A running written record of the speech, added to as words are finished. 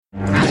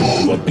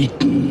You are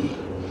beaten.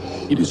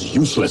 It is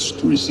useless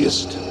to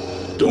resist.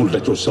 Don't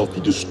let yourself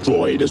be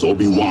destroyed as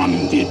Obi-Wan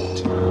did.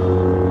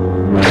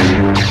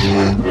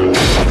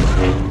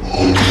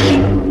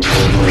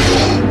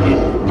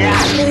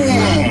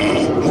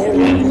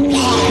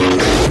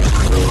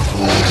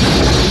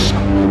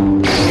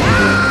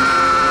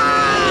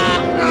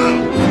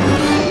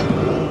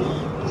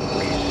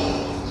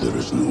 There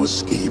is no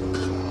escape.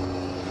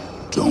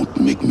 Don't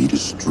make me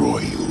destroy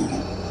you.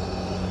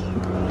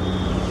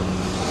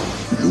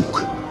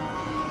 Luke,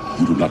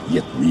 you do not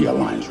yet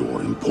realize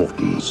your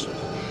importance.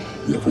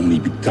 You have only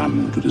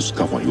begun to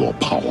discover your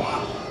power.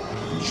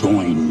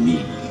 Join me,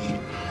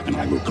 and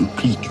I will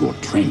complete your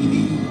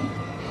training.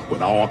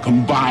 With our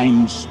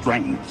combined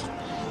strength,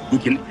 we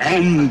can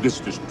end this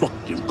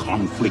destructive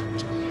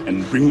conflict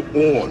and bring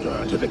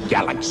order to the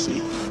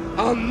galaxy.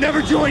 I'll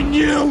never join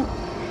you!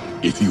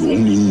 If you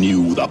only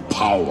knew the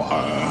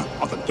power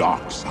of the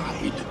dark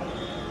side.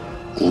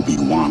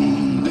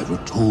 Obi-Wan never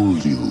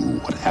told you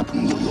what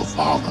happened to your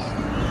father.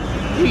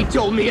 He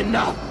told me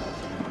enough.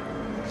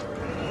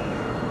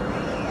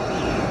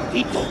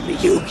 He told me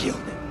you killed him.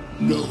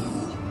 No.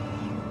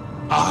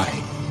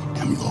 I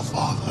am your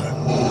father.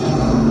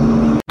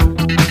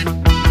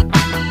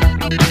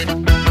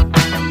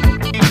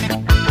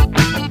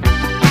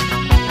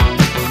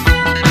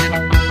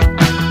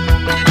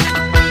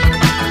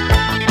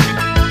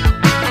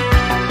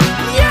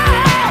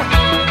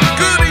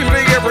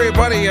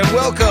 And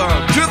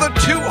welcome to the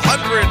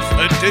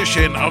 200th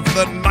edition of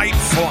The Night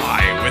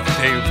Fly with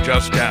Dave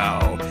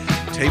Juskow.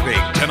 Taping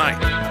tonight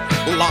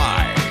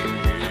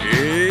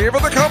live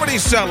at the Comedy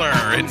Cellar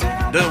in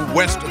the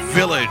West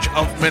Village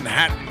of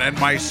Manhattan. And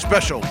my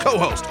special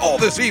co-host all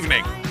this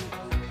evening,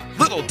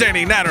 little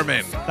Danny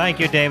Natterman. Thank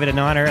you, David. An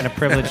honor and a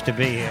privilege to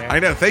be here. I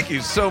know. Thank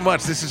you so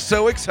much. This is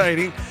so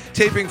exciting.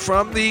 Taping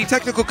from the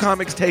Technical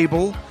Comics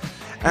table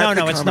at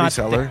the Comedy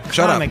Cellar.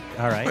 Shut up.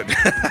 All right.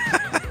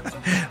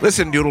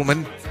 Listen,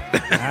 Noodleman.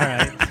 All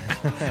right.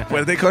 What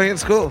did they call you in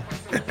school?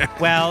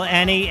 Well,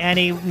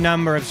 any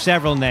number of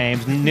several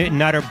names.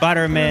 Nutter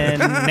Butterman,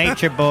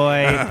 Nature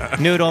Boy,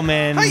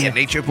 Noodleman, Hiya,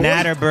 Nature Boy.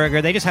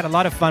 Natterburger. They just had a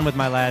lot of fun with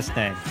my last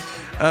name.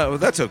 Well,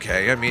 that's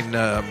okay. I mean,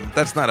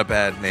 that's not a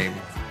bad name.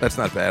 That's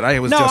not bad. I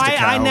was just a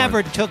cow. I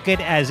never took it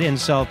as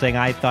insulting.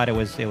 I thought it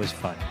was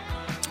fun.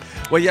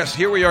 Well, yes,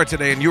 here we are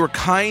today, and you were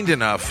kind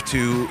enough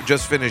to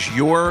just finish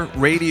your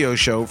radio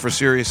show for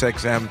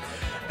SiriusXM,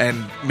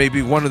 and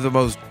maybe one of the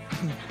most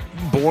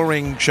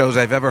boring shows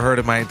I've ever heard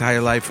in my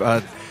entire life.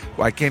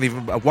 I can't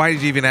even. Why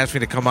did you even ask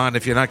me to come on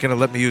if you're not going to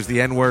let me use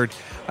the N-word?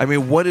 I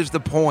mean, what is the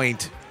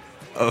point?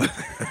 You're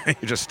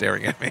just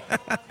staring at me.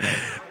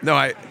 No,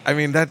 I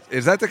mean,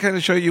 is that the kind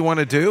of show you want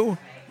to do?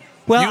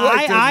 Well,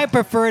 I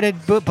prefer to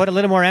put a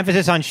little more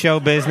emphasis on show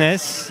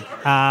business.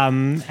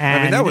 And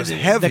I mean, that was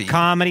heavy. The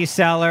Comedy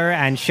Cellar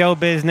and show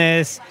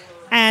business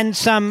and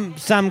some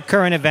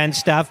current event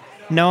stuff.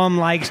 Noam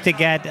likes to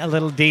get a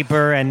little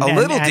deeper. And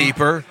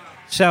deeper.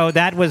 So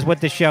that was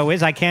what the show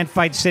is. I can't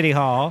fight City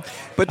Hall.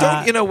 But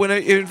don't, when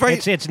you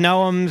invite... It's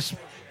Noam's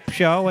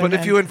show. But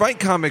if you invite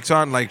comics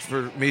on, like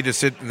for me to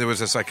sit, there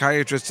was a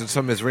psychiatrist and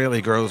some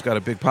Israeli girl who's got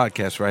a big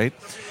podcast, right?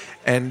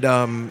 And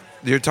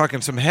you're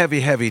talking some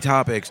heavy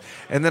topics.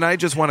 And then I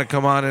just want to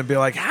come on and be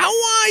like, how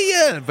are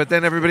you? But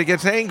then everybody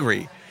gets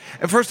angry.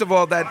 And first of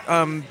all,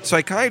 that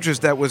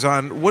psychiatrist that was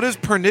on, what does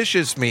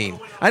pernicious mean?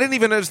 I didn't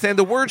even understand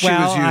the word she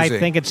was using. I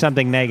think it's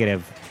something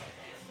negative.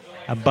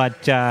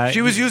 But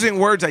she was using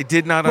words I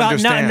did not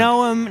understand.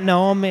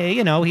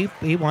 Noam,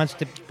 he wants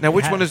to... Now,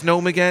 which one is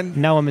Noam again?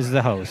 Noam is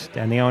the host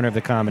and the owner of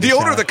the Comedy Cellar.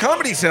 The owner of the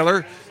Comedy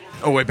Cellar?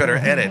 Oh, I better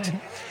edit.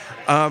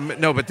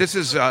 No, but this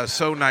is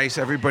so nice.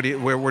 Everybody,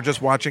 we're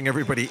just watching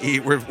everybody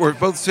eat. We're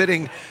both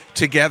sitting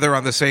together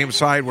on the same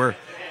side. We're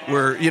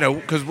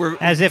because we're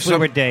as if we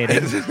were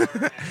dating.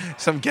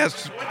 Some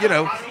guests,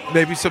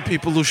 maybe some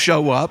people who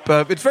show up.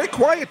 It's very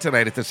quiet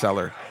tonight at the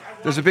Cellar.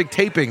 There's a big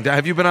taping.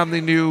 Have you been on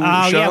the new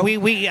show? Yeah,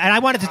 we and I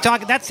wanted to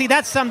talk.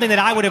 That's something that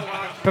I would have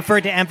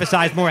preferred to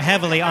emphasize more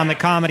heavily on the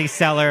Comedy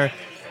Cellar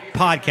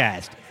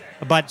podcast.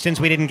 But since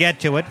we didn't get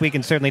to it, we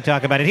can certainly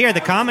talk about it here.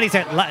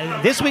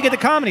 This week at the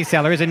Comedy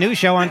Cellar is a new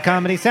show on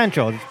Comedy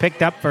Central. It's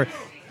picked up for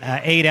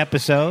 8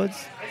 episodes.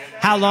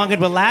 How long it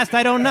will last,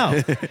 I don't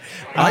know.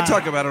 I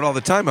talk about it all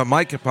the time on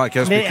my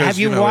podcast. Because, have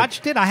you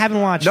watched it? I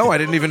haven't watched it. No, I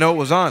didn't even know it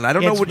was on. I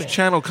don't know which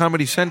channel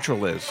Comedy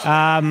Central is.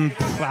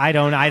 I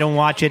don't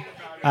watch it.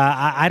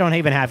 I don't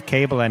even have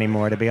cable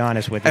anymore, to be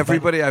honest with you.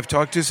 Everybody I've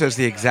talked to says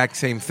the exact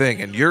same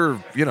thing, and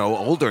you're,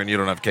 older and you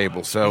don't have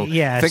cable. So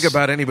yes, think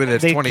about anybody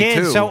that's 22.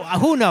 Kids, so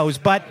who knows?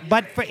 But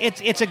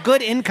it's a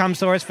good income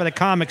source for the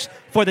comics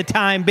for the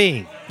time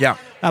being. Yeah.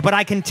 But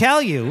I can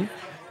tell you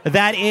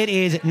that it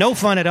is no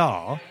fun at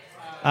all,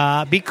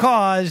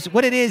 because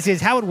what it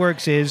is how it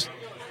works is.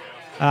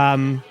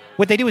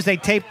 What they do is they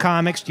tape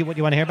comics. Do you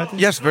want to hear about this?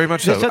 Yes, very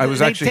much so. I was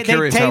actually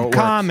curious how it works. They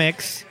tape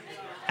comics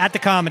at the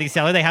Comedy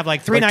Cellar. They have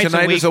like 3 nights a week.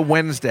 Tonight is a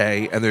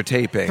Wednesday, and they're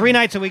taping. 3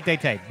 nights a week they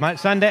tape.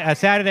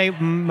 Saturday,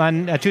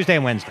 Tuesday,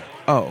 and Wednesday.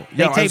 Oh,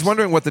 yeah. I was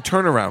wondering what the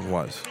turnaround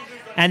was.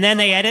 And then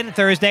they edit it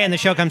Thursday, and the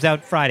show comes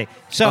out Friday.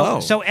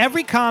 So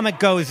every comic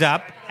goes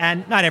up,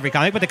 and not every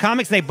comic, but the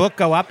comics they book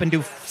go up and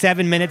do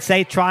 7 minutes,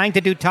 say, trying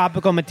to do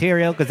topical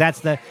material, because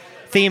that's the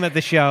theme of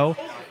the show.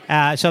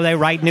 So they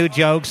write new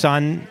jokes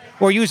on,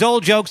 or use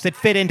old jokes that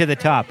fit into the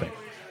topic.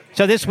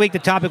 So this week the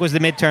topic was the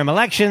midterm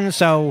elections,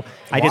 so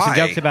I did some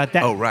jokes about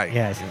that. Oh, right.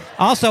 Yes.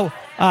 Also,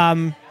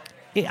 I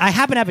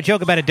happen to have a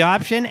joke about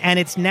adoption, and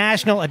it's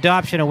National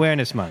Adoption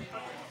Awareness Month.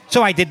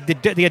 So I did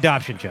the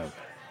adoption joke.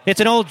 It's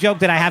an old joke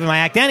that I have in my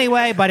act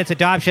anyway, but it's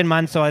adoption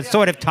month, so it's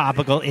sort of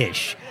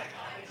topical-ish.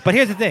 But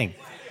here's the thing.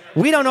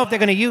 We don't know if they're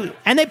going to use...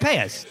 And they pay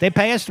us. They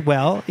pay us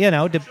well,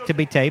 to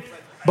be taped.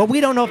 But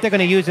we don't know if they're going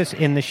to use this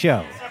in the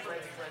show.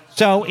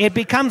 So it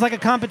becomes like a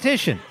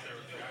competition.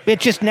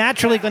 It's just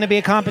naturally going to be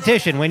a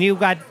competition. When you've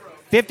got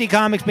 50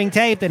 comics being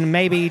taped and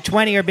maybe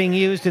 20 are being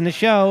used in the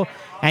show,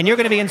 and you're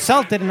going to be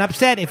insulted and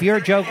upset if your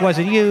joke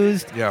wasn't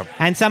used,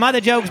 and some other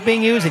joke's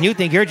being used, and you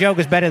think your joke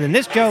is better than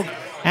this joke,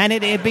 and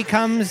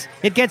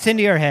it gets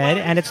into your head,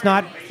 and it's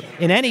not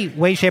in any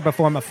way, shape, or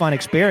form a fun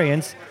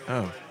experience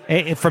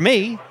for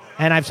me,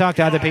 and I've talked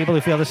to other people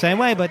who feel the same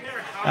way, but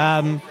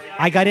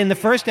I got in the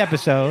first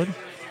episode,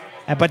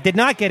 but did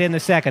not get in the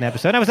second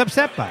episode. I was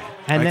upset by it.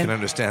 And I can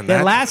understand that.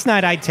 Then last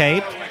night I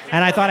taped,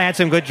 and I thought I had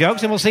some good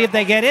jokes, and we'll see if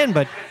they get in.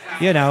 But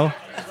the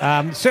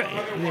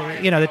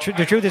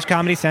truth is,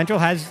 Comedy Central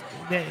has,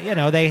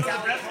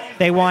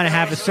 they want to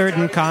have a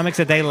certain comics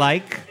that they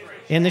like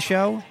in the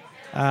show,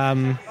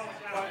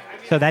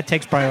 so that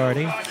takes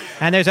priority.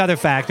 And there's other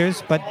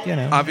factors, but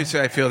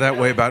Obviously, I feel that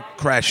way about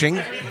Crashing.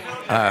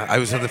 I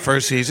was in the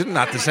first season,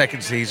 not the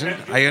second season.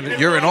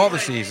 You're in all the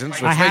seasons,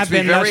 which makes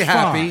me very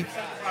happy.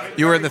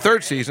 You were in the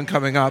third season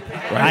coming up,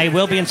 right? I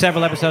will be in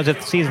several episodes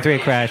of season 3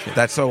 of Crashing.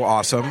 That's so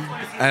awesome.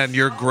 And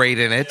you're great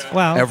in it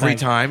every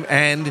time.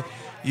 And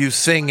you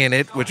sing in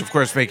it, which of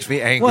course makes me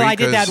angry. Well, I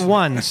did that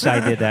once.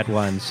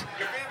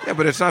 Yeah,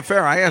 but it's not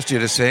fair. I asked you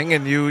to sing,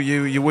 and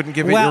you wouldn't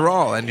give it your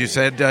all. And you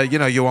said,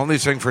 you only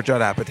sing for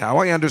Judd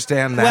Apatow. I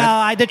understand that.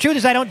 Well, the truth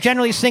is I don't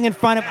generally sing in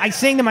front of... I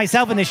sing to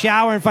myself in the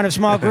shower in front of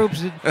small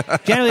groups.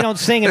 Generally don't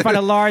sing in front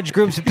of large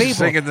groups of people.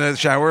 Sing in the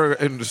shower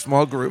in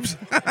small groups?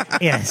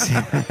 Yes.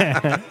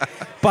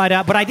 But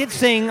I did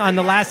sing on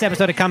the last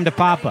episode of Come to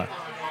Papa.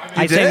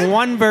 I sang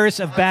one verse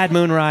of Bad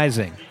Moon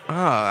Rising. Oh,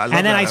 I love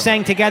And then I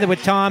sang together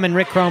with Tom and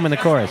Rick Chrome in the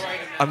chorus.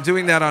 I'm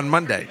doing that on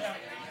Monday.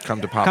 Come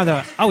to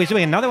Papa. He's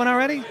doing another one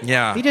already?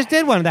 Yeah. He just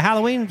did one, the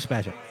Halloween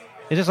special.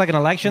 Is this like an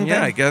election thing?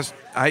 Yeah, I guess.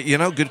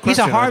 Good question. He's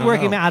a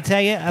hard-working man. I'll tell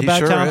you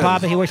about Tom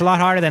Papa. He works a lot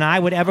harder than I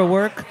would ever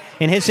work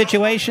in his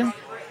situation.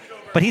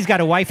 But he's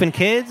got a wife and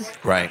kids.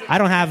 Right. I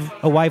don't have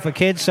a wife or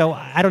kids, so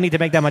I don't need to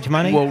make that much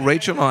money. Well,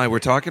 Rachel and I were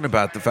talking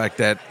about the fact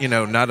that,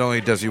 not only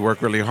does he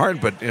work really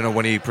hard, but,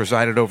 when he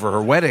presided over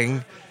her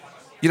wedding,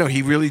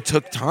 he really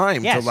took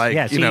time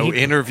to,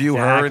 interview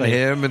her and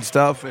him and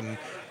stuff.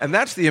 And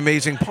that's the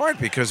amazing part,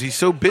 because he's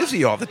so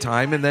busy all the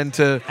time, and then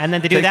to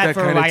do that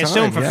for, I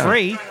assume, for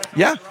free.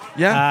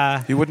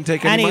 Yeah. He wouldn't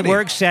take any money. And he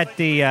works at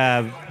the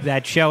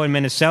that show in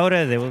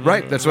Minnesota.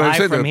 Right, that's what I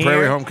said, the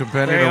Prairie Home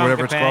Companion or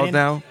whatever it's called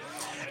now.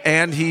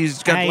 And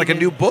he's got a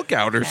new book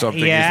out or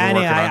something he's been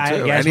working on,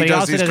 too. Yes, and he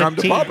does these Come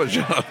to Papa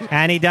shows.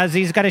 And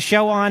he's got a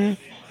show on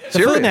the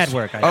Food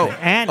Network, I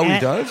think. He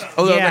does?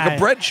 Like a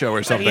bread show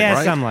or something, right?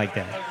 Yeah, something like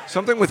that.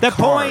 Something with The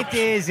carbs. point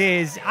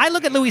is, I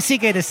look at Louis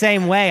C.K. the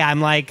same way.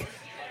 I'm like...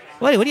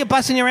 What are you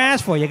busting your ass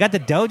for? You got the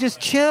dough? Just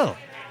chill.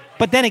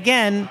 But then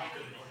again,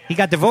 he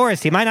got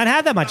divorced. He might not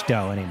have that much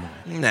dough anymore.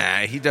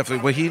 Nah, he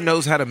definitely... Well, he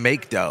knows how to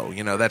make dough.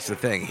 That's the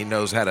thing. He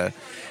knows how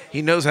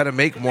to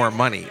make more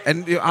money.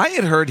 And I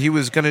had heard he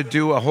was going to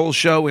do a whole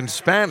show in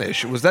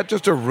Spanish. Was that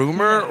just a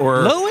rumor?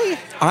 Or Louis?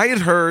 I had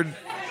heard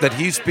that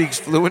he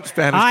speaks fluent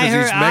Spanish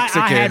because he's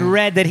Mexican. I had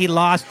read that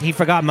he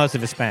forgot most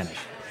of his Spanish.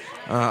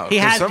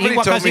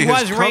 Because he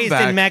was raised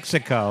in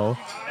Mexico,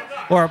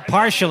 or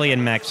partially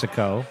in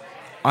Mexico.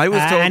 I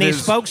was told and he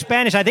spoke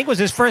Spanish. I think it was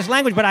his first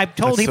language, but I'm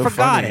told he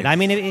forgot it. I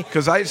mean,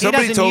 because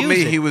somebody told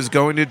me he was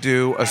going to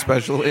do a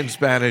special in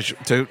Spanish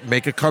to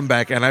make a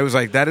comeback, and I was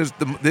like,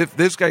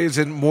 this guy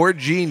is more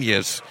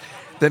genius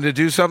than to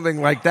do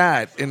something like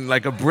that in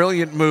like a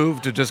brilliant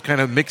move to just kind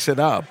of mix it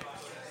up.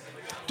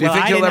 Do you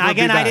think he'll ever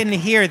be back? I didn't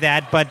hear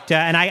that, but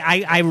and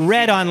I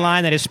read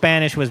online that his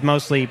Spanish was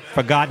mostly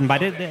forgotten,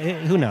 but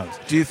who knows?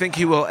 Do you think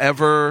he will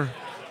ever?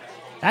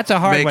 That's a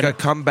hard one. Make a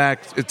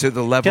comeback to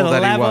the level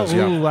that he was.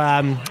 Ooh,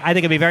 I think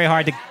it'd be very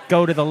hard to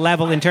go to the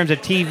level in terms of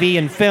TV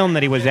and film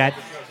that he was at.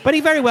 But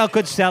he very well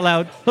could sell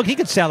out. Look, he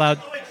could sell out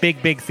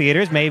big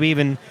theaters, maybe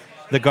even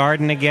the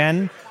Garden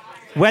again.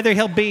 Whether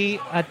he'll be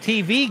a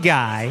TV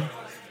guy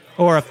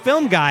or a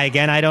film guy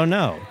again, I don't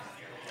know.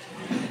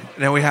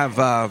 Now we have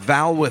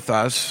Val with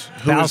us,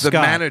 who is the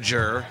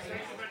manager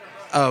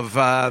of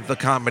the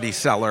Comedy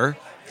Cellar.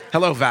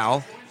 Hello,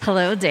 Val.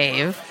 Hello,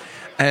 Dave.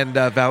 And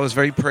Val is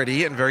very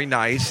pretty and very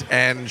nice,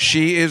 and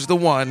she is the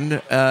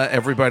one,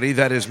 everybody,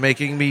 that is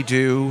making me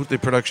do the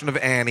production of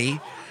Annie.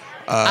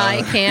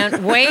 I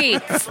can't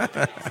wait.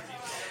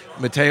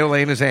 Mateo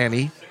Lane is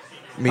Annie,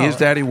 me is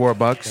Daddy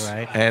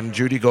Warbucks, and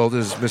Judy Gold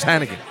is Miss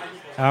Hannigan.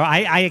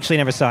 I actually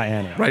never saw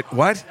Annie. Right?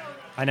 What?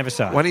 I never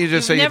saw it. Why don't you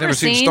just say You've you've never never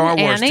seen seen Star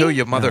Wars Annie? too,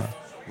 you mother? No.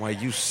 Why,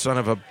 you son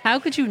of a... How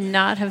could you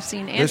not have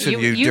seen Annie? Listen, you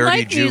you dirty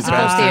like Jew musical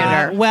bastard.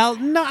 theater. Well,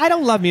 no, I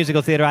don't love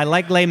musical theater. I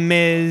like Les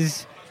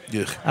Mis.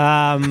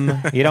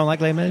 Ugh. You don't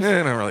like Les Mis?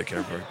 I don't really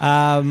care for it.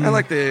 I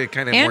like the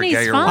kind of more Annie's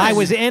gayer fun. ones. I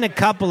was in a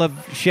couple of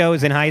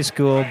shows in high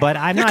school, but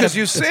I'm not. Because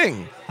you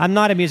sing. I'm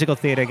not a musical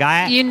theater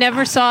guy. You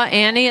never saw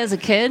Annie as a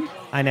kid?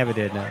 I never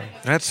did. No,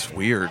 That's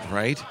weird,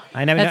 right?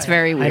 I never. That's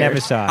very I weird. never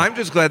saw it. I'm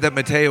just glad that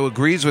Mateo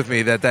agrees with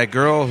me that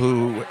girl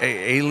who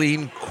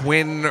Aileen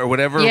Quinn or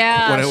whatever,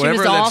 Yeah, she whatever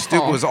was that awful.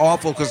 stupid was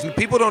awful because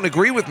people don't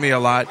agree with me a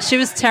lot. She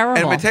was terrible.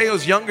 And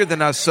Mateo's younger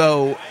than us,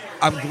 so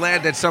I'm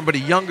glad that somebody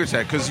younger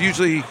said because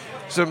usually.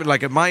 Something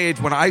like at my age,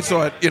 when I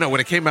saw it,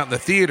 when it came out in the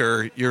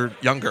theater, you're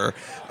younger,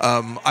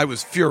 I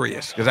was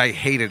furious because I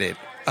hated it.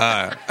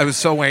 I was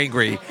so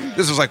angry.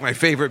 This was like my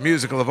favorite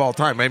musical of all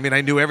time. I mean,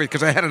 I knew everything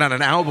because I had it on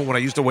an album when I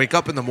used to wake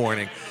up in the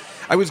morning.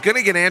 I was going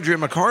to get Andrea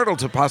McArdle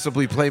to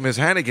possibly play Miss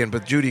Hannigan,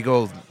 but Judy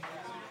Gold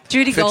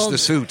Judy fits Gold. the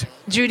suit.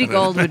 Judy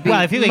Gold would be well,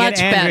 if you could much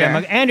get Andrea,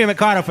 better. Andrea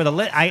McArdle for the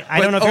I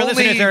don't know if your Only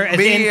listeners are as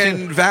me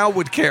into. and Val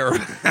would care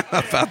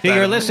about that.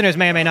 Your listeners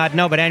may or may not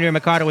know, but Andrea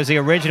McArdle was the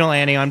original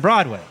Annie on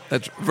Broadway.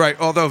 That's right.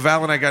 Although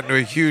Val and I got into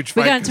a huge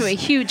fight. We got into 'cause a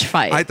huge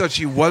fight. I thought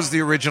she was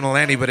the original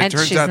Annie, but it And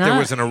turns she's out there not.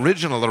 was an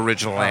original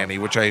Annie,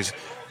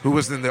 who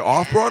was in the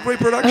off-Broadway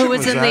production. who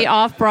was in that? the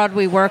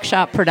off-Broadway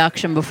workshop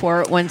production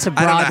before it went to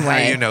I Broadway. don't know how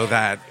you know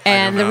that. I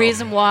And don't the know.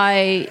 reason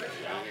why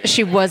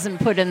she wasn't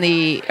put in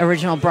the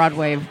original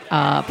Broadway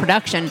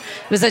production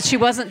was that she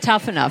wasn't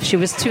tough enough. She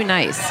was too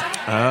nice.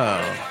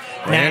 Well,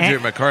 Andrea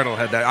McArdle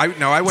had that. I went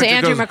So to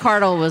Andrea go,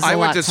 McArdle was I a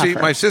went lot to see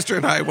tougher. my sister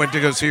and I went to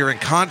go see her in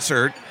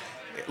concert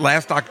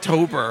last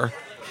October.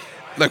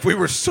 Like we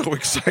were so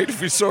excited,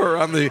 we saw her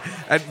on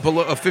at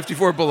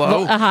 54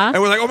 Below,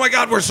 and we're like, "Oh my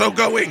God, we're so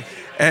going!"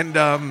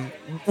 And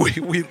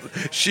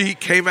she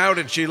came out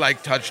and she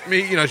like touched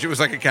me. She was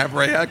like a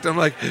cabaret act. I'm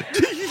like,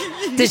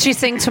 Did she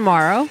sing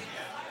Tomorrow?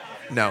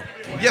 no,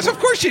 yes, of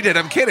course she did.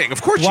 I'm kidding.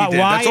 Of course she did.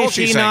 Why That's all is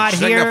she she sang. not She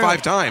sang here? that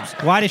 5 times.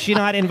 Why is she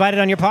not invited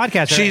on your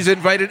podcast? She's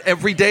invited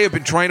every day. I've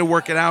been trying to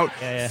work it out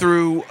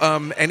through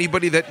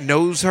anybody that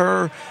knows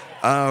her.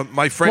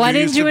 My friend. Why who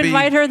didn't used you to be-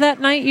 invite her that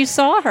night you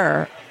saw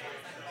her?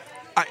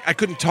 I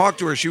couldn't talk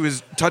to her. She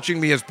was touching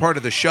me as part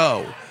of the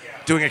show,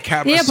 doing a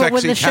cabaret. Yeah, but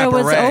when the show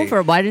was cabaret.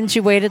 over, why didn't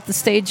you wait at the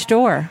stage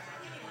door?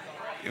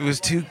 It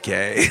was too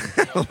gay.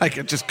 Like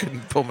I just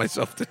couldn't pull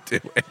myself to do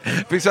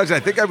it. Besides,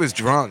 I think I was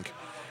drunk.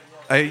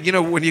 When you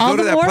All go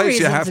to the that more place,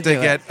 you reason have to to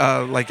do get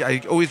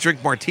I always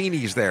drink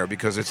martinis there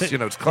because it's it's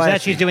Is classy.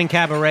 that she's doing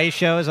cabaret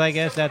shows? I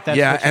guess that's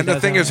yeah, what she and the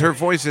does thing on is, there. her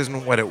voice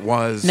isn't what it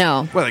was.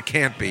 No. Well, it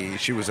can't be.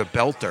 She was a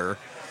belter,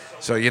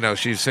 so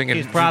she's singing.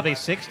 She's probably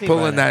 60 by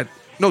Pulling now. that.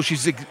 No,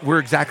 we're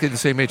exactly the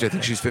same age. I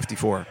think she's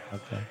 54.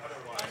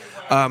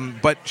 Okay.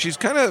 But she's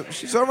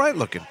all right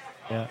looking.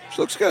 Yeah.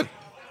 She looks good.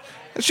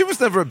 And she was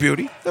never a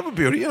beauty.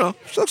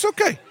 She looks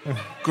okay.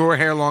 Grew her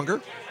hair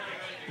longer.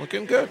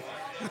 Looking good.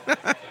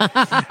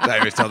 I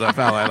always tell that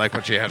fella I like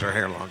when she has her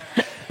hair long.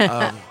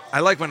 I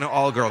like when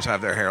all girls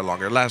have their hair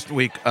longer. Last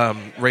week,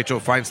 Rachel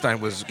Feinstein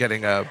was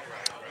getting a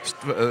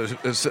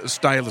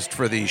stylist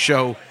for the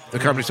show, the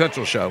Comedy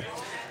Central show,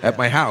 at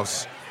my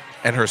house.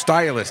 And her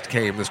stylist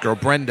came, this girl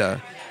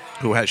Brenda,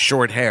 who has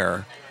short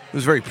hair. It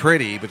was very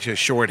pretty, but she has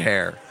short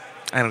hair.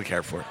 I don't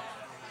care for it.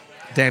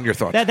 Dan, your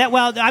thoughts?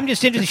 Well, I'm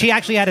just interested. She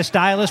actually had a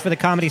stylist for the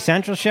Comedy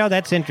Central show.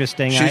 That's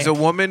interesting. She's a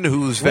woman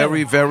who's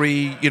very,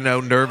 very,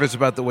 nervous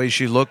about the way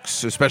she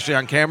looks, especially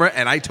on camera,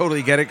 and I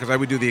totally get it because I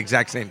would do the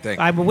exact same thing.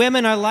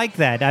 Women are like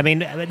that. I mean,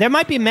 there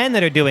might be men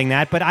that are doing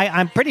that, but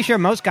I'm pretty sure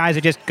most guys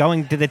are just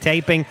going to the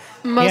taping.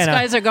 Most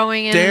guys are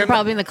going in Dan-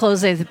 probably in the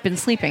clothes they've been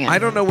sleeping in. I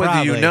don't know whether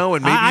Probably. you know,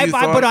 and maybe I you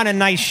thought... put on a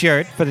nice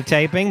shirt for the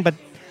taping, but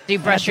Do you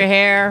brush your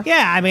hair?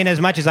 yeah, I mean,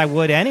 as much as I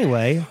would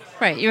anyway.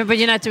 Right, but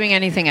you're not doing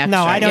anything extra.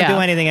 No, I don't yeah. do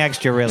anything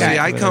extra, really. See,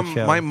 for the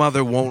show. my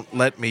mother won't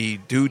let me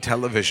do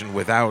television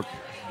without,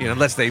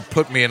 unless they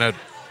put me in a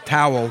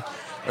towel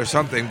or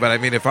something. But I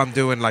mean, if I'm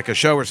doing like a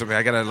show or something,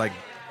 I gotta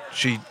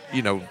she,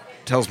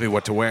 tells me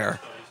what to wear.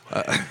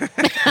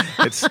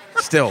 It's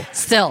still.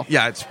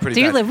 Yeah, it's pretty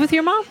Do you bad. live with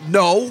your mom?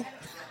 No.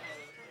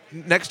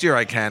 Next year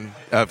I can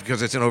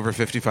because it's an over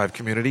 55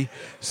 community,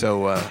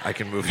 so I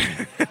can move.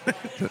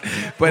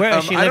 But Where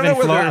does she I live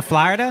don't in know whether-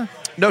 Florida?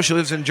 No, she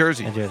lives in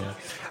Jersey. In Jersey.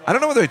 I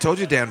don't know whether I told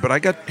you, Dan, but I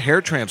got hair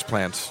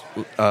transplants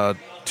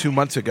 2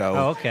 months ago.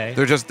 Oh, okay.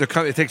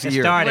 It takes a It's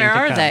year. starting Where to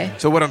are come. they?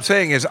 So what I'm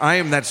saying is, I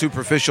am that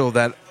superficial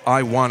that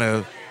I want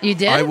to. You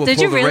did? I will Did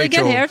pull you the really get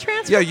Rachel- hair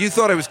transplants? Yeah, you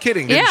thought I was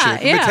kidding, didn't Yeah,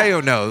 you? yeah. Mateo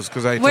knows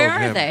because I Where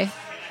told are him. they?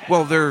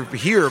 Well, they're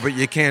here, but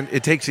you can't.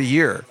 It takes a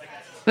year.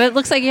 But it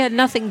looks like you had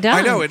nothing done.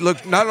 I know. It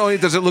looked. Not only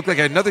does it look like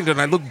I had nothing done,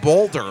 I look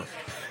bolder.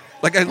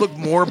 Like I look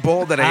more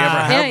bald than I ever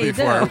Yeah, have you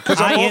before. do. Because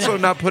I'm I- also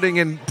not putting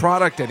in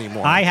product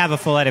anymore. I have a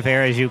full head of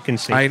hair, as you can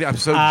see. I'm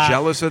so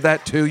jealous of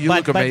that too. You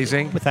look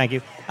amazing. Thank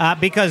you.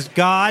 Because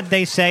God,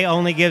 they say,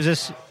 only gives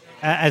us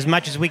as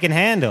much as we can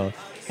handle.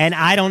 And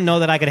I don't know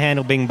that I could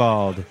handle being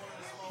bald.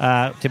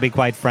 to be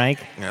quite frank.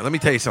 Yeah, let me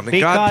tell you something.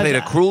 Because- God played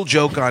a cruel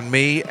joke on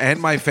me and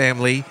my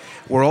family.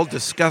 We're all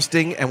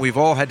disgusting, and we've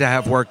all had to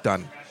have work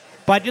done.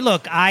 But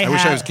look, I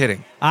wish I was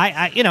kidding.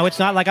 It's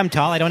not like I'm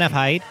tall. I don't have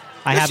height.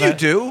 Yes, you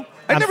do.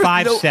 I'm never,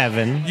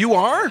 5'7". You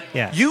are?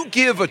 Yeah. You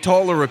give a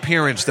taller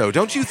appearance, though.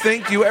 Don't you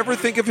think? Do you ever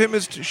think of him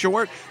as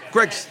short?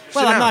 Greg, sit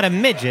Well, I'm down. not a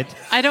midget.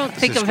 I don't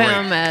think is of great.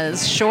 him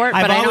as short,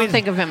 I've but I don't always-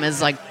 think of him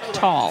as like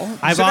tall.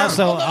 I've Sit down.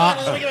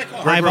 also,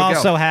 Greg I've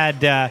also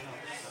Rogel.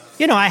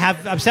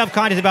 had, I'm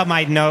self-conscious about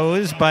my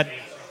nose, but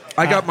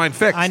I got mine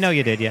fixed. I know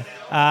you did,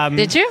 yeah.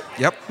 Did you?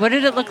 Yep. What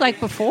did it look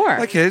like before?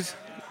 Like his.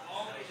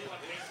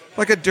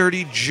 Like a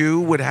dirty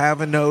Jew would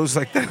have a nose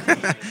like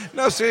that.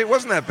 No, see, it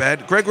wasn't that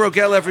bad. Greg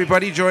Rogel,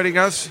 everybody, joining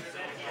us.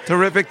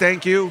 Terrific,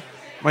 thank you.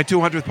 My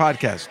 200th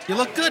podcast. You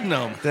look good,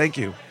 Gnome. Thank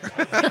you.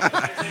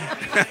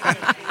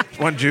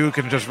 One Jew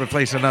can just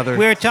replace another.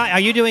 Are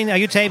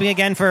you taping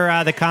again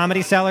for the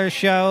Comedy Cellar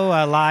show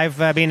live?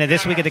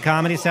 This week at the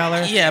Comedy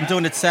Cellar. Yeah, I'm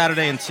doing it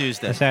Saturday and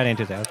Tuesday. Saturday and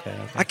Tuesday. Okay.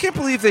 I can't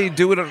believe they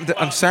do it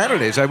on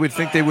Saturdays. I would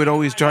think they would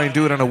always try and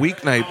do it on a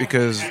weeknight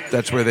because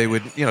that's where they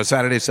would,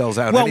 Saturday sells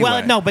out anyway.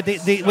 Well, no, but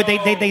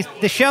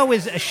the show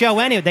is a show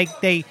anyway.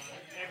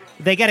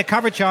 They get a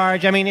cover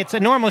charge. I mean, it's a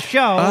normal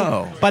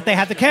show, but they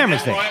have the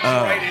cameras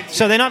there,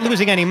 so they're not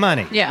losing any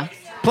money. Yeah.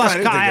 Plus, I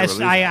didn't think they were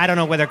losing. I don't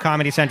know whether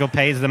Comedy Central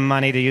pays them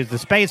money to use the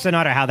space or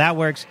not, or how that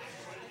works.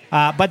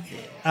 But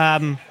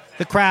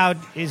the crowd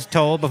is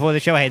told before the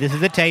show, hey, this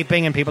is a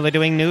taping, and people are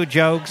doing new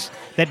jokes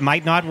that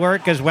might not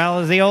work as well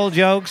as the old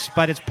jokes,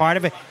 but it's part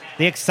of it.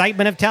 The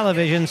excitement of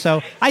television.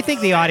 So I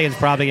think the audience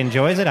probably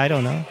enjoys it. I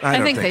don't know. I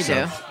don't think they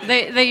so. do.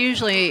 They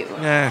usually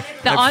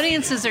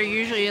audiences are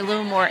usually a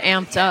little more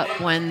amped up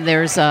when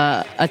there's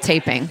a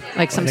taping,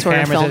 like some The sort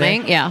of cameras are there?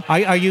 filming. Yeah.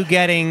 Are you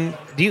getting?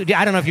 I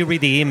don't know if you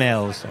read the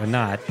emails or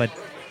not, but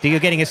do you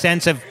getting a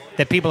sense of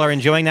that people are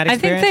enjoying that I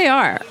experience? think they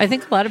are. I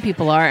think a lot of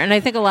people are, and I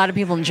think a lot of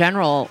people in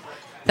general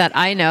that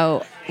I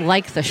know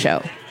like the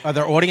show. Are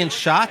there audience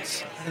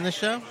shots in the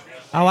show?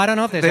 Oh, I don't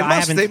know if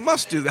there's. They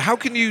must do that. How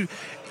can you?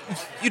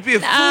 You'd be a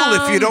fool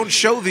if you don't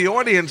show the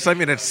audience. I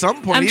mean, at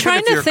some point, I'm even trying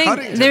if to you're think.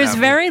 cutting to There's them.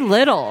 very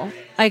little.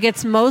 Like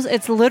it's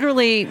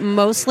literally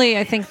mostly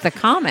I think the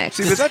comics.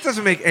 See, but that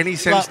doesn't make any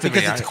sense to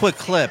because me. it's quick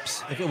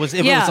clips. If it was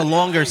Yeah. a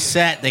longer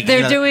set,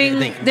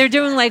 They're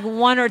doing like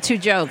one or two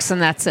jokes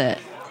and that's it.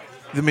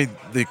 I mean,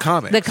 the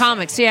comics. The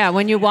comics, yeah.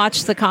 When you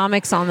watch the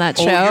comics on that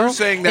show, you're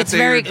saying that it's they're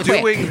very quick.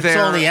 doing It's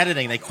their... all the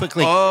editing. They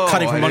quickly Oh,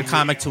 cutting I from one didn't-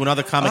 comic to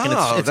another comic, and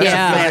Oh, it's that's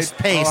Yeah. fast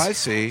pace. Oh, I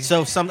see.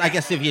 So I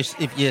guess if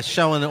you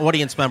show an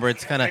audience member,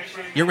 it's kind of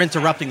you're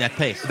interrupting that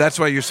pace. That's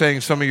why you're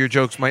saying some of your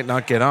jokes might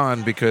not get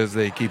on because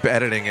they keep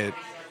editing it.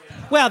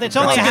 Well, it's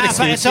only a That's a good half.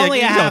 excuse. It's only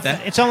Yeah, a you can go half. with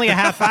that. It's only a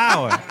half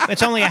hour.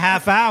 It's only a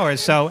half hour.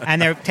 So,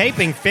 and they're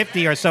taping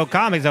 50 or so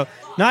comics. So,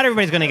 not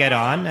everybody's going to get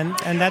on, and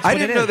that's I what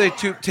didn't it know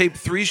is. they tape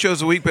 3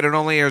 shows a week, but it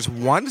only airs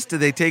once. Did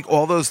they take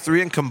all those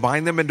 3 and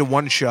combine them into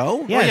one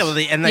show? Yes. Well,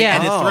 they Yeah.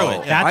 edit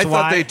through it. That's I thought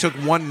why- they took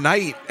one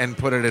night and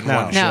put it in No.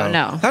 one No, show.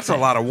 no. That's a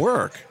lot of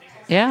work.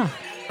 Yeah.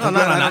 I'm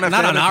glad I don't have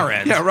not to on edit our it.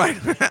 end. Yeah, right.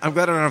 I'm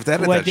glad I don't have to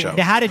edit Well, that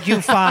show. how did you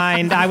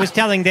find? I was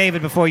telling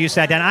David before you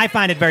sat down. I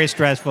find it very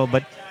stressful,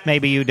 but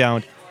maybe you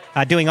don't.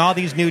 Doing all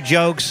these new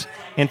jokes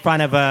in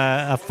front of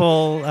a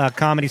full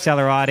Comedy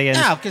Cellar audience.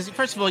 No, because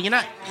first of all,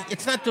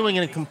 it's not doing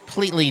it in a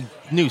completely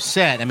new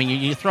set. I mean,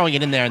 you're throwing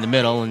it in there in the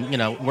middle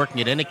and working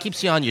it in. It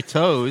keeps you on your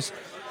toes.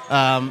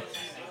 I've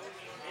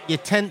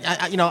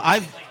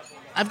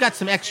got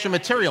some extra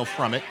material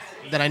from it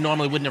that I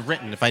normally wouldn't have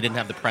written if I didn't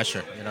have the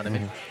pressure. You know what I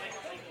mean?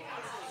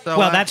 So,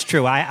 Well, that's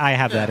true. I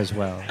have that as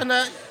well. And,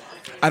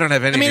 I don't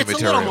have any I mean, it's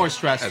material. a little more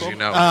stressful. As you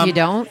know. You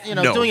don't?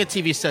 No. Doing a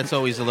TV set's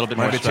always a little bit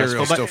My more material's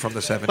stressful. still from the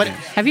 70s. But,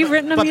 Have you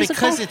written a but musical?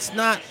 because it's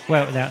not...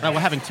 Well, we're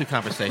having 2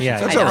 conversations. Yeah.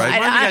 That's I all know. right.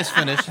 Why don't you guys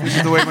finish? This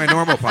is the way my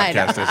normal I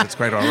know. podcast is. It's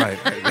quite all right.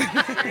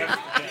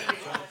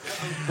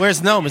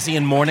 Where's Gnome? Is he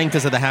in mourning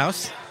because of the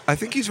house? I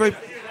think he's right.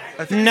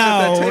 I think he's at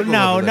that table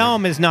over there.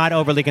 Noam is not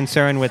overly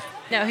concerned with.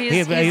 No,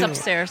 he's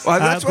upstairs. Well,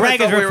 that's what I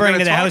Greg is thought we were referring gonna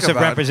to the talk House of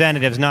about.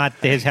 Representatives, not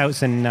his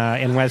house in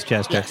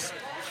Westchester. Yes.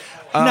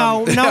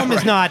 No, yeah, Noam is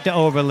right. not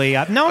overly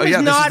up. Noam Oh, is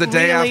yeah, this is not the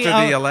day really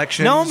after the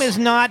elections. Noam is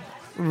not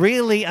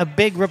really a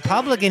big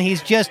Republican.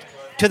 He's just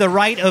to the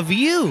right of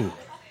you.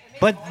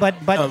 But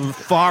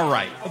Far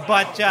right.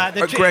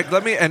 Greg,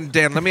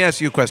 Dan, let me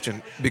ask you a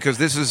question because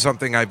this is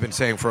something I've been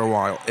saying for a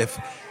while.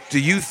 Do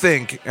you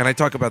think, and I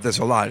talk about this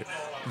a lot,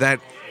 that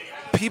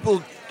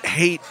people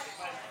hate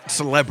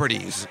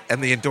celebrities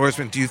and the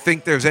endorsement? Do you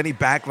think there's any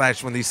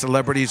backlash when these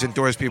celebrities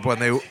endorse people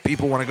and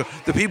people want to go?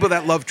 The people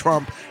that love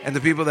Trump and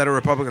the people that are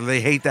Republican, they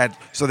hate that,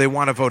 so they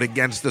want to vote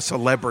against the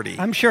celebrity.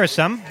 I'm sure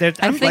some. I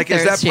think Like, is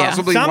that there's- yeah.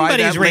 possibly why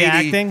Somebody's that lady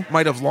reacting.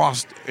 might have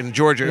lost in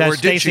Georgia, That's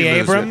or did she Stacey lose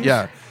it? Abrams.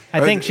 Yeah, I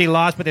think she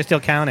lost, but they're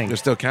still counting. They're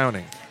still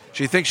counting.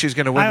 She thinks she's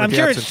going to win. I'm with the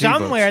sure absentee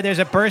somewhere votes. there's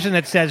a person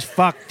that says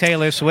 "fuck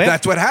Taylor Swift."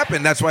 That's what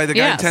happened. That's why the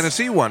guy in Yes.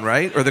 Tennessee won,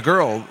 right? Or the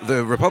girl,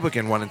 the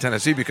Republican won in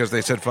Tennessee because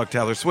they said "fuck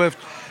Taylor Swift."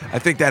 I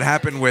think that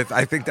happened with.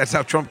 I think that's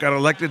how Trump got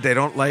elected. They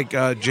don't like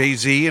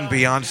Jay-Z and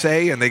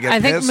Beyonce, and they get.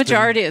 I think pissed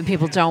majority of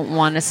people don't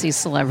want to see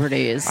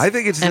celebrities. I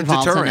think it's a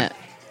involved deterrent. in it.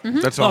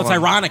 That's Well, all. it's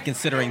I'm- ironic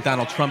considering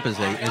Donald Trump is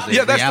a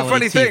Yeah, that's the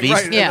funny reality thing, TV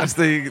right? Yeah. That's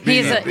the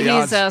He's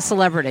odds. a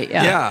celebrity.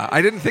 Yeah. Yeah,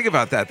 I didn't think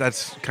about that.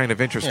 That's kind of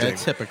Yeah, interesting.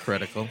 it's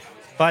hypocritical.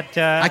 But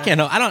I can't.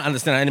 No, I don't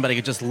understand how anybody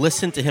could just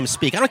listen to him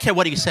speak. I don't care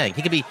what he's saying.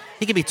 He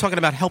could be talking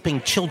about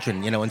helping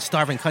children, in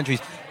starving countries,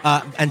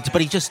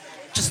 but he just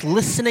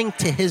listening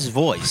to his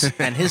voice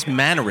and his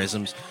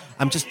mannerisms.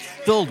 I'm just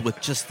filled with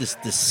just this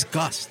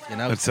disgust. I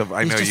know He's just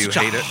you such a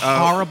hate it.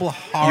 Horrible.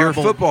 Your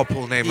football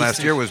pool name He's last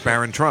just- year was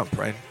Baron Trump,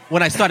 right?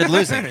 When I started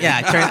losing, when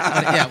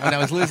I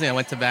was losing, I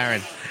went to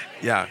Barron.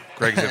 Yeah,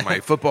 Greg's in my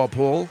football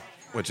pool,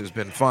 which has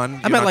been fun.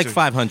 I'm at like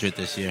 500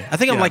 this year. I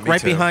think I'm Yeah, like me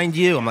right too. behind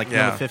you. I'm like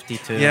number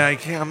 52. Yeah,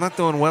 I'm not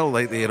doing well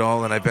lately at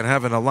all, and I've been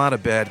having a lot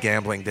of bad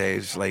gambling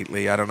days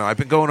lately. I don't know. I've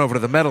been going over to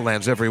the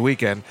Meadowlands every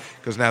weekend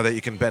because now that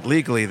you can bet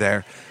legally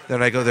there,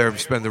 then I go there and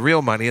spend the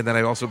real money, and then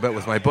I also bet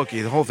with my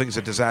bookie. The whole thing's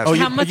a disaster. Oh,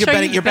 How much you're are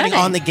betting? you You're betting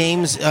betting? on the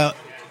games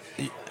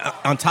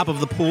on top of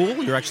the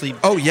pool. You're actually.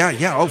 Oh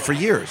yeah. Oh, for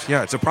years.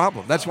 Yeah, it's a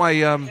problem. That's why.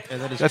 that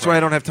is That's a why I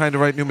problem. don't have time to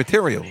write new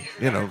material.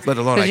 Let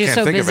alone I 'Cause you're can't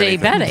so think busy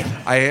of anything.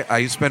 betting.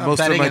 I spend most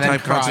of betting my and then time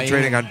crying.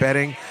 concentrating on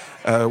betting,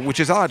 which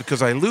is odd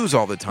because I lose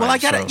all the time. Well, I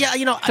got so- it.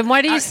 Yeah, Then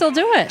why do you still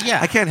do it? Yeah,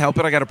 I can't help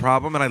it. I got a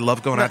problem, and I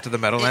love going out to the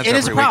Meadowlands It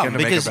is a every problem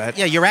weekend to because make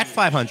a bet. you're at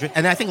 500,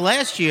 and I think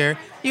last year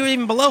you were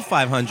even below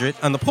 500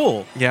 on the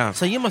pool. Yeah.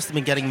 So you must have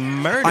been getting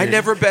murdered. I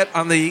never bet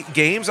on the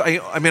games. I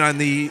mean, on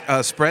the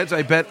spreads.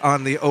 I bet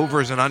on the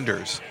overs and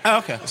unders. Oh,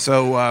 okay.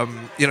 So,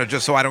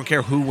 just so I don't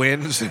care who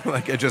wins.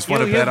 Like, I just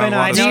want to You've bet on been a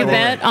lot of Do you sport.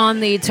 bet on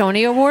the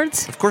Tony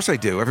Awards? Of course I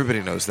do.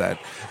 Everybody knows that.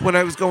 When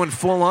I was going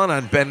full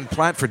on Ben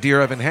Platt for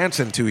Dear Evan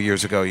Hansen 2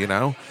 years ago,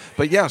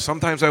 But yeah,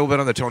 sometimes I will bet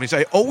on the Tonys.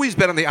 I always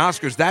bet on the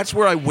Oscars. That's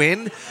where I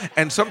win.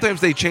 And sometimes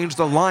they change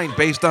the line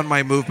based on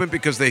my movement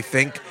because they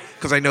think,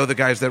 because I know the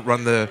guys that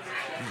run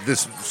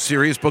this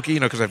serious bookie,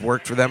 because I've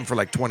worked for them for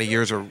like 20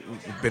 years or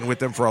been with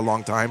them for a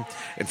long time.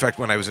 In fact,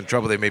 when I was in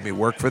trouble, they made me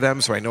work for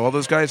them. So I know all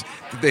those guys.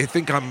 They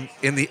think I'm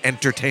in the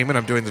entertainment,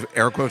 I'm doing the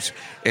air quotes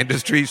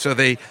industry. So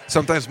they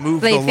sometimes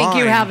move They the think line.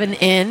 you have an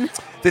in.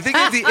 They think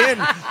at the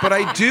end, but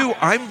I do.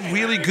 I'm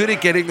really good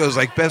at getting those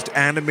like best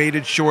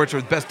animated shorts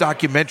or best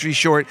documentary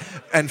short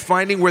and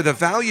finding where the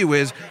value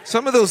is.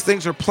 Some of those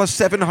things are plus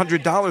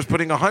 $700,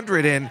 putting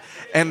 $100 in,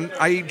 and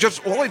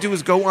all I do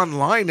is go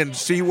online and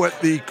see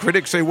what the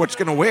critics say what's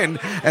going to win,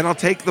 and I'll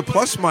take the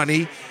plus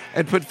money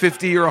and put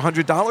 $50 or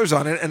 $100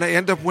 on it, and I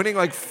end up winning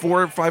like $400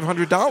 or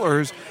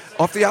 $500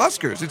 off the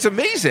Oscars. It's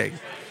amazing,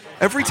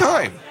 every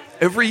time,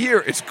 every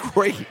year. It's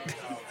great.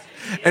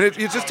 And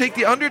you just take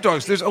the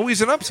underdogs. There's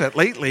always an upset.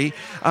 Lately,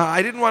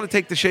 I didn't want to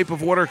take The Shape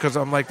of Water because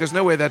I'm like, there's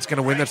no way that's going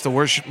to win. That's the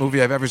worst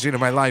movie I've ever seen in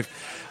my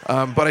life.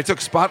 But I took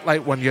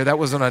Spotlight one year. That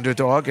was an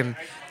underdog. And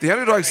the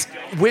underdogs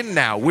win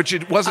now, which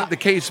it wasn't the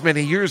case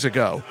many years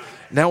ago.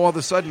 Now, all of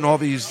a sudden,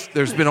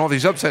 there's been all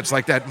these upsets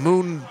like that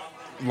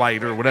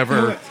Moonlight or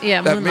whatever.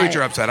 Yeah, that Moonlight.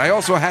 major upset. I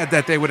also had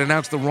that they would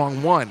announce the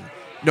wrong one.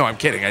 No, I'm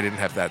kidding. I didn't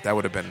have that. That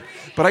would have been.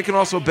 But I can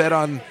also bet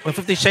on. Well,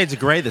 50 Shades of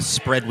Grey, the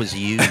spread was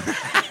huge.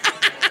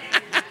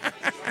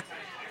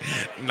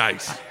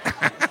 Nice.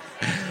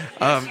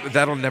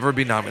 That'll never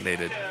be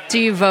nominated. Do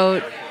you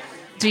vote?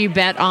 Do you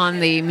bet on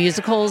the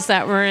musicals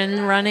that were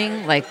in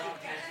running? Like,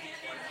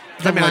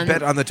 I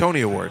bet on the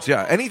Tony Awards.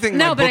 Yeah, anything.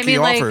 No, my but I bookie mean,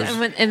 offers.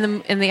 like in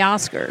the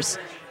Oscars.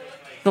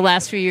 The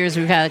last few years,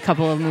 we've had a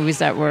couple of movies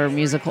that were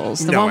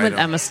musicals. The No, one I with don't.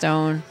 Emma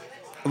Stone,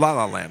 La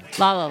La Land.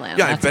 La La Land.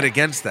 Yeah, I that's bet it.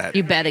 against that.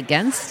 You bet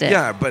against it.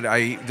 Yeah, but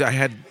I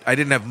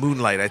didn't have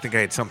Moonlight. I think I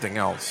had something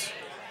else.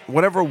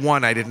 Whatever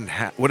won, I didn't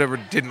have. Whatever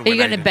didn't Are win. you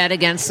going to bet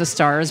against A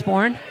Star Is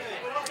Born?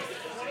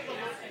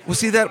 Well,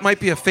 see, that might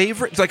be a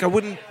favorite. It's like I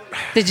wouldn't.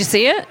 Did you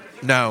see it?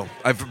 No,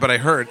 but I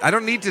heard. I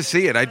don't need to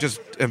see it. I just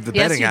have the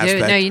Yes, betting you do.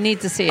 aspect. No, you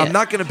need to see it. I'm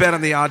not going to bet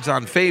on the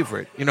odds-on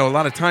favorite. A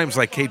lot of times,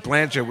 like Kate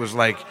Blanchett was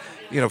like,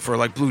 for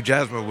like Blue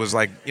Jasmine was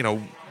like, you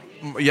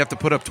have to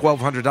put up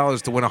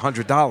 $1,200 to win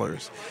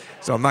 $100.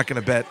 So I'm not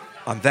going to bet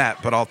on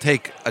that, but I'll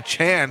take a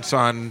chance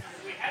on,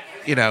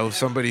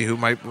 somebody who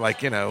might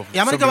like, Yeah, I'm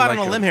going to go out on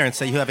a limb here and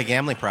say you have a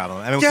gambling problem.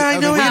 I mean, Yeah, I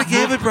know I got a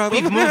gambling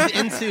problem. We've moved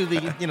into the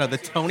the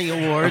Tony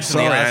Awards.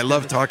 I'm sorry, and the I Oscars.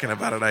 love talking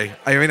about it.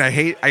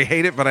 I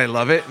hate it, but I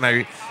love it,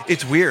 and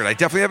it's weird. I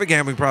definitely have a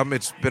gambling problem.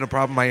 It's been a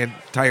problem my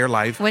entire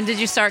life. When did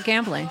you start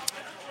gambling?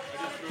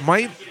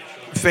 My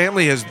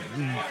family has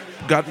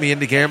got me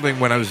into gambling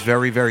when I was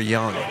very, very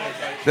young.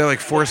 They like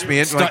forced me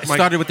into.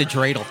 Started with the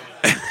dreidel.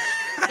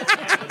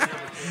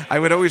 I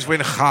would always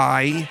win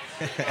high,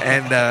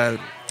 and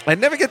I'd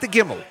never get the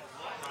gimmel.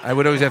 I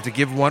would always have to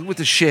give one with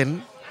the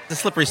shin. The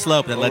slippery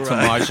slope that led to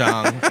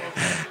mahjong.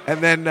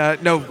 And then,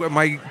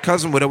 my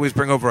cousin would always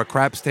bring over a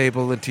craps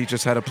table and teach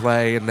us how to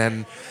play. And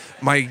then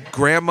my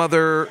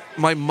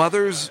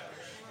mother's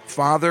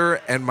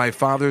father and my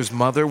father's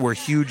mother were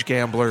huge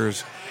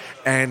gamblers.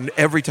 And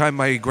every time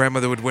my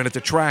grandmother would win at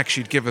the track,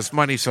 she'd give us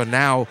money. So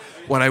now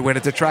when I win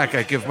at the track,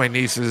 I give my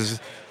nieces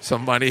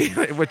some money,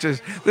 which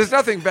is, there's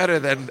nothing better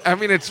than,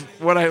 it's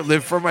what I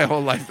lived for my whole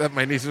life, that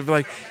my nieces would be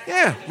like,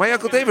 yeah, my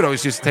Uncle David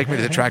always used to take me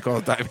to the track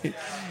all the time.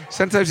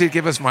 Sometimes he'd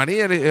give us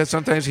money, and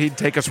sometimes he'd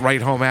take us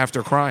right home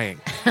after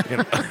crying. You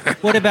know?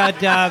 What about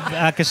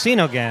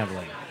casino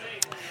gambling?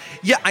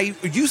 Yeah, I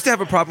used to have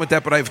a problem with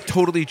that, but I've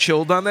totally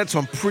chilled on that, so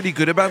I'm pretty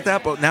good about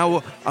that. But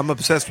now I'm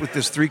obsessed with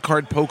this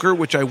 3-card poker,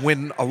 which I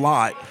win a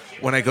lot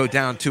when I go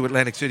down to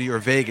Atlantic City or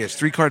Vegas.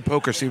 3-card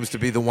poker seems to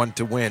be the one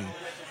to win.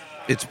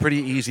 It's a pretty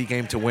easy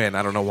game to win.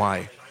 I don't know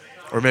why.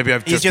 Or maybe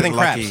I've just Easier been than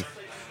lucky.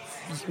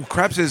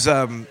 Craps is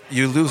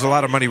you lose a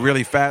lot of money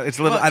really fast. It's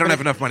a little. I don't have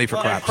enough money for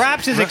craps.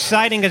 Craps is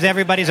exciting because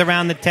everybody's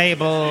around the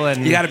table,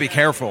 and You got to be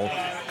careful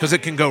because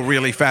it can go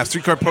really fast.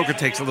 3-card poker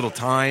takes a little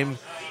time.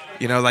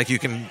 You know, like you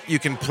can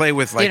play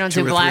with like You don't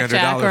do $200 or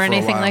blackjack $300 or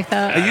anything for a while. like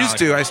that? I used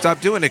to. I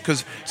stopped doing it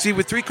because see,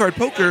 with 3-card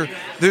poker,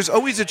 there's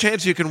always a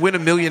chance you can win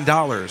 $1 million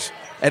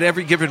at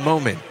every given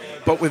moment.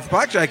 But with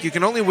blackjack, you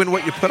can only win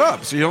what you put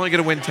up. So you're only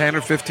going to win 10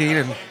 or 15,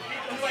 and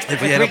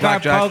if you had a 3-card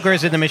blackjack, poker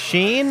is it the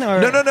machine or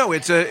no.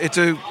 It's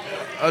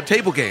a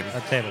table game.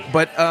 A table.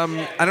 But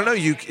I don't know.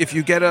 If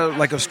you get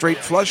a straight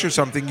flush or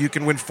something, you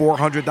can win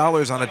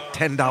 $400 on a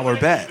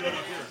 $10 bet.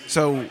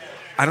 So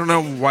I don't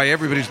know why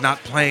everybody's not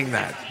playing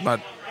that,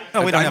 but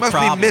No, we don't I have must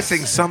problems. be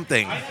missing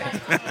something. All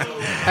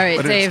right,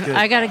 But it's Dave, good.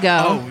 I gotta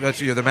go. Oh,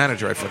 you're the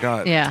manager. I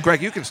forgot. Yeah.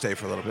 Greg, you can stay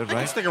for a little bit, I can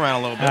right? stick around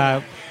a little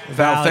bit.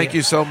 Val, thank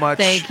you so much.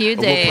 Thank you,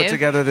 We'll Dave. put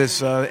together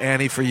this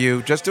Annie for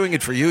you. Just doing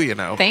it for you, you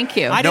know. Thank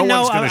you. I No didn't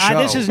know. one's gonna show.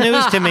 This is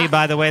news to me,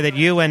 by the way, that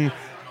you and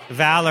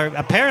Val are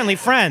apparently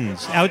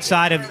friends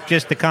outside of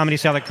just the Comedy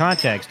Cellar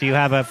context. Do you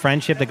have a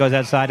friendship that goes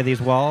outside of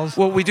these walls?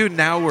 Well, we do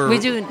now. We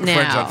do friends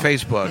now. on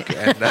Facebook.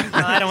 And,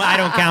 I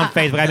don't count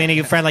Facebook. I mean, are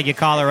you friend like you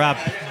call her up?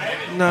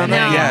 no, no,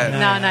 not yet. no,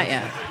 not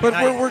yet. But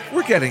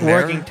we're getting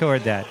there. Working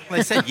toward that. Well,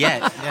 I said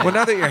yet. Yeah. Well,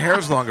 now that your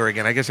hair's longer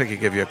again, I guess I could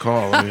give you a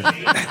call.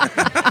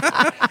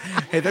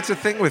 Hey, that's a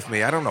thing with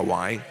me. I don't know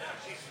why.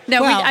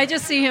 No, Well, I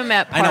just see him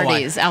at I know why.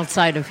 parties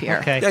outside of here.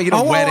 Okay. Yeah, you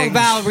know, weddings.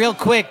 Val, real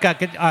quick,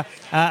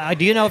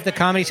 do you know if the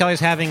Comedy Cellar is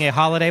having a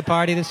holiday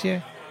party this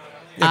year?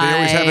 Yeah, they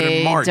always have it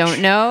in March. I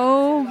don't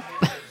know.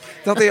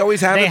 Don't they always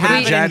have They it have in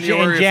it in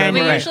January or January. We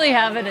February? Right. usually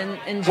have it in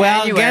January.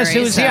 Well, guess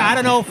who's so- here? I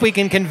don't know if we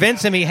can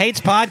convince him. He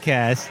hates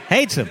podcasts.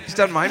 Hates them. He's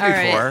done mine All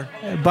right.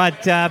 before.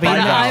 But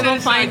I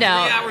will find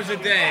out. 3 hours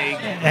a day,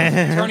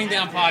 turning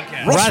down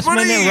podcasts. Russ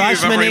Maneve,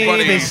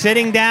 everybody. Maneve is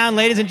sitting down,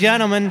 ladies and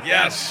gentlemen.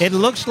 Yes. It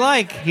looks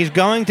like he's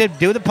going to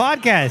do the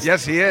podcast.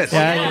 Yes, he is.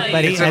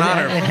 But It's an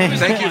honor.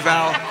 Thank you,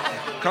 Val.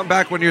 Come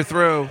back when you're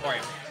through.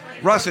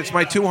 Russ, it's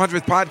my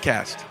 200th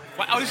podcast.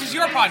 Oh, this is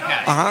your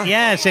podcast.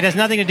 Yes, it has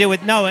nothing to do with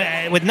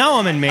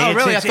Noam and me. Oh, It's-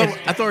 really? it's-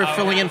 I thought we were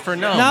filling in for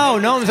no. no,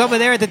 Noam's over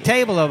there at the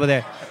table over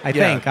there. I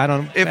think. I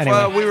don't. If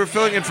anyway. we were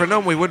filling in for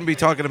Noam, we wouldn't be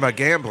talking about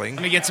gambling.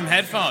 Let me get some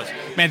headphones.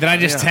 Man, did I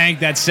just tank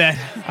that set?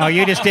 Oh,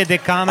 you just did the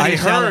Comedy I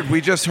Cellar. heard. We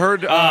just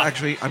heard.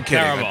 Actually, I'm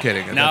kidding. terrible. I'm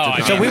kidding. No,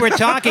 That's I- So we were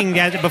talking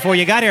before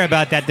you got here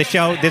about that. The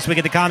show this week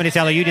at the Comedy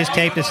Cellar. You just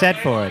taped a set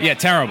for it. Yeah,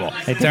 terrible.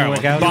 It didn't Terrible.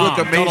 work out? You Bomb. look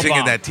amazing Total in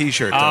bomb. that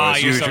T-shirt, though. Ah,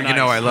 as you're usual. so You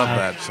know I nice. love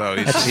that. So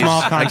he's, That's a small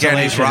again,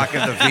 he's consolation.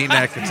 rocking the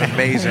V-neck. It's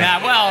amazing.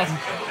 Yeah, well,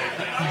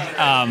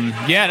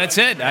 yeah, that's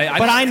it.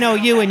 But I know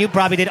you, and you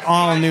probably did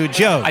all new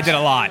jokes. I did a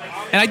lot,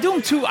 and I do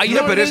them too. You know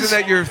Yeah, what but it isn't is?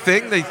 that your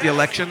thing? The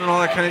election and all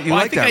that kind of. You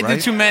Well, like I think that, I right?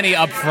 did too many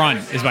up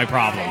front is my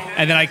problem,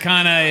 and then I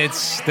kind of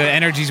it's the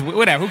energy's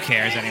whatever. Who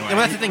cares anyway? Yeah, well,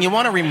 that's the thing. You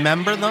want to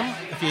remember them.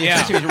 If you, Yeah.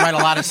 especially if you write a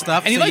lot of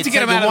stuff. And you so like to you'd get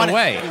say them out you of the want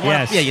way. it-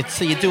 Yes. Yeah,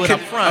 so you do it up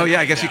front. Oh yeah,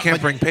 I guess you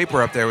can't bring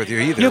paper up there with you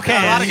either. You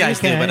can. A lot of guys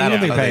You do, can. but I You don't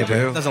can know. be They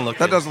paper. do. Doesn't look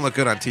That good. doesn't look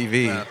good on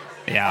TV.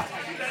 Yeah.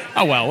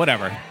 Oh well,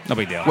 whatever. No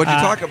big deal. What did you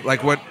talk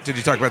like? What did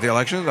you talk about the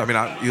elections? I mean,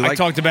 you I like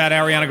talked about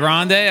Ariana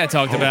Grande. I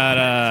talked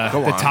about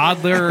go the on.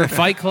 toddler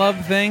fight club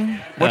thing.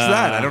 what's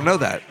that? I don't know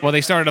that. Well, they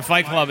started a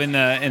fight club in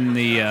the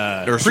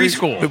Nursery?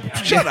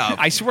 preschool. Shut up.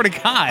 I swear to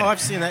God. Oh, I've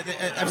seen that.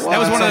 That was one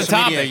of the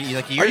Social media, topics.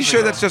 like, Are you years sure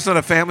ago. that's just not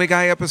a Family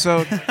Guy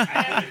episode?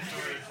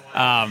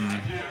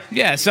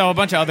 Yeah, so a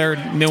bunch of other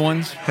new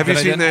ones. Have you that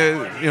I seen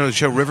did. the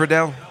show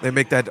Riverdale? They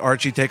make that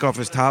Archie take off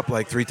his top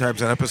like 3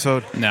 times an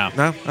episode. No.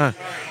 No.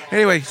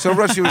 Anyway, so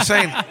Russ, you were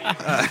saying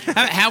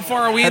How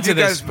far are we Have into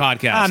you this guys-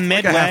 podcast? like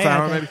Midway. a half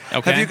hour okay. maybe.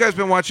 Okay. Have you guys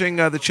been watching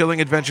the Chilling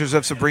Adventures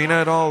of Sabrina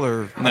at all,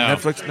 or on No.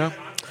 Netflix? No.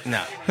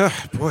 No.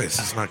 Boy, this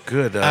is not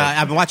good.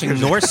 I've been watching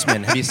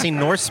Norseman. Have you seen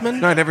Norseman?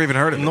 No, I never even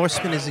heard of it.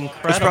 Norseman is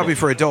incredible. It's probably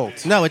for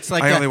adults. No, it's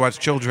like I only watch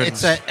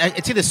children's.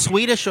 It's either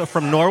Swedish or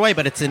from Norway,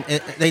 but it's in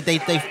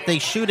they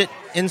shoot it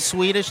in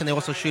Swedish and they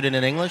also shoot it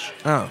in English.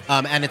 Oh.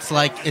 And it's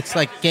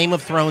like Game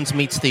of Thrones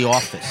meets The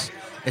Office.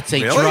 It's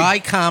a Really? dry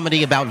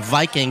comedy about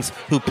Vikings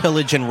who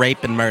pillage and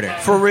rape and murder.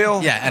 For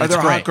real? Yeah, and Are it's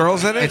there great. hot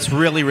girls in it? It's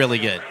really, really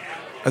good.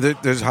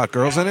 There's hot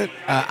girls in it.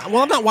 Well,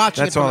 I'm not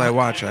watching. That's it, but all I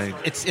watch.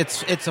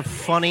 It's a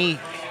funny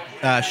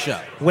show.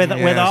 With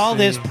Yeah, all see.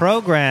 this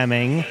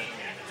programming,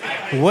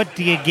 what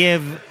do you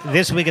give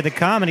this week at the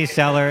Comedy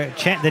Cellar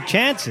the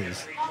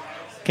chances,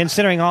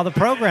 considering all the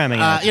programming?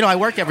 I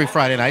work every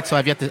Friday night, so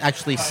I've yet to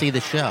actually see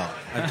the show.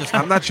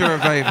 I'm not sure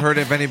if I've heard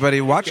of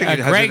anybody watching it.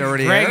 Has Greg, it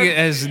already Greg aired?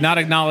 has not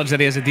acknowledged that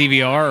he has a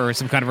DVR or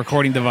some kind of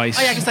recording device.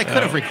 Oh, yeah, I guess I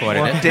could have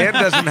recorded it. Dan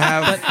doesn't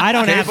have I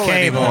don't have cable.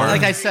 anymore.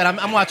 Like I said,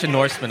 I'm watching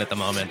Norseman at the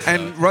moment. so-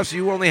 And Russ,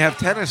 you only have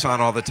tennis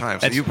on all the time,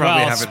 so It's, you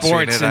probably well, haven't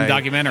sports seen it.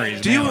 and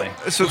documentaries. Do you mainly.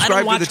 I subscribe don't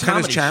to the watch tennis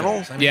comedy channel?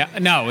 shows. I mean, Yeah,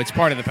 no, it's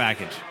part of the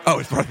package. Oh,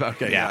 it's part of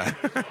okay. Yeah.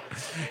 Yeah,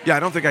 yeah. I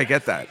don't think I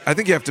get that. I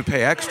think you have to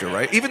pay extra,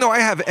 right? Even though I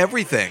have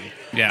everything.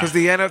 Yeah. Because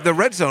the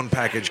Red Zone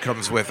package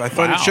comes with. I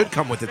thought Wow. it should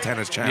come with the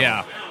tennis channel.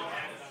 Yeah.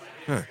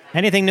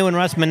 Anything new in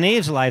Russ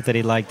Manev's life that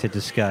he'd like to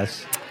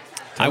discuss?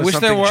 I us wish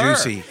there something were.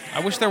 juicy. I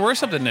wish there were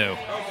something new.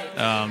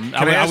 I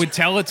I ask- would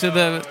tell it to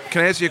the.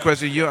 Can I ask you a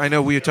question? I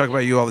know we talk about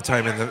you all the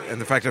time and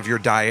the fact of your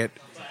diet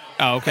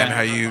Oh, okay. and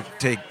how you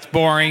take.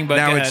 Boring, but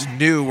now go it's ahead.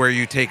 new where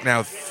you take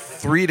now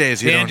 3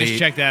 days you Dan don't just eat.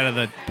 checked out of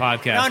the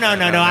podcast. No.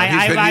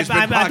 He's been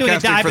I'm doing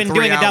podcasting I've for been 3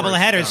 doing a double hours,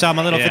 header, so I'm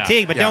a little Yeah.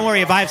 fatigued. But don't Yeah. worry,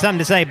 if I have something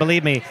to say,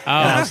 believe me,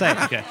 I'll say it.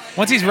 Okay.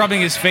 Once he's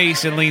rubbing his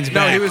face and leans No,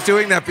 back. he was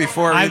doing that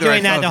before. I'm either. doing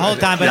I that the thought- whole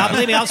time, but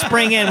believe me, I'll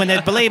spring in when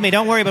they believe me.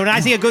 Don't worry. But when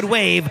I see a good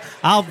wave,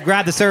 I'll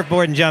grab the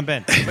surfboard and jump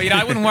in. But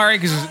I wouldn't worry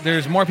because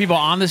there's more people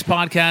on this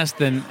podcast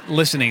than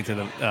listening to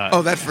them.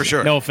 Oh, that's for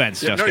sure. No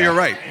offense, Yeah, Jeff no, Scott. you're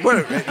right.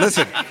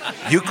 Listen,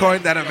 you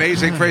coined that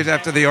amazing phrase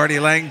after the Artie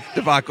Lang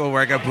debacle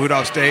where I got booed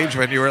off stage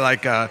when you were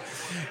like,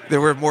 there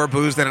were more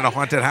booze than in a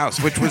haunted house,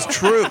 which was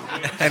true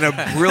and a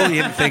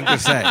brilliant thing to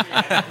say.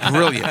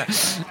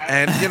 Brilliant.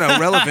 And,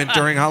 relevant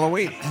during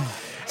Halloween.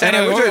 And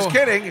I was Anyway, just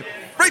kidding.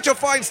 Rachel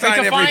Feinstein,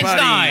 Rachel everybody.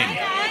 Feinstein.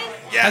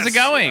 Yes. How's it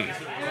going?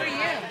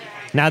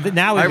 Now Hi, we've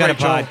got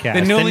Rachel. a podcast.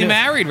 The newly new-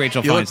 married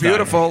Rachel You Feinstein. look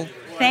beautiful.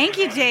 Thank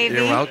you, Davey.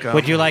 You're welcome. Would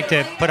Would you like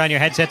to put on your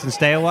headsets and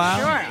stay a while?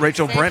 Sure.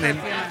 Rachel Stay for Brennan,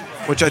 a few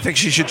minutes. which I think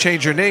she should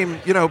change her name,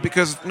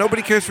 because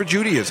nobody cares for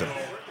Judaism.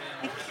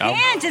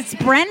 Can't. It's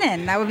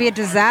Brennan. That would be a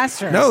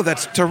disaster. No,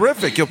 that's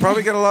terrific. You'll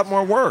probably get a lot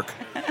more work.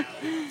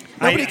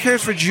 Nobody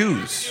cares for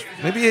Jews.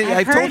 Maybe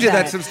I've heard told you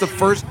that that. since the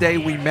first day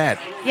we met.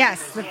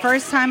 Yes, the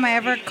first time I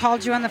ever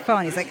called you on the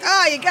phone, he's like,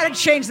 "Oh, you got to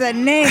change that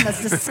name.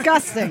 That's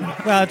disgusting."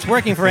 Well, it's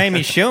working for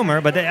Amy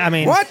Schumer, but I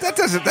mean, What?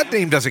 That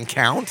name doesn't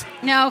count.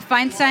 No,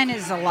 Feinstein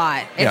is a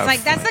lot. It's Yeah,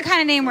 like that's the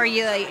kind of name where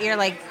you're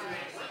like.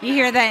 You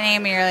hear that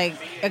name and you're like,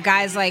 a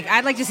guy's like,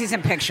 I'd like to see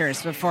some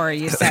pictures before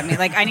you send me.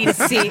 Like, I need to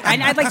see,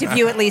 I'd like to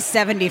view at least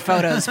 70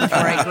 photos before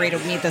I agree to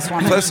meet this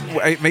woman. Plus,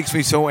 it makes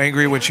me so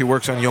angry when she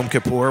works on Yom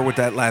Kippur with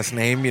that last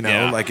name.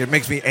 Yeah. Like it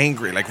makes me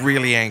angry, like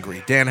really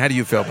angry. Dan, how do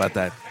you feel about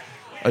that?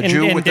 A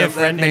Jew with that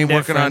indifferent, name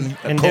working on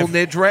indifferent, Kol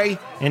Nidre?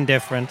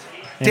 indifferent.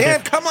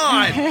 Dan, come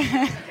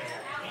on.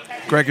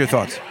 Greg, your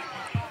thoughts?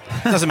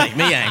 Doesn't make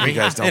me angry. You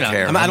guys don't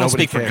care. I don't Nobody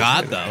speak for cares.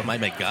 God, though. It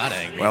might make God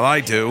angry. Well, I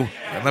do.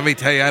 And let me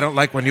tell you, I don't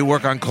like when you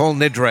work on Kol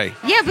Nidre.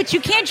 Yeah, but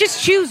you can't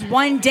just choose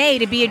one day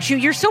to be a Jew.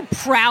 You're so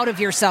proud of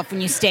yourself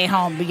when you stay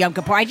home with Yom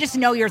Kippur. I just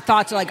know your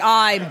thoughts are like,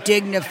 I'm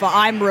dignified,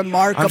 I'm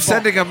remarkable. I'm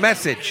sending a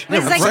message. But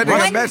it's I'm like sending a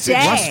one message.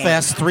 day. Russ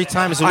fasts 3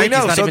 times a week. I know,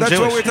 He's not so even that's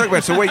Jewish. what we're talking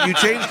about. So wait, you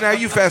changed now,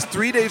 you fast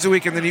 3 days a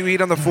week and then you eat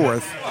on the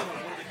 4th?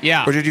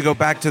 Yeah. Or did you go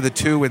back to the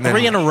 2 and then...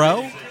 3 in a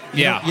row?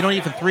 Yeah. You don't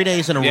eat for 3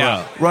 days in a Yeah.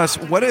 row. Russ,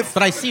 what if...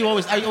 But I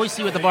always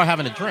see you at the bar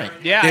having a drink.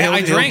 Yeah, Yeah,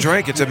 I he'll drink.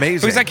 drink. It's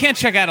amazing. Because I can't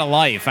check out of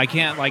life. I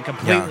can't,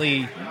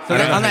 completely... So I don't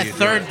know on how that you do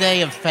third it.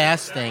 day of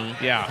fasting,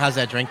 Yeah. how's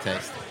that drink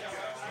taste?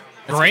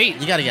 Great.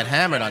 You got to get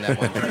hammered on that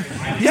one drink.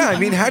 Yeah, I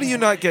mean, how do you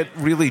not get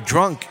really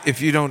drunk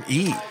if you don't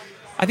eat?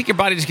 I think your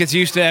body just gets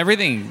used to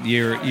everything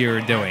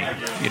you're doing,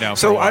 for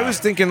So a while. I was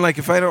thinking,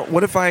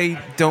 what if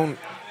I don't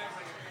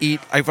eat,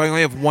 if I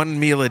only have one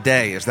meal a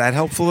day, is that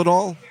helpful at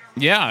all?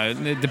 Yeah,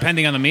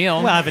 depending on the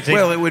meal. Well, if it's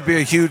Well, it would be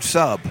a huge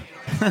sub.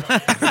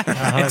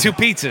 and 2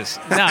 pizzas.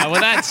 No,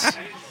 well, that's,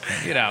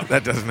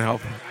 That doesn't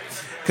help.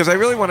 Because I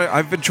really want to,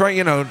 I've been trying,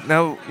 now,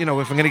 if I'm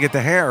going to get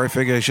the hair, I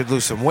figure I should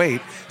lose some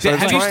weight. So I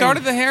was Have you trying-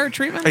 started the hair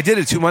treatment? I did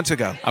it 2 months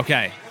ago.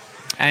 Okay.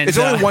 And It's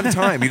only one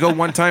time. You go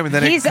one time and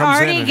then He's it comes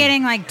in. already and-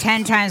 getting like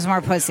 10 times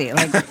more pussy.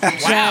 Like,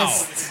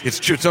 just. It's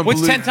true. It's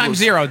What's 10 unbelievable. times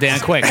 0, Dan?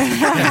 Quick.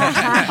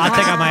 I'll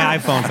take out my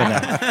iPhone for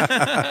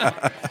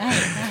that.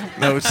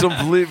 No, it's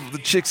unbelievable. The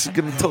chicks are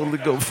going to totally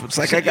go for it. It's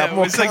like I got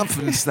more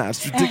confidence now.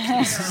 It's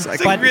ridiculous.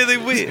 It's like really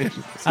weird.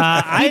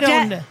 I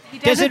don't. he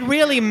Does it doesn't-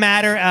 really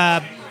matter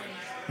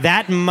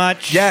that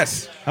much?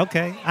 Yes.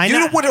 Okay. I You know.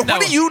 know,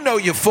 what do you know,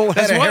 you full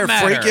head Does of what hair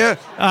matter? freak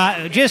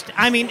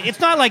you? It's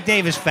not like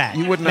Dave is fat.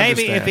 You wouldn't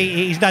Maybe understand. if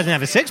he doesn't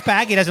have a six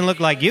pack, he doesn't look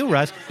like you,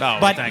 Russ. Oh,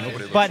 but thank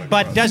you.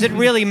 but does it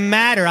really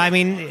matter? I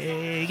mean,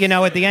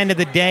 at the end of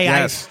the day,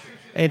 Yes.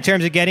 in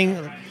terms of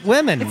getting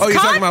women. Oh, you're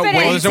talking about weight?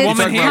 Confidence. There's a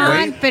woman It's here.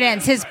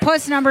 confidence. His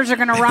puss numbers are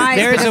going to rise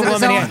There's because a of his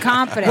woman own here.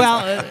 confidence.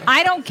 Well,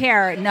 I don't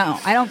care. No,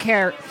 I don't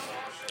care.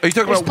 Are you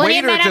talking There's about plenty weight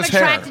of or men I'm just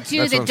hair? attracted to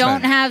That's that what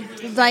I'm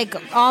don't saying.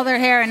 have all their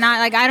hair and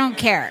not I don't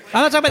care.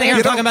 I'm not talking about the hair. I'm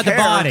You talking don't about the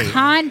care. body.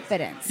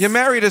 Confidence. You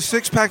married a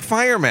six-pack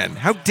fireman.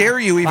 How dare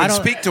you I even don't-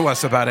 speak to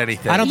us about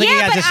anything? I don't think he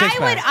Yeah, has but a six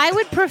pack. I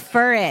would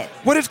prefer it.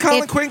 What does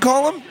Colin If- Quinn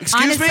call him?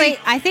 Excuse Honestly, me?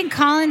 I think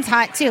Colin's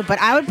hot too, but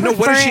I would prefer No,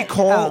 what does she it-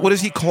 call? oh. What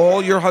does he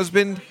call your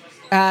husband?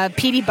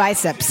 PD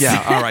biceps.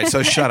 Yeah, all right,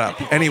 so shut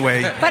up.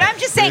 Anyway. But I'm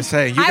just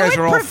saying, you guys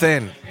are all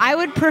thin. I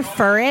would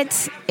prefer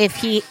it if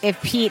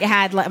Pete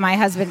had, my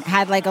husband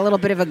had like a little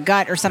bit of a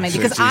gut or something,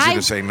 because it's easy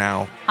to say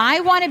now.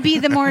 I want to be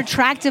the more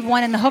attractive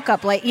one in the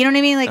hookup, like, you know what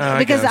I mean, like,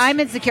 because guess. I'm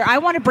insecure. I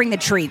want to bring the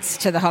treats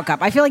to the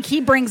hookup. I feel like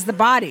he brings the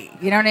body.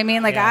 You know what I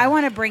mean? Like, I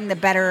want to bring the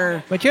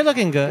better. But you're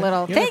looking good.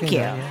 Thank you,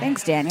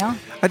 thanks, Daniel.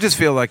 I just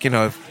feel like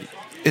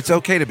it's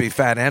okay to be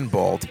fat and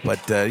bald, but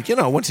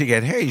once you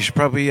get hair, you should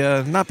probably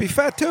not be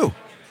fat too.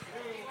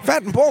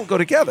 Fat and bald go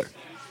together.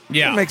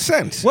 Yeah, that makes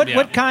sense. What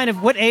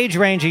age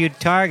range are you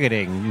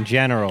targeting in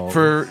general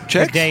for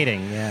chicks? For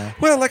dating? Yeah.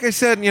 Well, like I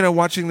said,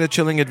 watching the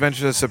Chilling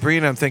Adventures of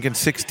Sabrina, I'm thinking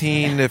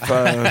 16. If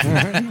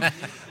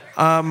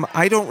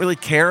I don't really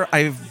care.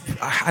 I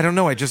don't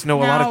know. I just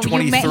know a lot of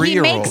 23-year-olds.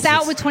 He makes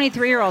out with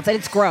 23-year-olds, and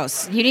it's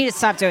gross. You need to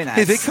stop doing that.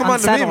 Hey, they come on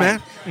to me,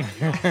 man.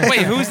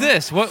 Wait, who's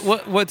this?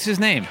 What's his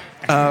name?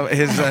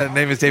 His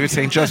name is David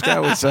St.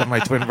 Justo. It's my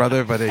twin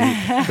brother, but he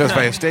goes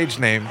by a stage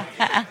name.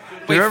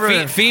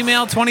 Wait,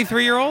 female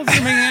 23-year-olds?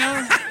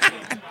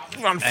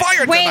 We're on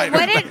fire tonight.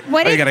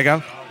 What did you gotta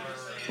go?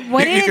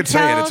 What did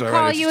Attell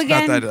call you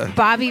again?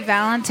 Bobby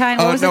Valentine?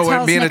 What was no,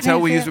 Attell's me and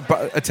Attell,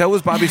 nickname? Attell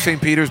was Bobby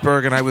St.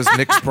 Petersburg, and I was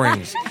Nick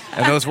Springs.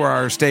 And those were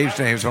our stage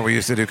names when we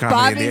used to do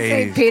comedy in the 80s.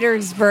 Bobby St.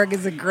 Petersburg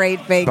is a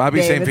great fake Bobby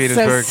name. St.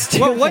 Petersburg.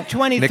 So what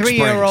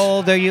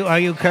 23-year-old are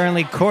you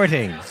currently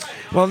courting?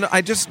 Well, no,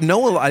 I just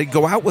know I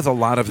go out with a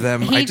lot of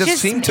them. I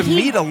just seem to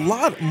meet a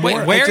lot more.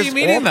 Wait, where are you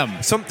meeting them?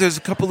 There's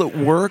a couple at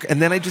work,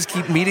 and then I just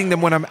keep meeting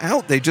them when I'm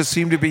out. They just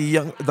seem to be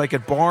young, like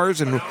at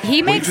bars. And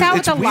he makes out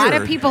with a lot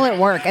of weird. people at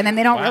work, and then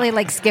they don't really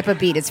like skip a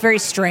beat. It's very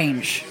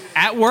strange.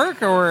 At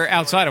work or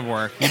outside of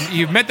work?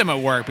 You've met them at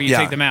work, but you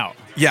take them out.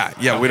 Yeah,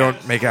 okay. We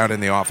don't make out in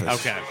the office.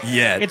 Okay.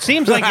 Yet. It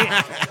seems like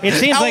How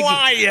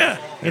are you?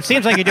 It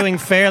seems like you're doing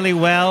fairly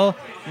well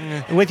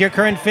with your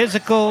current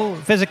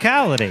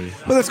physicality.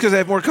 Well, that's because I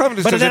have more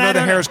confidence because I know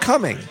the hair is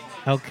coming.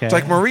 Okay. It's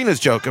like Marina's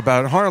joke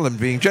about Harlem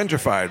being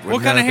gentrified.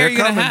 What kind of hair are you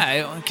going to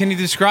have? Can you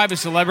describe a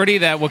celebrity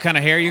what kind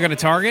of hair you're going to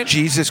target?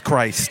 Jesus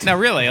Christ. No,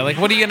 really. Like,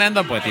 what are you going to end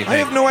up with, you think? I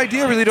have no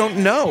idea. I really don't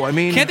know. I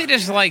mean... Can't they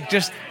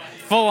just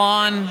full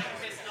on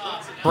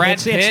Brad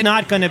Pitt? It's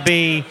not going to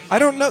be... I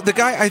don't know.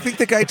 I think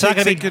the guy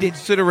takes into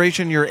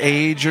consideration your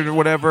age or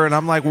whatever, and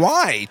I'm like,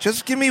 why?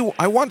 Just give me...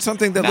 I want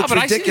something that looks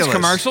ridiculous. I see these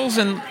commercials,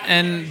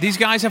 and these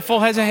guys have full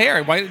heads of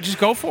hair. Why? Just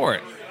go for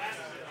it.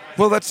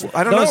 Well,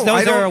 I don't know.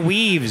 Those are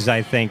weaves,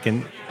 I think.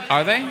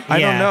 Are they? I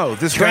don't know.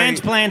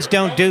 Transplants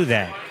don't do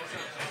that.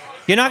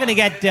 You're not going to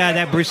get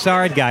that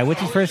Broussard guy.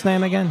 What's his first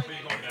name again?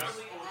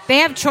 They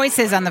have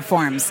choices on the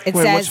forms. It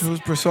says... Who's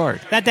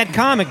Broussard? That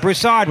comic,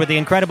 Broussard, with the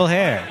incredible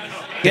hair.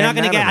 You're not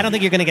going to get... I don't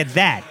think you're going to get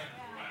that.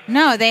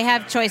 No, they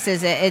have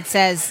choices. It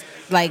says,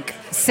 like,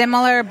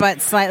 similar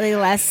but slightly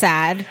less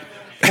sad,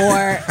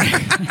 or...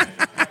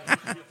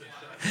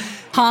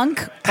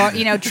 hunk,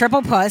 or,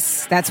 triple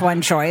puss. That's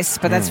one choice,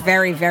 but that's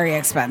very, very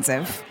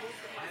expensive.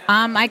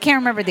 I can't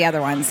remember the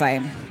other ones.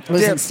 I'm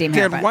losing steam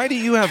here. Dan, why do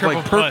you have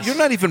you're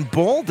not even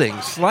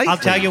balding slightly? I'll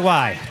tell you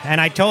why. And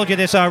I told you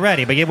this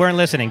already, but you weren't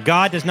listening.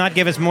 God does not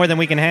give us more than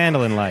we can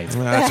handle in life.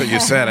 Well, that's what you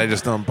said. I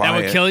just don't buy it.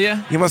 That would kill you?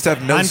 You must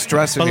have no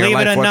stress in your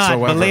life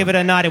whatsoever. Believe it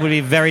or not, it would be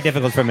very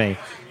difficult for me.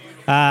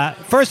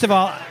 First of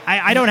all,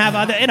 I don't have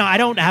I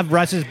don't have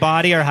Russ's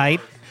body or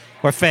height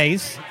or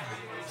face.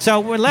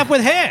 So we're left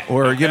with hair.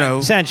 Or,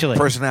 essentially.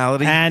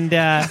 Personality. And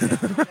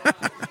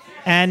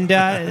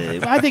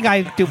I think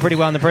I do pretty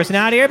well in the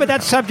personality here, but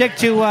that's subject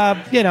to,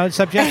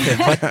 subjective.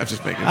 But, I'm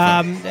just making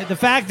fun. The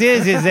fact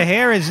is the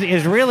hair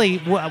is really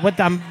what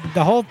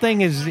the whole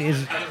thing is,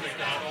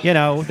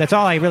 that's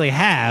all I really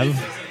have,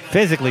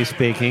 physically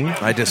speaking.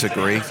 I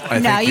disagree. I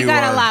think you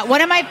got a lot.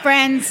 One of my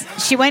friends,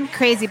 she went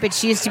crazy, but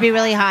she used to be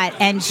really hot,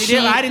 and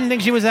I didn't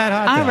think she was that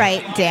hot. All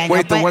right, Daniel.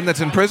 Wait, the one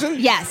that's in prison?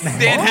 Yes.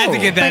 Dan had to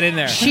get that in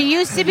there. She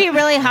used to be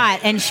really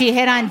hot, and she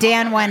hit on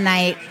Dan one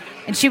night.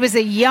 And she was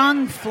a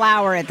young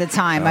flower at the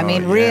time.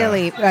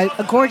 Really,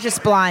 a gorgeous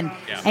blonde.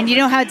 Yeah. And you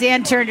know how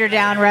Dan turned her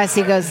down, Russ?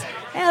 He goes,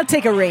 I'll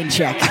take a rain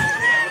check.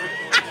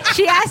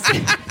 She asked...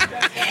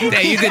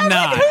 Yeah, you did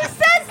not. Who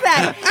says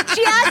that?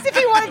 She asked if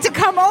he wanted to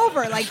come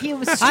over. Like, he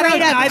was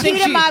straight up, teed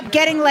him up,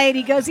 getting laid.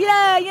 He goes,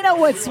 yeah, you know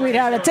what,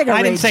 sweetheart? I'll take a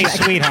rain check. I didn't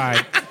say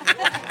sweetheart.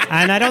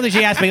 And I don't think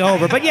she asked me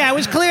over. But, yeah, it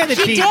was clear that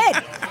she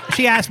did.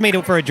 She asked me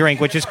for a drink,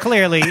 which is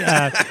clearly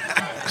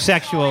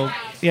sexual,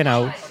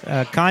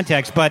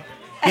 context. But...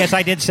 Yes,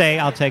 I did say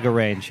I'll take a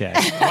rain check.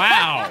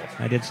 Wow.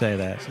 I did say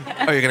that.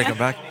 Oh, you're going to come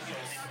back?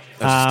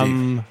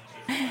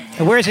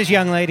 Where's this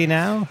young lady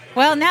now?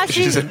 Well, now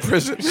she's in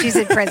prison. She's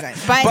in prison.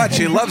 But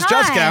she loves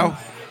Juskow.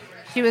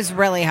 She was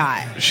really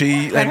hot.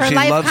 She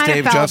loves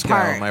Dave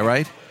Juskow, am I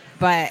right?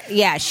 But,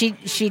 yeah,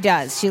 she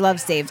does. She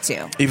loves Dave,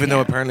 too. Even though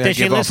apparently Does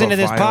she listen to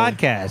this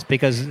podcast?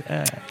 Because...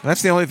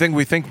 that's the only thing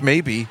we think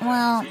maybe.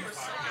 Well,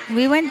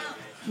 we went...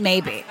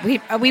 Maybe.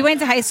 We went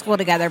to high school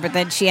together, but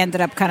then she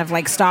ended up kind of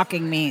like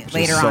stalking me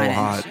later on.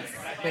 Hot.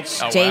 Which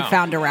Dave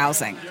found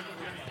arousing.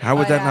 How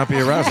would that not be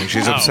arousing?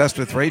 She's obsessed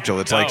with Rachel.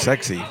 It's like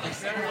sexy.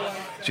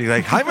 She's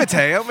like, hi,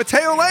 Mateo.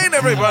 Mateo Lane,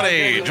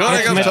 everybody.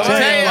 Joining us Mateo.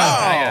 today.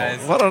 Hi,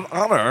 Oh, what an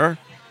honor.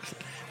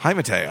 Hi,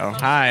 Mateo.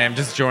 Hi, I'm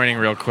just joining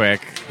real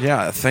quick.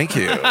 Yeah, thank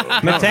you.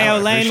 Mateo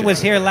Lane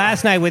was here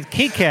last night with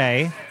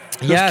Kike.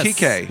 Yes,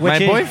 Kike? my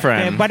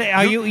boyfriend. But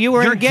are you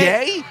were You're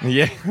engaged? gay?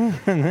 Yeah,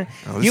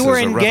 Oh, this You were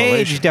is a engaged.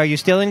 revelation. Are you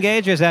still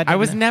engaged? Or is that? I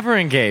was never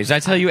engaged. I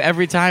tell you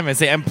every time. I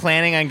say I'm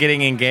planning on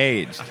getting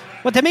engaged.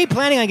 Well, to me,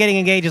 planning on getting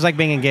engaged is like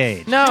being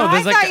engaged. No, Oh, I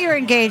there's thought like you were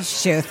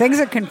engaged too. Things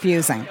are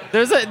confusing.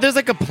 there's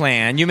like a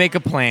plan. You make a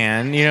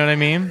plan. You know what I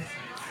mean?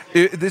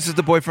 This is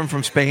the boyfriend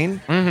from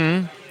Spain?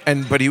 Mm-hmm.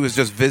 But he was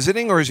just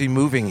visiting, or is he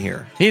moving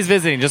here? He's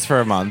visiting just for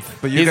a month.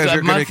 But you He's guys a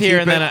are gonna month here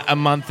keep and then it- a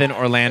month in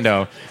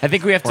Orlando. I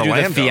think we have to do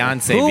Orlando? the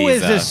fiance Who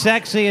is visa. the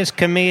sexiest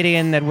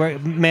comedian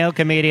male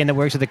comedian that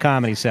works at the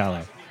Comedy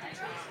Cellar?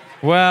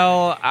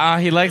 Well,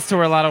 he likes to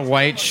wear a lot of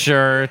white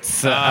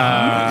shirts.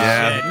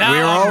 Yeah, No,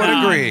 we're all in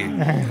no.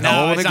 agreement. No,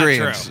 all in it's not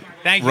agreement. true.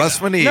 Thank you. Russ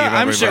Maneve, No,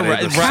 I'm sure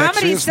everybody, the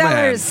Comedy sexiest man.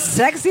 Cellar's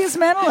sexiest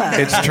man alive.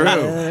 It's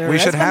true. We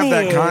should have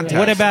that contest.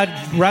 What about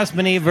Russ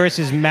Maneve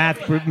versus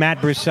Matt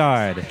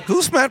Broussard?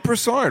 Who's Matt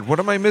Broussard? What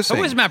am I missing?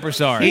 Who is Matt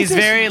Broussard? He's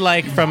very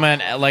like from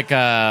an like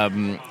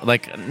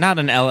not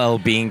an LL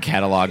Bean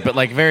catalog, but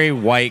like very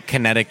white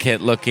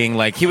Connecticut looking.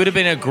 Like he would have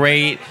been a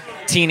great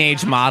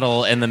teenage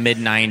model in the mid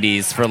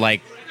 '90s for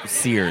like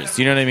Sears.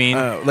 You know what I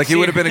mean? Like he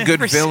would have been a good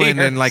For villain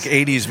Sears. in like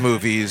 80s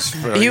movies,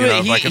 for, He you would-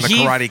 know, he- like in The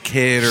he- Karate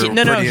Kid or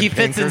no, Pretty he in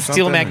fits Pink or in Steel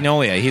something.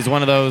 Magnolia. He's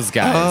one of those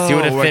guys. He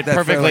would have like fit that,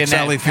 perfectly like in that.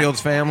 Sally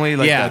Field's family.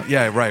 Like Yeah. that.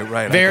 Yeah, right.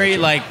 I Very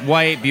gotcha. like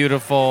white,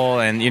 beautiful,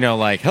 and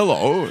like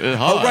hello.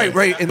 Hi. Oh,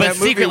 right. In but that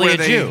movie secretly where a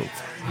they, Jew.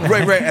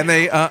 Right. And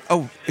they,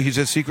 he's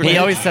a secret. He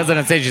agent? always says it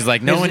on stage. He's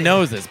like, no one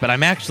knows this, but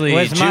I'm actually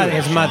Well, Jewish.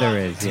 his mother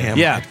is. Damn,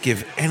 Yeah. I'd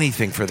give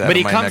anything for that. But in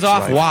he my comes next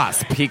off life.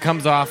 wasp. He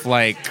comes off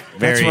like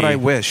very. That's what I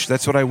wish.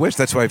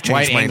 That's why I've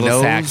changed White my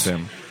nose.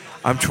 Anglo-Saxon.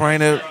 I'm trying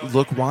to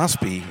look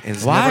waspy.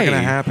 It's Why? never going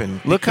to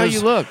happen. Look how Because-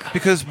 you look.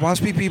 Because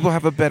waspy people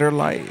have a better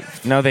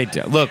life. No, they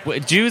don't. Look,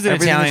 Jews and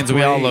Everything Italians, is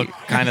we all great. look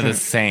kind of the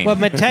same. Well,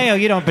 Mateo,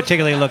 you don't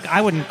particularly look.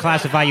 I wouldn't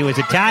classify you as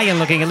Italian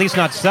looking, at least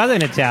not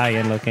Southern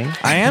Italian looking.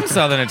 I am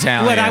Southern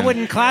Italian. But I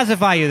wouldn't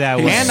classify you that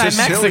way. And I'm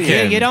Sicilian.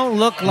 Mexican. You don't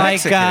look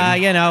like,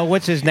 Mexican.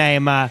 what's his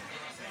name?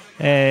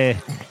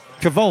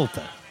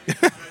 Travolta.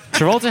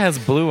 Travolta has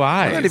blue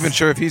eyes. I'm not even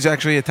sure if he's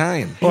actually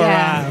Italian. Or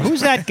Yeah.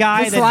 who's that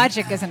guy? This that,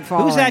 logic isn't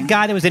following. who's that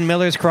guy that was in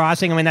Miller's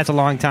Crossing? I mean, that's a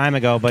long time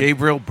ago. But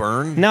Gabriel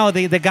Byrne? no,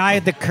 the guy,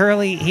 the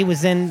curly. He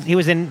was in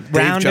Dave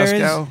Rounders.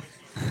 Juskow?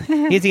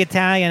 He's the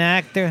Italian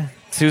actor.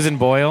 Susan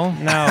Boyle.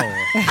 No.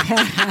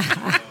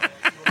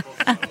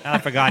 I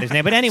forgot his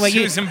name. But anyway,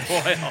 Susan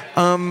Boyle.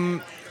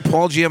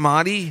 Paul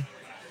Giamatti?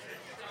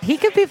 He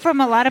could be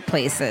from a lot of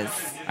places.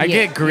 I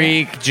get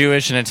Greek,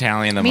 Jewish, and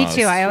Italian the Me most.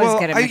 too. I always Well,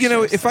 get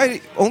it. if I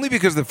only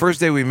because the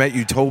first day we met,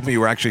 you told me you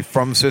were actually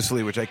from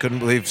Sicily, which I couldn't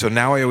believe. So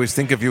now I always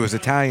think of you as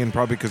Italian,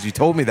 probably because you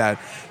told me that.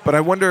 But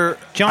I wonder.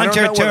 John I don't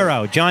know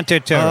Turturro. John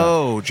Turturro.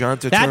 Oh, John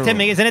Turturro. That to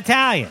me is an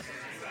Italian.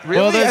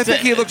 Really? Well, I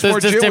think he looks there's more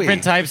just Jewy.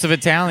 different types of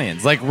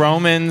Italians. Like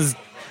Romans,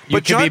 you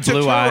But could John be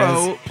blue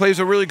Turturro eyes. plays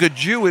a really good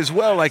Jew as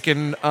well, like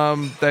in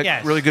that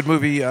Yes. really good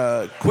movie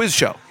Quiz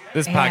Show.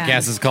 This Yeah.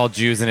 podcast is called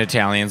Jews and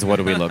Italians. What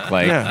do we look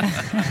like? Yeah.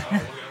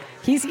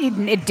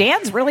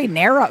 Dan's really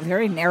narrow,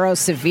 very narrow,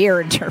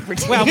 severe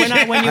interpretation. Well, when you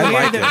I hear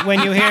like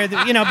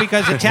it.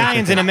 because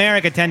Italians in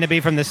America tend to be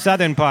from the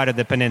southern part of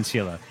the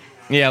peninsula.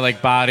 Yeah,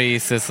 like Bari,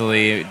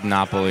 Sicily,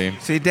 Napoli.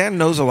 See, Dan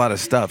knows a lot of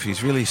stuff.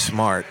 He's really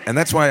smart. And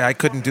that's why I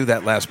couldn't do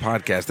that last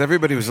podcast.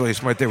 Everybody was really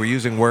smart. They were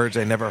using words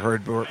I never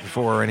heard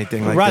before or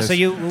anything like Russ, this.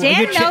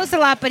 Dan knows a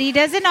lot, but he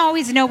doesn't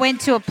always know when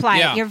to apply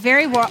Yeah. it. You're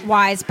very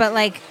wise, but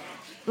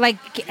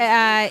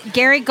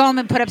Gary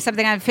Goldman put up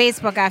something on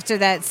Facebook after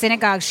that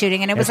synagogue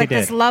shooting, and it was Yes, he like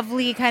this did.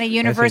 lovely kind of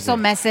universal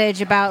did.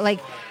 message about it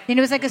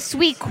was like a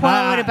sweet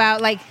quote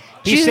about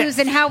he Jews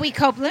said- and how we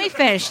cope. Let me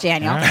finish,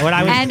 Daniel. What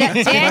I was- And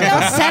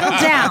Daniel, settle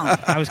down.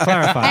 I was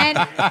clarifying.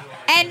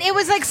 And it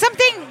was like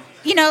something,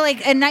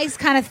 like a nice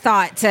kind of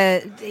thought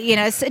to,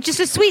 just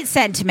a sweet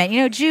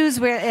sentiment. Jews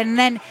were, and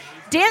then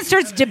Dan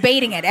starts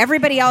debating it.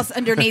 Everybody else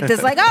underneath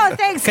is like, "Oh,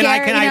 thanks, Can I-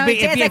 Gary." can I be-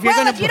 if Dan's you- like, if you're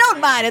 "Well, gonna if you don't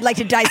mind, I'd like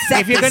to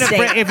dissect if you're this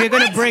gonna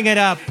statement." bring it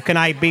up, can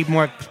I be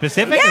more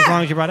specific? Yeah. As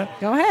long as you brought it.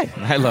 Go ahead.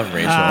 I love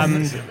Rachel. I love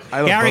Gary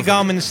both of them.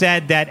 Goldman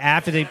said that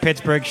after the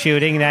Pittsburgh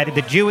shooting, that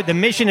the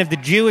mission of the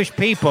Jewish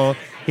people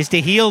is to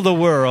heal the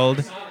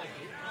world,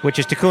 which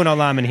is tikkun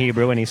olam in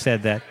Hebrew, and he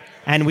said that,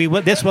 and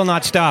this will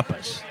not stop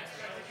us.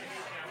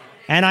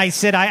 And I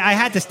said I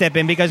had to step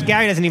in because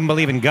Gary doesn't even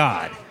believe in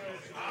God.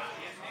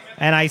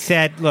 And I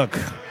said, look,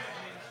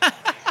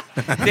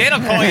 Dan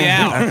will call you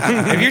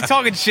out. If you're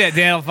talking shit,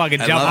 Dan will fucking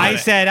jump on I it.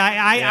 said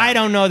I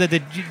don't know that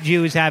the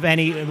Jews have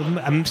any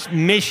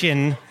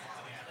mission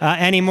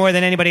any more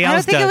than anybody else I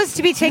don't think does. it was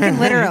to be taken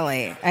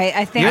literally.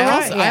 I think.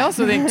 I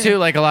also think too,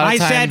 like a lot of I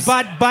times.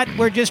 said, but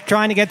we're just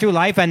trying to get through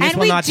life, and this And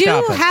will we not do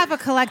stop us. have a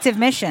collective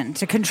mission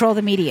to control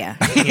the media.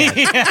 But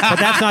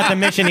that's not the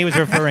mission he was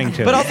referring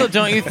to. But also,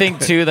 don't you think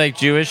too, like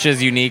Jewish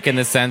is unique in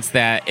the sense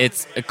that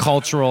it's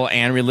cultural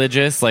and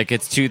religious? Like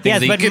it's two things. Yes,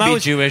 that you but could be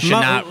most- Jewish and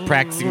not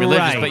practicing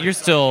religious, right. but you're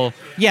still.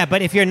 yeah,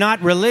 but if you're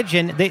not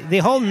religion, the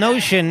whole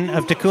notion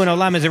of Tikkun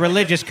Olam is a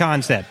religious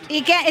concept.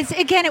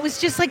 Again, it was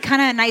just like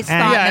kind of a nice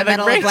thought Yeah, in the like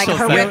middle of like Rachel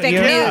said. horrific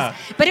Yeah.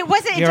 news. But it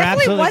wasn't. It You're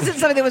definitely absolutely- wasn't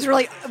something that was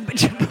really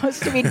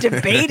supposed to be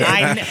debated.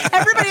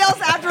 Everybody else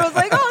after was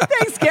like, "Oh,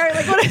 thanks, Gary."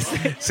 Like, what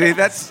is it? See,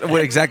 that's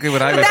exactly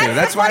what I would do.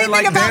 That's the why I funny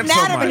like thing about Dan so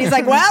Nadam, much. and he's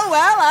like,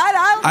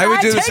 I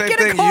would do the take same it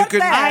to thing. court You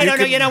could- there. I don't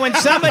know. could- You know,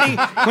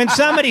 when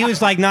somebody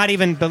who's like not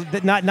even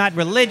not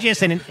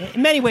religious and in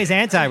many ways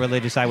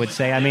anti-religious, I would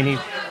say. I mean,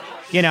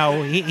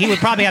 he would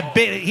probably have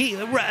big.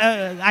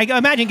 I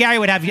imagine Gary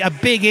would have a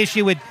big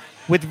issue with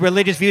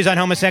religious views on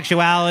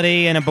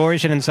homosexuality and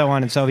abortion and so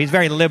on and so. He's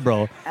very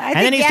liberal. I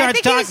And then he starts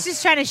think talking. he was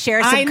just trying to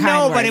share some I know,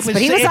 kind but words, it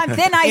was. he was on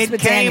thin ice it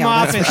with came Daniel.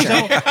 off that's as for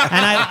so. sure.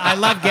 And I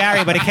love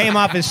Gary, but it came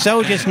off as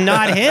so just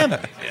not him.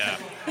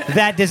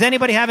 That does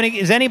anybody have any?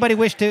 Does anybody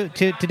wish to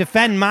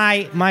defend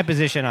my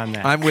position on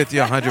that? I'm with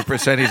you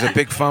 100%. He's a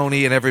big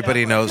phony, and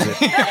everybody knows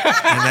it.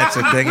 And that's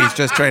the thing. He's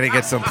just trying to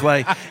get some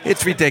play.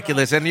 It's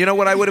ridiculous. And you know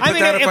what? I would have I put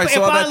mean, down if I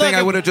saw that thing. look-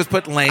 I would have just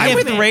put lame. I'm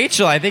with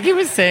Rachel. I think he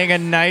was saying a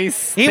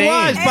nice. He thing.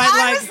 was, And but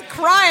I like. was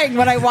crying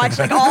when I watched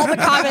like all the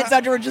comments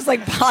under were just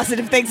like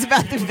positive things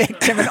about the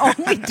victim, and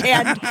only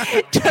Dan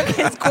took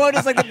his quote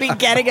as like the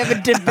beginning of a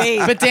debate.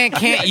 But Dan,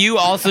 can't you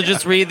also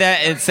just read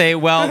that and say,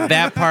 well,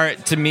 that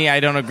part to me, I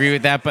don't agree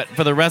with that, but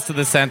for the rest of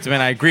the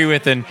sentiment, I agree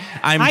with, and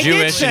I'm I did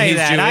Jewish say and he's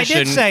that. Jewish. I did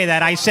and say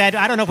that. I said,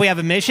 I don't know if we have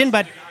a mission,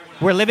 but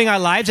we're living our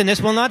lives, and this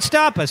will not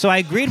stop us. So I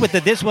agreed with the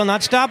 "this will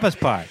not stop us"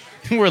 part.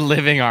 we're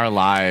living our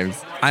lives.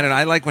 I don't know.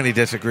 I like when he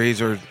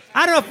disagrees or.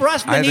 I don't know if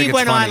Russ I think Maneve it's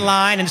went funny.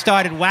 online and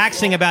started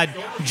waxing about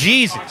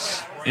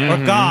Jesus or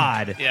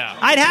God. Yeah.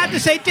 I'd have to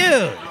say,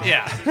 dude.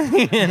 Yeah.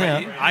 You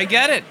know, I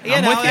get it. You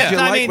I'm know, with that's- you.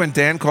 You I like mean- when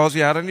Dan calls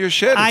you out on your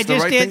shit. It's I the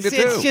just right thing to do.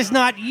 it's just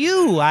not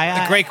you.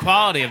 The great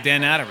quality of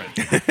Dan Natterman.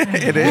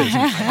 It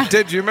is.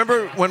 Did you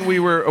remember when we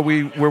were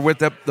with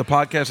the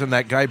podcast and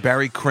that guy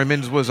Barry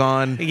Crimmins was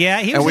on? Yeah,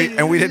 he and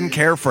was- we didn't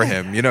care for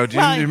him. You know, do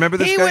you remember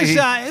this he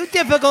guy? was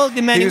difficult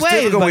in many he was ways.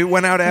 typical. but- We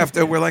went out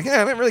after. We're like,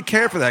 yeah, I didn't really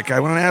care for that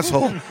guy. What an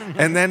asshole.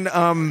 And then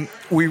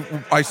we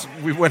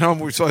went home.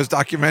 We saw his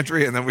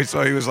documentary, and then we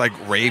saw he was like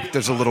raped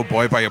as a little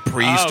boy by a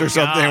priest Oh, or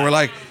something. God. And we're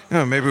like,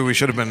 oh, maybe we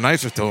should have been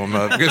nicer to him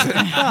because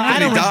I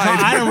and he don't, recall,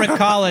 died. I don't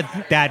recall it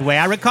that way.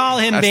 I recall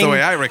him That's being. the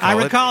way I recall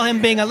it. recall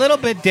him being a little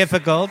bit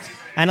difficult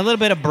and a little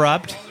bit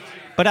abrupt,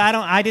 but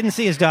I didn't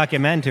see his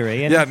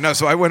documentary. And Yeah, no.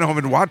 So I went home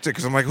and watched it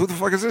because I'm like, who the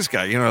fuck is this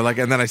guy? You know, like,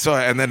 and then I saw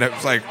it, and then it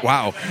was like,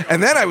 wow.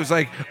 And then I was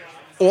like,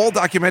 all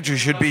documentaries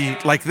should be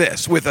like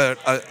this with a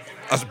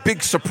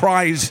big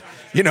surprise,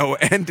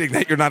 ending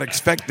that you're not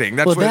expecting.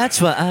 That's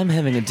why I'm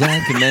having a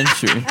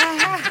documentary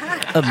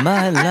of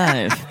my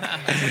life.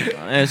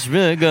 It's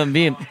really going to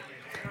be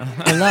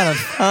a lot of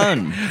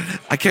fun.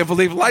 I can't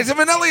believe Liza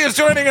Minnelli is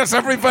joining us,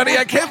 everybody.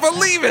 I can't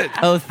believe it.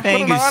 Oh,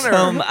 thank What you an so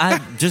honor. much. I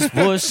just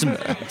wore some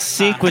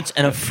sequins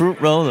and a fruit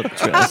roll-up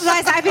dress.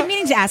 Liza, I've been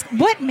meaning to ask,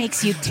 what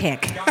makes you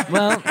tick?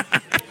 Well,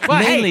 Well,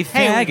 mainly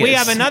hey, faggots. we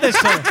have another.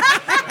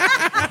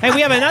 Hey,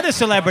 we have another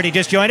celebrity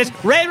just joined us.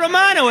 Ray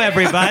Romano,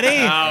 everybody.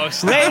 Oh,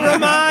 stop. Ray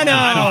Romano.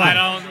 I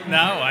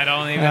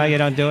don't even. Oh, you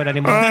don't do it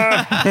anymore.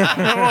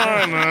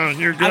 I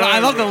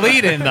love the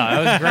lead in, though.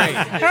 That was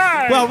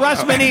great. Well,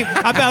 Russ Maneve,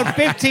 about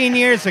 15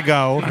 years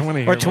ago,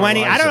 or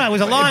 20, I don't know, it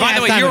was a long By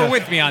the way, time you were ago.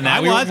 with me on that.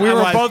 I We were- was, we I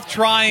were was. both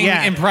trying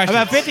impressions.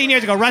 About 15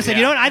 years ago, Russ said, Yeah.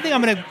 you know what, I think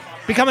I'm going to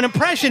become an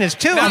impressionist,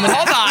 too. No, I'm gonna-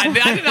 hold on.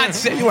 I did not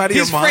say You out of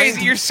your his phrase.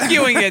 mind? You're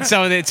skewing it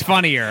so that it's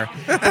funnier.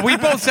 But we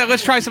both said,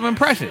 let's try some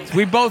impressions.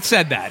 We both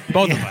said that.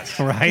 Both of us.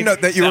 Right?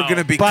 That you were No. going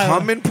to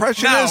become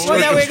impressionists? No, or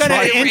well, just we're gonna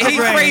try- He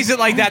integrate. phrased it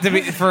like that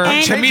for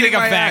And- comedic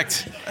my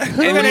effect. And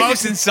gonna the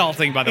most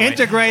insulting, by the way.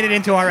 Integrate it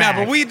into our No, act.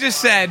 but we just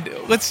said,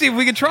 let's see if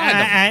we can try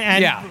them.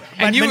 And- yeah.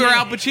 but And you were Maneve-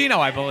 Al Pacino,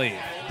 I believe.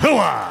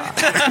 Hooah!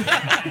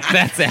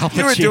 That's Al Pacino.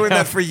 You were doing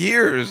that for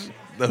years.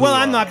 Well,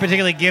 I'm not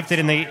particularly gifted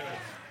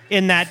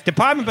in that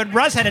department, but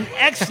Russ had an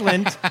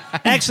excellent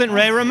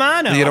Ray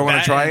Romano. You don't want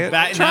to try it?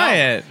 Try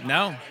it.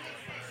 No.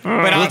 We'll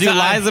I'll do tell-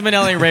 Liza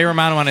Minnelli and Ray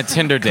Romano on a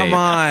Tinder date. Come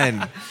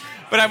on.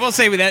 But I will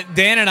say with that,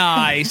 Dan and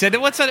I said,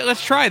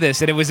 let's try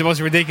this. And it was the most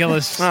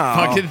ridiculous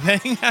fucking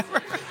thing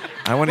ever.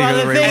 I want to Well,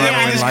 hear the the thing Ray is- Romano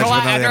and Just Liza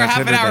collab- Minnelli after on a half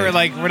an Tinder hour, date.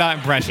 like, we're not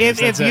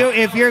impressionists.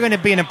 If you're going to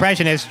be an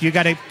impressionist, you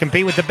got to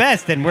compete with the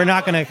best, and we're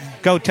not going to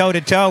go toe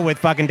to toe with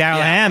fucking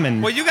Daryl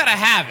Hammond. Well, you got to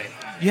have it.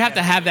 You have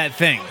to have that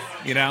thing,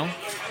 you know?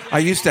 I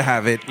used to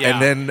have it, Yeah.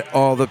 and then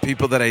all the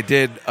people that I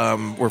did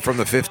were from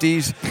the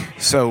 50s,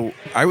 so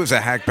I was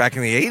a hack back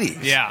in the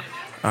 80s. Yeah.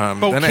 But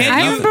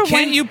But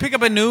can't you pick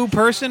up a new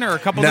person or a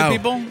couple No. of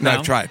people? No,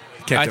 I've tried.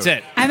 Can't That's do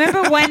it. I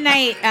remember one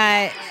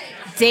night,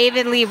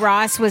 David Lee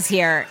Ross was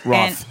here.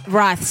 Roth. And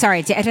Roth,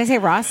 sorry. Did I say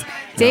Ross?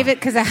 David,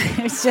 because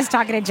I was just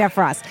talking to Jeff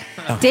Ross.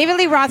 David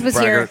Lee Roth was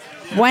Braggart.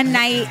 here. one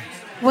night.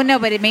 Well, no,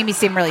 but it made me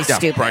seem really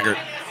stupid. braggart.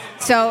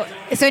 So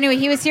anyway,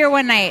 he was here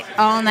one night,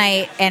 all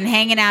night, and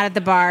hanging out at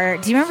the bar.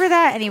 Do you remember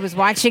that? And he was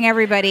watching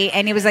everybody,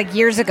 and he was like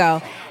years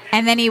ago.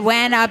 And then he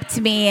went up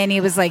to me and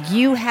he was like,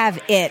 "You have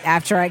it,"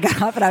 after I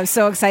got up, and I was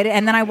so excited.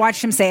 And then I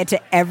watched him say it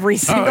to every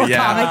single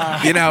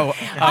comic. You know,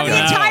 on the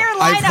entire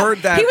lineup. I've heard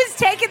that. He was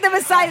taking them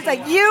aside. He's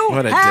like, "You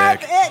What a have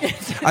dick.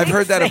 it." I've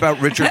heard that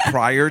about Richard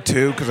Pryor,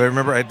 too, because I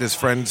remember I had this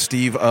friend,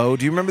 Steve O.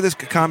 Do you remember this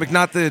comic?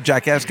 Not the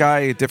Jackass guy,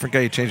 a different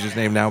guy. He changed his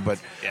name now, but...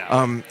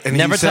 and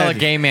Never he tell said, a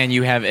gay man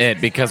you have it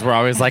because we're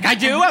always like, I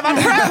do? I'm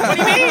on prep. What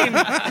do you mean?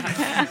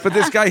 But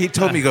this guy, he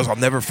told me, he goes, I'll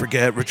never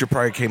forget. Richard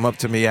Pryor came up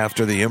to me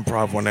after the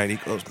improv one night. He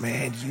goes,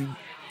 man,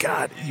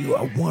 you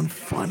are one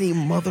funny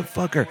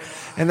motherfucker.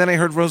 And then I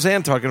heard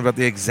Roseanne talking about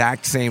the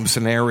exact same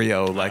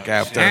scenario, like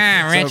after.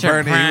 Richard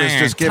Bernie Pryor was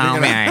just giving told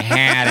it me I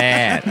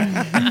had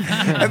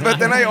it. But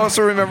then I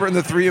also remember in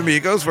The Three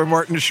Amigos where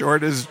Martin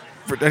Short is,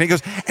 and he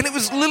goes, and it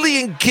was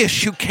Lillian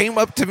Gish who came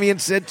up to me and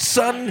said,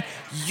 son,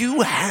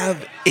 you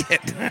have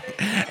it.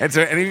 And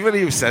so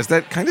anybody who says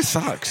that kind of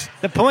sucks.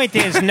 The point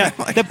is,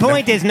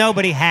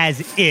 nobody has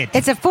it.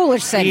 It's a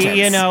foolish sentence.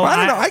 You know, Well, I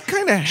don't know. I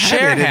kind of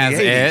Cher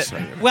has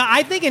it. Well,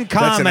 I think in That's an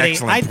comedy,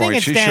 excellent I think point.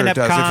 in She stand-up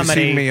sure does.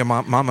 comedy, If you see me,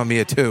 Mamma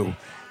Mia too.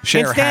 Cher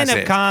in has stand-up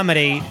it.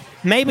 comedy,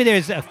 maybe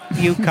there's a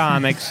few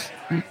comics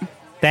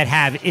that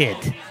have it.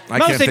 I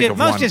Most can't think of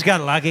most one. just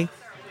got lucky,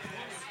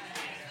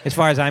 as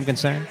far as I'm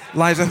concerned.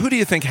 Liza, who do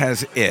you think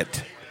has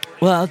it?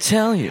 Well, I'll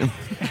tell you.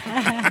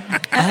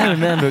 I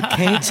remember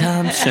Kay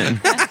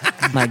Thompson,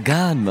 my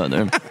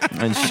godmother,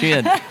 and she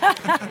had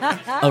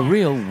a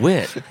real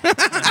wit.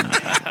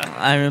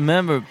 I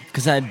remember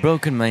because I'd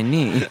broken my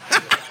knee,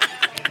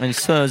 and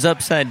so I was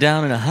upside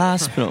down in a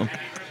hospital.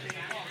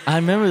 I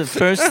remember the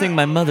first thing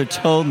my mother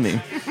told me.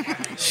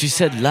 She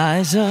said,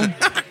 Liza,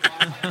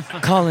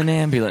 call an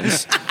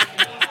ambulance.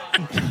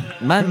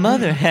 My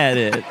mother had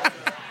it.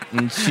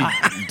 And she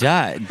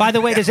died. By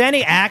the way, does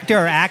any actor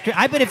or actor...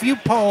 I bet if you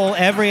poll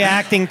every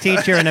acting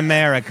teacher in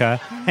America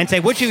and say,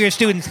 which of your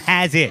students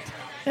has it?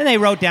 And they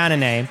wrote down a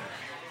name.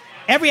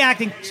 Every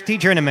acting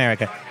teacher in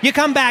America. You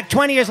come back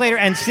 20 years later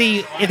and see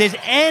if there's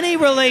any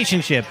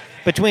relationship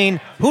between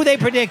who they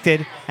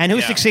predicted and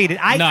who succeeded.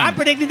 I'm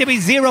predicting to be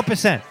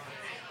 0%.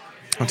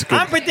 That's good.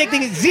 I'm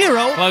predicting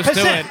 0%. Close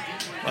to it.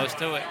 Close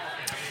to it.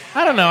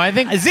 I don't know. I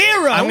think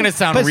 0. I'm going to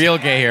sound real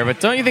gay here, but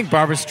don't you think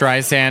Barbara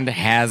Streisand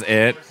has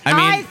it?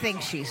 I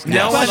think she's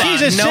not. Well,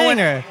 she's a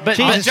singer. But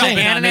She's a she's singer.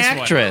 an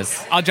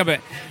actress. I'll jump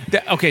in.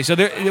 Okay, so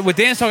what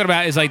Dan's talking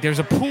about is like there's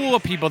a pool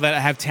of people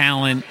that have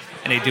talent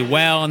and they do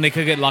well and they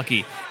could get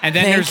lucky, and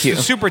then there's the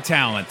super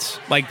talents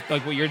like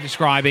what you're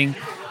describing,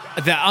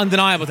 the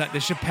undeniable talent, the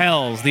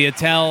Chappelles, the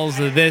Attels,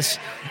 the this,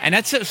 and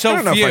that's so I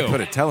don't know few. if I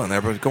put Attell in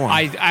there, but go on.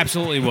 I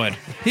absolutely would.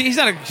 He's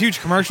not a huge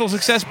commercial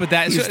success, but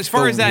that He's as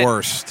far as that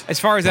worst. as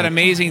far as that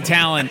amazing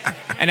talent,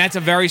 and that's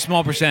a very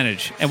small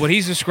percentage. And what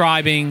he's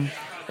describing,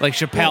 like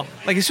Chappelle,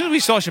 like as soon as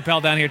we saw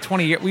Chappelle down here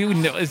 20 years, we would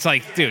know. It's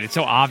like, dude, it's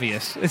so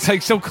obvious. It's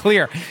like so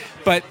clear.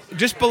 But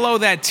just below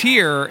that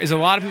tier is a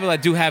lot of people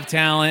that do have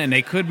talent, and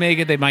they could make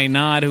it, they might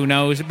not, who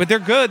knows? But they're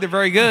good. They're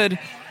very good.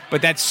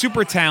 But that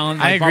super talent,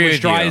 like I agree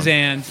Barbra with you.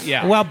 Streisand,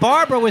 yeah. Well,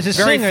 Barbara was a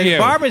Very singer. few.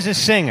 Barbara's a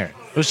singer.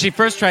 Well, she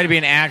first tried to be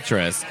an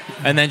actress,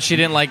 and then she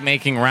didn't like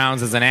making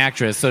rounds as an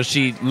actress, so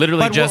she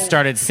literally But just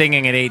started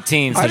singing at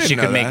 18 so I didn't she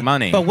know could that. make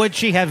money. But would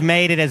she have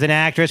made it as an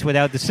actress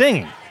without the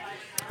singing?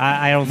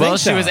 I don't think so. Well,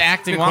 she was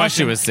acting while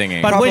she was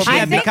singing. But would she Probably-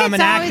 have I think become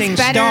an it's always acting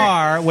better-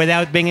 star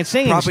without being a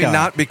singing Probably star?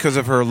 not because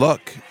of her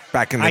look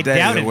back in the I day.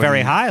 doubt it when-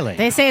 very highly.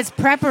 They say it's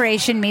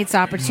preparation meets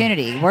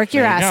opportunity. Work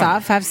your There you ass go.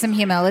 off, have some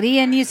humility,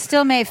 and you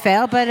still may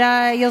fail, but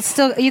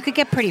you could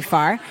get pretty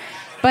far.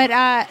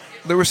 But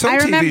There were some I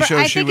remember- TV shows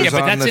I she think was it's-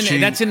 Yeah, but on that she...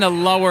 that's in the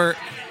lower,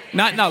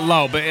 not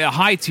low, but a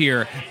high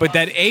tier. But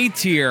that A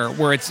tier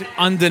where it's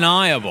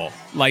undeniable,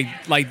 like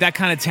that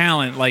kind of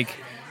talent. Like,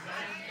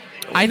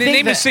 I think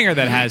name a that- singer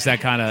that has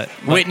that kind of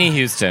Whitney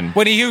Houston.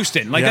 Whitney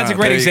Houston. Like Yeah, that's a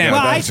great there you go. example.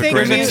 Well, I That's a think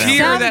great there's a example.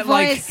 tier some that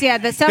voice,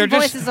 like some they're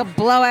just- voices will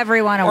blow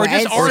everyone away. or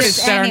just It's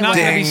artists that are anyone. not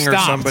going to be Ding or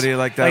stopped. somebody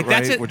like that,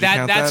 that's right? it. Would you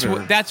count That's that, or-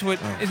 what. That's what.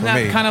 Isn't for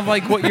that me. kind of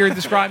like what you're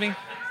describing?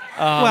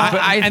 Well,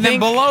 And then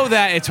below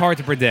that, it's hard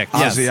to predict.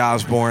 Ozzy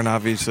Osbourne,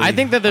 obviously. I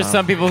think that there's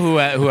some people who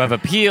have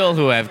appeal,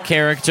 who have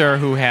character,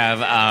 who have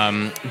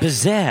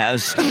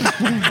pizzazz.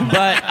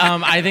 But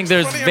I think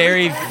there's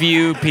very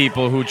few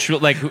people who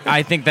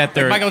I think that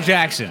they're Michael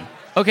Jackson.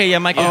 okay. Yeah,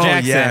 Michael Oh,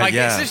 Jackson. yeah. Like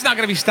it's just not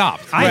going to be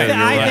stopped.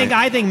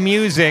 I think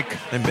music.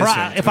 They miss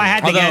him, If I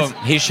had to Although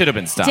guess, he should have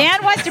been stopped.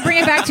 Dan wants to bring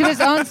it back to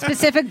his own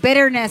specific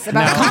bitterness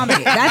about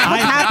comedy. That's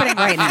what's happening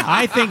right now.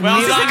 I think Well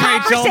This is a done,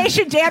 Rachel.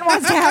 conversation Dan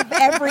wants to have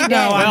every day. No,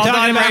 I'm Well talking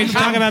done, about,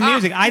 Rachel.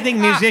 music. I think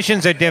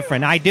musicians are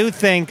different. I do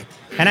think,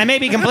 and I may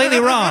be completely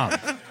wrong,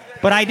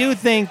 but I do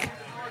think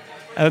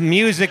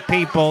music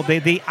people,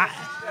 the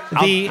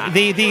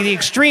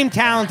extreme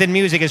talent in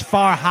music is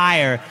far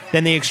higher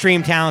than the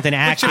extreme talent in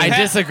acting. I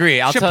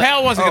disagree. I'll tell-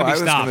 Chappelle wasn't Oh, going I to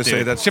be was stopped. gonna say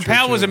dude. that's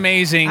Chappelle true, was too.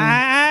 amazing.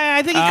 I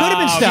I think he could have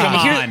been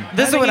stopped. come on.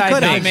 This is what I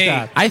could have think. been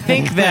stopped. I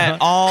think that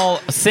all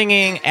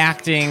singing,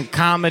 acting,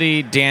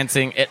 comedy,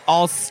 dancing, it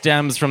all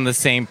stems from the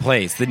same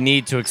place, the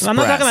need to express. I'm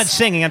not talking about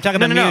singing. I'm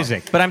talking about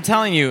music. But I'm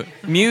telling you,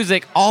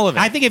 music, all of it.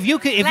 I think if you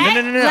could,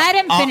 Let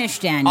him finish,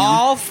 Daniel.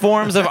 All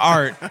forms of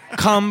art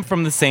come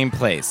from the same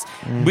place.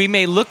 We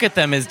may look at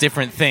them as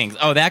different things.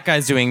 Oh, that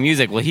guy's doing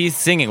music. Well, he's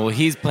singing. Well,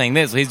 he's playing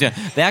this. Well, he's doing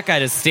that. Guy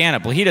does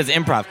stand-up. Well, he does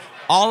improv.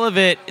 All of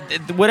it,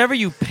 whatever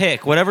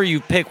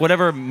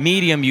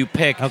medium you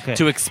pick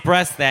to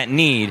express that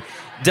need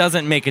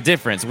doesn't make a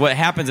difference. What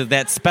happens is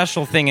that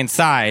special thing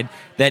inside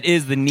that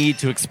is the need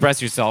to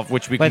express yourself,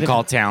 which we can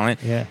call talent.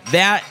 Yeah.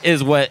 That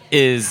is what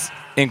is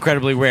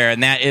incredibly rare,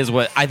 and that is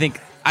what I think.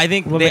 Well,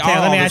 they Mateo, are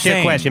let me all ask the you a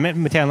same.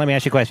 question. Mateo, let me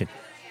ask you a question.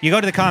 You go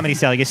to the Comedy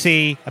Cellar, you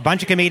see a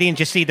bunch of comedians,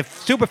 you see the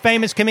super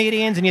famous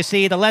comedians, and you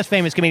see the less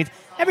famous comedians.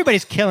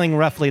 Everybody's killing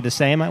roughly the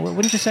same,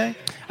 wouldn't you say?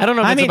 I don't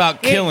know if it's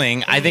about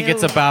killing. I think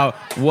it's about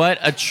what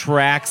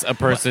attracts a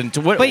person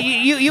to what. But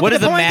what is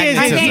the the point is,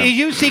 magnetism?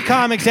 you see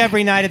comics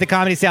every night at the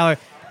Comedy Cellar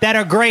that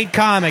are great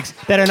comics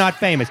that are not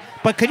famous.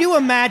 But could you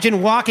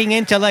imagine walking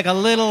into like a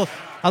little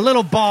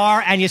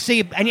bar and you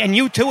see and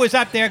you two is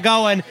up there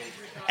going,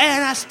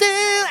 and I still,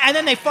 and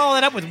then they follow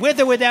it up with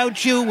or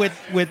Without You,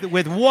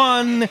 with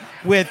One,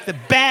 with The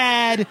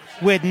Bad,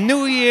 with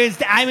New Year's.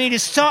 I mean,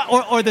 it's so,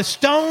 or the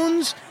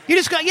Stones. You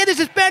just go, this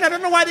is bad. I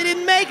don't know why they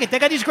didn't make it. They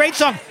got these great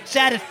songs: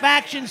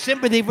 Satisfaction,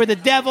 Sympathy for the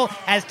Devil,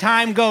 As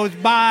Time Goes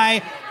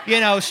By.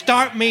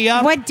 Start Me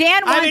Up. What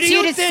Dan wants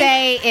you to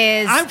say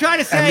is... I'm trying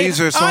to say... And these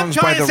are songs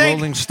by the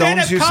Rolling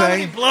Stones, you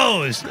say?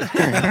 blows. Dan,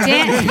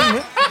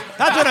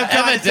 That's what I'm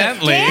trying to say.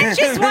 Dan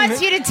just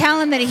wants you to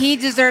tell him that he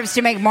deserves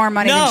to make more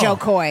money than Joe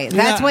Coy.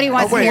 That's what he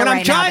wants to hear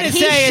right now. He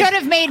should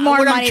have made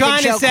more money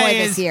than Joe Coy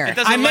this year.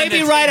 I may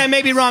be right, I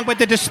may be wrong, but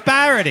the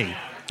disparity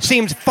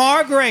seems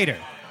far greater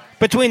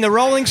between the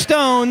Rolling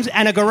Stones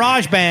and a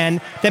garage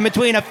band than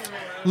between a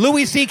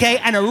Louis C.K.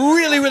 and a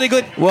really, really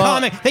good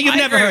comic that you've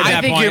never heard. I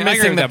think you're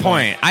missing the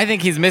point. I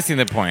think he's missing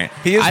the point.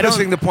 He is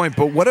missing the point.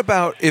 But what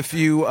about if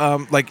you,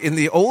 like in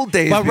the old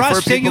days, but before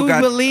Russ, people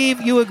got...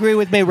 you agree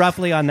with me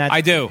roughly on that?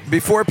 I do.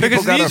 Before people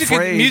because got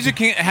afraid. Music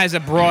has a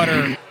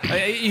broader...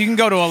 you can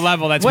go to a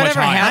level that's Whatever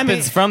much higher.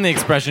 happens from the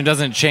expression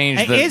doesn't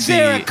change the, is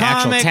there a the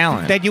actual comic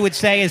talent. that you would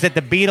say is at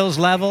the Beatles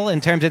level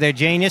in terms of their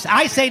genius?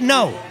 I say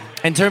no.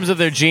 In terms of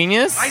their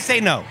genius? I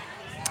say no.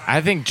 I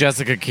think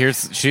Jessica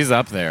Kirsten, she's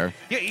up there.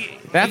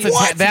 That's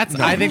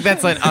No. I think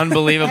that's an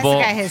unbelievable.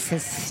 This guy is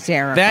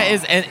hysterical. That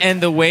is,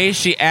 and the way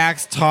she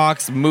acts,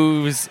 talks,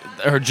 moves,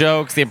 her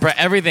jokes,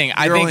 everything. You're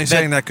I think only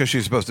saying that because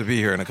she's supposed to be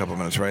here in a couple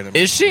minutes, right? I mean,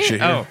 is she? here?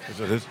 Oh. Is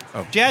it is?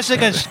 Oh.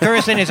 Jessica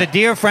Kirsten is a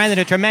dear friend and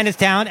a tremendous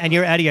talent, and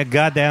you're out of your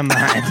goddamn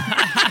mind.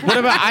 What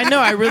about? I know.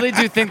 I really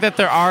do think that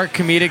there are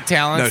comedic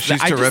talents. No,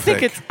 she's I terrific.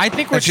 Just think I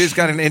think and she's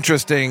got an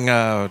interesting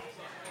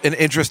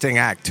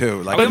act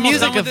too. Like, Are we almost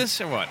done with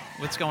this or what?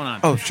 What's going on?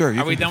 Oh, sure.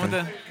 Are we done with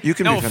the? You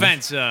can. No be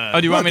offense. finished.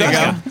 Do you want me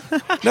to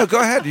go? No, go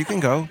ahead. You can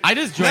go. I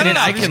just joined in.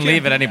 I can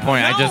leave at any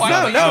point. I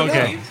just no.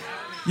 okay.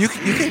 You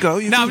can go.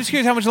 No, I'm just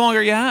curious how much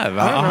longer you have.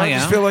 I don't know. I hang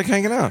just out. feel like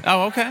hanging out.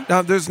 Oh, okay.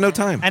 No, there's no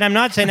time. And I'm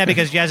not saying that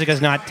because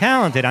Jessica's not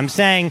talented. I'm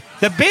saying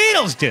the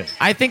Beatles do.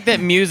 I think that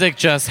music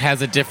just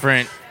has a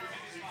different.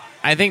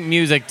 I think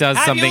music does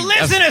Have something. you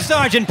listen to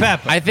Sgt.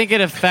 Pepper? I think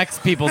it affects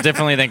people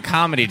differently than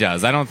comedy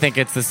does. I don't think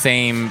it's the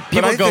same.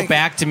 People go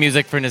back to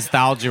music for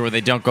nostalgia, where they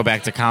don't go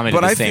back to comedy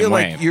But the I same feel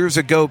way. like years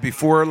ago,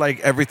 before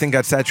like everything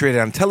got saturated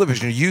on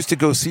television, you used to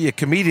go see a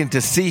comedian to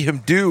see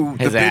him do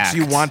His the bits act.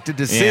 you wanted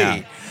to see.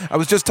 Yeah. I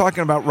was just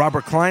talking about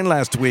Robert Klein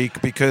last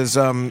week because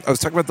I was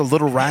talking about the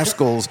Little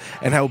Rascals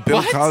and how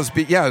Bill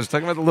Cosby. Yeah, I was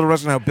talking about the Little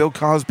Rascals and how Bill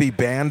Cosby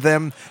banned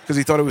them because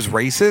he thought it was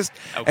racist,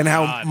 and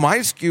how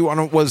my skew on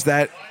it was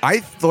that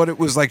I thought it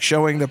was like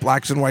showing that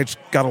blacks and whites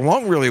got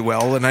along really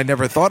well, and I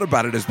never thought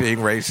about it as being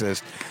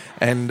racist.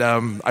 And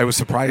I was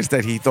surprised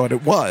that he thought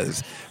it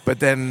was. But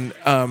then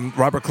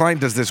Robert Klein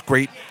does this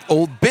great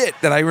old bit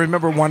that I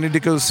remember wanting to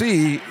go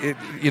see,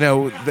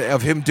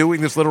 of him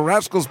doing this Little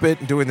Rascals bit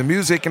and doing the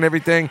music and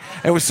everything.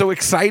 And I was so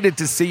excited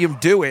to see him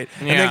do it.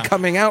 And then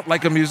coming out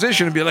like a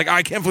musician and be like,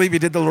 I can't believe he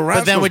did the Little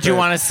Rascals But then would you bit.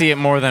 want to see it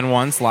more than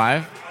once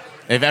live?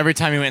 If every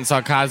time you went and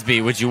saw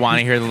Cosby, would you want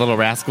to hear the Little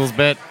Rascals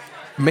bit?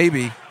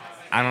 Maybe.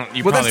 I don't.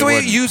 You Well, that's the way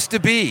wouldn't. it used to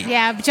be.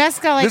 Yeah,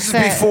 Jessica likes This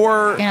is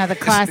before the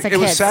classic it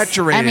was hits.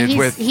 saturated I mean,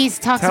 with he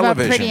talks television. about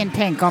Pretty in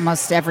Pink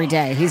almost every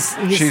day. He's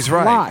She's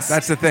right. lost.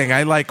 That's the thing.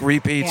 I like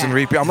repeats and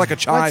repeats. I'm like a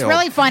child. What's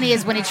really funny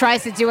is when he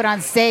tries to do it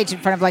on stage in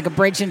front of like a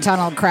bridge and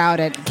tunnel crowd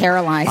at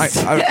Caroline's.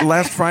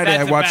 Last Friday,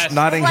 I watched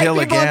Notting like Hill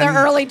people again. in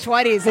their early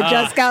 20s, and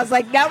Jessica was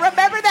like, "Now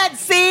remember that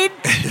scene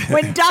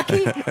when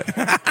Ducky?"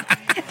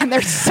 And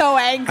they're so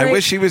angry. I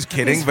wish he was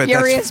kidding, These but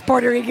furious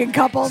Puerto Rican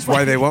couples. that's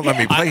why they won't let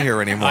me play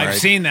here anymore. I've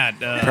seen that.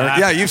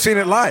 Yeah, you've seen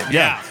it live.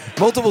 Yeah.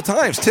 Multiple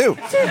times, too.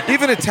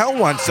 Even at Tell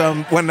once,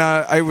 when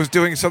I was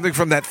doing something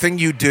from That Thing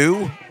You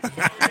Do,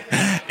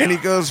 and he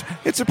goes,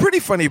 it's a pretty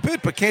funny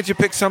bit, but can't you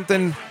pick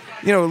something,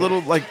 a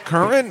little like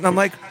current? And I'm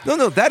like,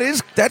 no,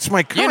 that's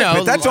my current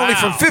bit. That's only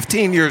from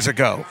 15 years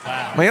ago.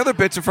 My other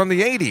bits are from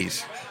the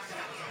 80s.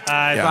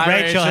 Yeah.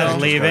 Rachel Rachel.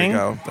 is leaving.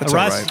 Gotta go. That's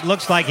Russ all right.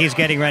 looks like he's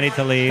getting ready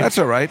to leave. That's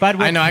all right.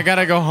 But I know. I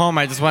gotta go home.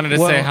 I just wanted to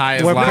Well, say hi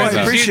as we're No, I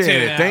Liza. appreciate You too,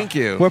 it. yeah. Thank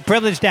you. we're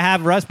privileged to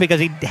have Russ because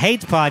he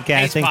hates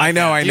podcasting. I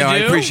know. You I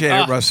do? appreciate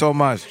it, Oh. Russ, so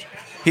much.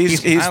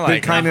 He's I been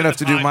like kind it. enough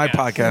to do my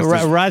podcast.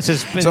 Russ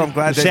has So I'm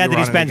glad that said you're that he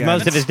on it spends again.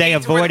 most of his day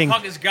It's where the avoiding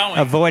puck is going.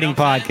 avoiding You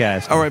know what I'm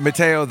podcasts. All right,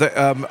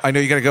 Mateo, I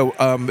know you got to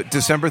go.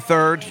 December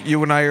 3rd,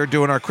 you and I are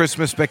doing our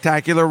Christmas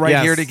spectacular right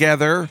Yes. here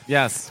together.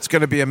 Yes. It's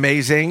going to be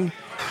amazing.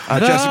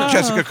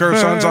 Jessica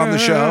Kerson's on the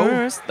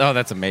show. Oh,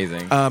 that's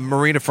amazing.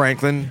 Marina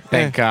Franklin.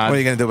 Thank God. What are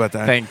you going to do about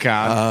that? Thank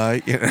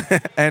God.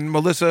 And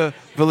Melissa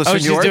Villasenor. Oh,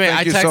 she's doing it. Thank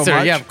I you text so her.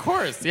 much. Yeah, of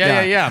course.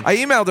 Yeah. I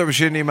emailed her, but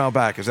she didn't email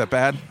back. Is that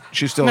bad?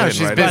 She's still No, in,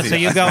 she's right? busy. So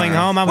you going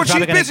home? I'm What she's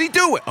probably gonna- busy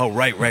doing? Oh,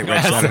 right.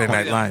 Saturday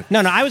Night Live.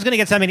 No, I was going to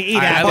get something to eat.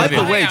 I after By love the-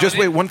 the you. way, Hang just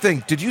on. wait one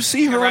thing. Did you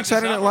see her on wrap this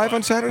Saturday up? Night Live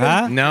on Saturday?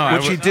 Huh? No, I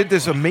When she did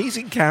this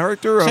amazing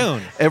character of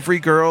Soon. every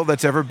girl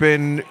that's ever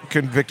been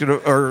convicted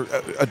of, or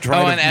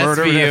tried an of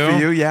murder in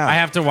SVU. Yeah. I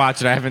have to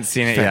watch it. I haven't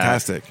seen it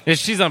Fantastic. yet. Yeah,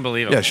 she's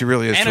unbelievable. Yeah, she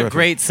really is And terrific. a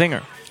great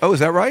singer. Oh, is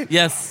that right?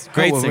 Yes, Oh,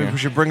 great well, singer. we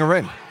should bring her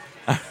in.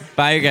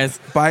 Bye, you guys.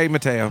 Bye,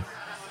 Mateo.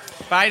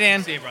 Bye,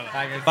 Dan. See you, brother.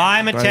 Bye,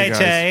 Bye,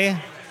 Matete.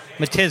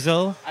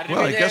 Matizzle. Well,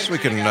 I guess we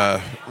can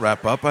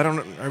wrap up. I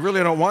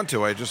really don't want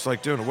to. I just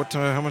like doing it. What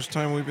time? How much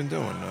time have we been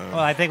doing? Well,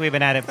 I think we've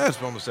been at it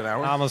That's almost an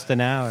hour. almost an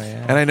hour.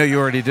 Yeah. And I know you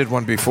already did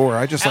one before.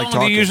 I just How like long do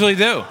talking. you usually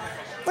do?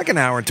 Like an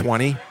hour and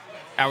 20.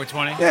 Hour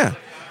 20? Yeah,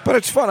 but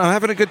it's fun. I'm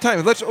having a good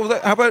time.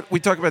 How about we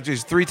talk about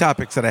these 3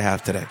 topics that I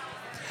have today?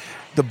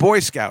 The Boy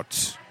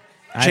Scouts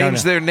I don't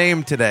changed know. their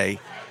name today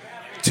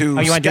to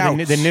Oh, you want to Scouts.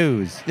 do the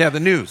news? Yeah, the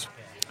news.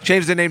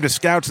 Changed their name to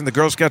Scouts, and the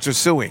Girl Scouts are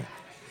suing.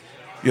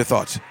 Your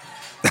thoughts?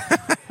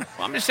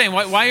 Well, I'm just saying,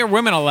 why are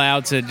women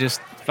allowed to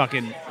just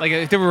fucking, like,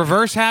 if the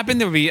reverse happened,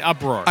 there would be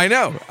uproar. I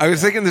know. I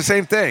was thinking the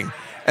same thing.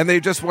 And they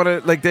just want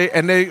to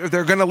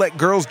they're going to let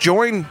girls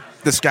join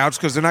the Scouts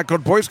because they're not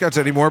called Boy Scouts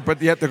anymore,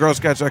 but yet the Girl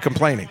Scouts are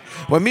complaining.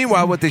 Well,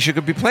 meanwhile, what they should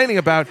be complaining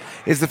about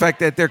is the fact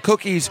that their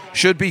cookies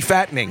should be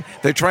fattening.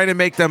 They're trying to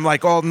make them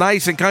like all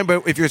nice and kind,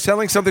 but if you're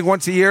selling something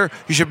once a year,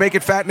 you should make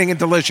it fattening and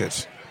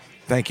delicious.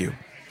 Thank you.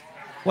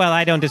 Well,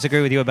 I don't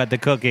disagree with you about the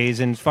cookies.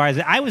 And as far as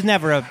I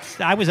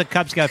was a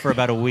Cub Scout for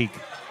about a week.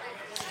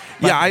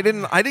 Yeah, I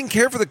didn't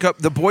care for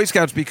the Boy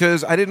Scouts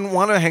because I didn't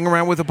want to hang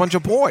around with a bunch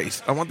of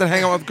boys. I wanted to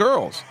hang out with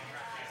girls.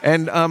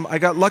 And I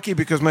got lucky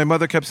because my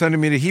mother kept sending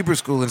me to Hebrew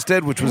school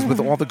instead, which was with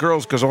all the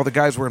girls because all the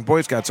guys were in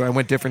Boy Scouts, so I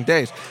went different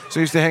days. So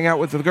I used to hang out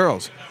with the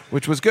girls,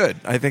 which was good.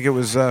 I think it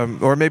was,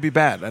 or maybe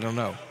bad. I don't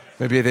know.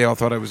 Maybe they all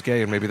thought I was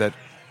gay, and maybe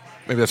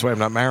that's why I'm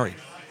not married.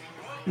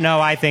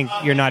 No, I think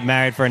you're not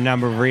married for a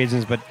number of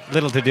reasons, but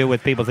little to do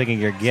with people thinking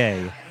you're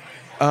gay.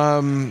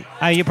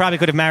 You probably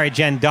could have married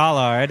Jen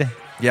Dollard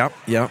Yep,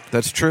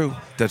 that's true.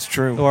 That's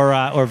true.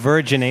 or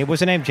Virginie. What's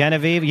her name?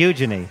 Genevieve?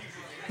 Eugenie.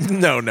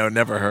 No,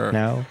 never her.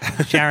 No.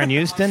 Sharon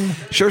Houston?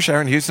 Sure,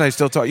 Sharon Houston. I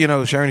still talk.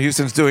 Sharon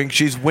Houston's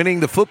she's winning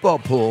the football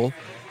pool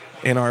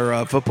in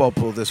our football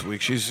pool this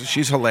week.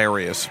 She's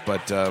hilarious,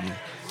 but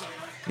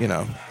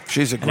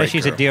she's a I know great.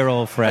 she's a girl. dear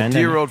old friend. A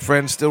dear old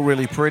friend, still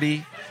really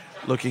pretty,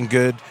 looking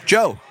good.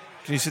 Joe,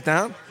 can you sit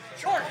down?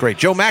 Sure. Great,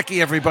 Joe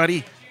Mackey,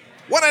 everybody.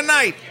 What a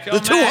night! Joe The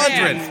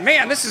 200. Mackey.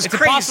 Man, this is It's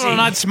crazy. impossible to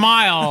not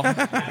smile.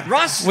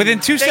 Russ, Within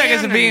 2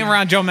 seconds of Dan, being and-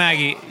 around Joe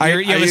Maggie, you have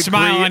I a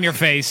smile agree. on your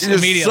face You're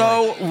immediately.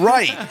 so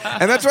right,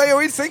 and that's why I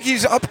always think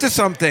he's up to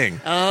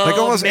something, like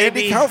almost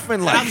Andy maybe.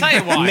 Kaufman. I'll tell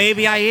you why.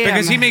 Maybe I am.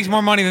 Because he makes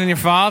more money than your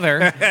father,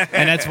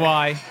 and that's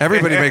why.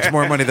 Everybody makes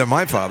more money than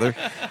my father.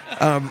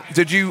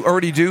 Did you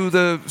already do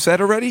the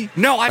set already?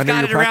 No, I I've know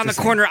got you're it around the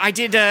practicing. corner. I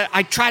did.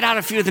 I tried out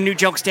a few of the new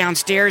jokes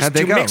downstairs. How'd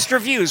they go? Mixed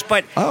reviews,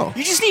 but Oh.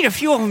 you just need a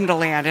few of them to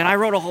land, and I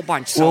wrote a whole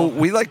bunch. So. Well,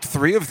 we liked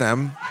 3 of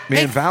them. Me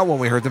and Val when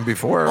we heard them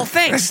before. Well,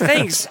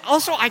 thanks.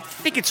 Also, I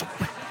think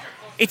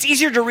it's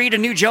easier to read a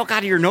new joke out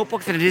of your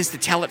notebook than it is to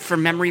tell it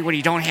from memory when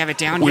you don't have it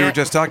down We yet. were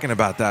just talking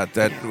about that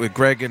with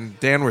Greg and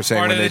Dan were saying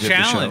Part when of they the did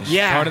challenge. the show.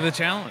 Yeah. Part of the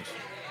challenge.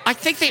 I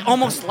think they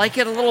almost like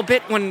it a little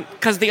bit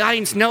because the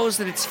audience knows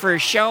that it's for a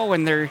show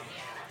and they're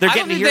I getting don't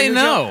to think hear they your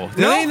know. joke.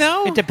 Do they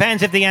know? It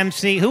depends if the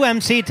MC... Who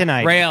MC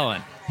tonight? Ray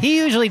Allen. He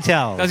usually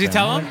tells. Does he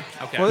tell him?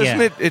 Okay. Well, isn't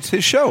Yeah. it? It's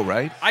his show,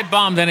 right? I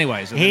bombed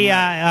anyways. He's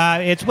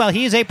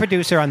a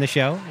producer on the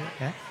show.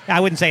 I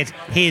wouldn't say it's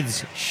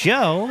his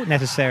show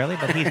necessarily,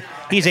 but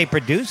he's a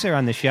producer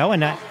on the show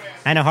and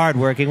a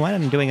hardworking one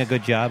and doing a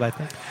good job, I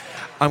think.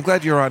 I'm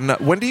glad you're on.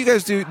 When do you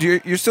guys do?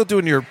 You're still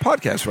doing your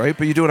podcast, right?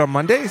 But you do it on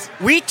Mondays.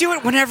 We do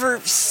it whenever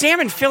Sam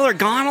and Phil are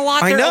gone a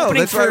lot. I They're know.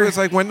 opening That's why I for- was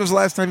like, when was the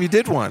last time you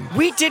did one?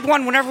 We did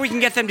one whenever we can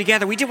get them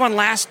together. We did one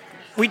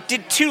We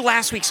did 2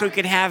 last week, so we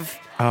could have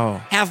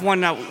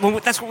one.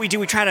 That's what we do.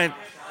 We try to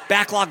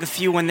backlog a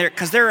few when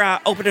because they're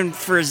opening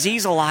for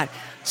Aziz a lot,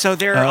 so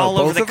they're all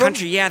over both the of them?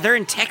 country. Yeah, they're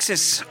in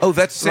Texas. Oh,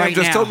 that's Sam right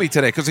just now. told me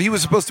today because he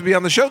was supposed to be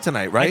on the show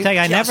tonight, right? I tell you,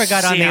 I Yes, never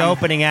got on the Sam.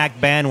 opening act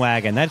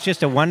bandwagon. That's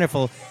just a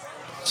wonderful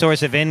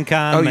source of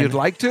income. Oh, and- you'd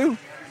like to?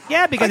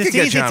 Yeah, because I it's could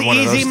get easy. you It's on one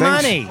of easy those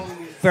money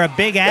for a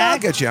big Yeah, I'll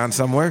act. get you on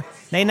somewhere.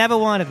 They never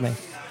wanted me.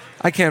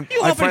 I can't. You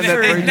I opened find that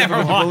for- very never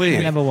difficult to wanted- I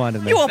believe. never wanted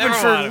You me. opened Never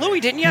for wanted. Louis,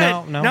 didn't you?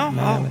 No.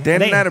 Oh. Dan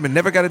They- and Adamant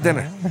never got a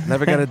dinner.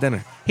 Never got a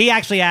dinner. He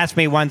actually asked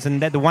me once,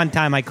 and the one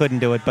time I couldn't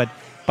do it, but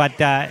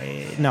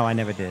no, I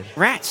never did.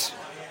 Rats.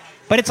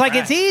 But it's like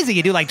it's easy.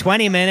 You do like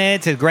 20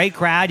 minutes. It's a great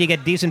crowd. You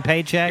get decent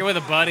paycheck. You're with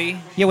a buddy.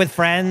 You're with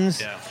friends.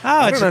 Yeah. Oh,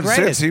 I it's don't the understand.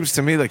 It greatest. seems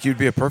to me like you'd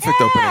be a perfect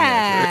opening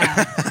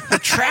actor. Yeah.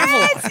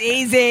 Travel. It's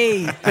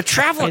easy. The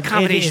travel It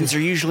accommodations is. are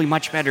usually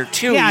much better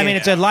too. Yeah, I mean,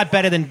 it's a lot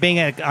better than being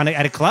at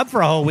a club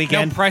for a whole No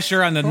weekend.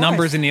 pressure on the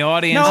numbers in the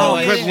audience. No, all Oh,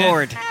 that good shit.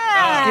 lord!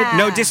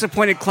 No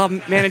disappointed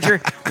club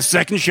manager. The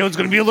second show's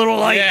going to be a little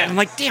light. Yeah. I'm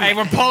like, damn Hey, it.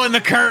 we're pulling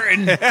the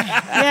curtain.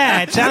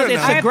 Yeah, it sounds.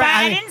 It's All a right, great. but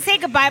I didn't say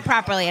goodbye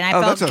properly, and I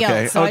Oh, felt that's guilt.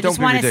 okay. So Oh, I just don't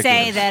be want to say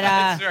ridiculous.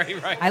 that That's very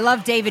right. I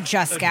love David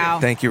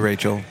Juskow. Thank you,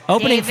 Rachel.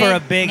 Opening for a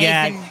David big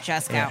Nathan act.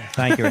 Juskow. Yeah,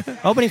 thank you.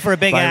 Opening for a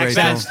big Bye, act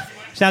Rachel.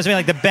 sounds to me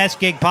like the best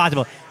gig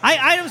possible.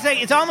 I don't say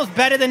it's almost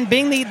better than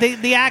being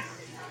the act.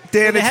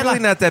 Dan, The it's headline-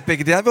 really not that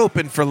big a deal. I've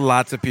opened for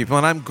lots of people,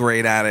 and I'm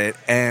great at it.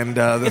 And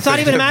It's not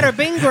even a matter of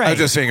being great. I was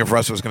just seeing if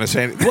Russ was going to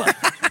say anything.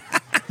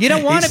 You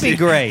don't want to be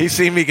great. He's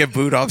seen me get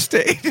booed off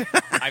stage.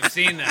 I've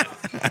seen that.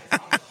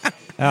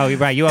 Oh, you're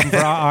right. You opened for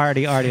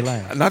Artie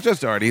Lang. Not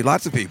just Artie,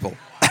 lots of people.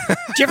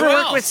 Did you ever Who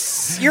work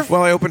else? with your?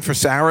 Well, I opened for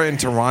Sarah in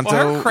Toronto.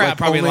 Well, her crap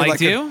probably only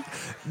liked you.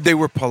 They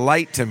were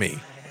polite to me.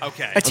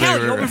 Okay. Attell,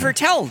 they you were- opened for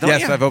Attell, don't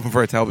Yes, you? I've opened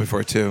for Attell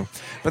before too,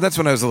 but that's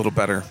when I was a little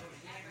better.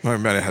 I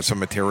might have had some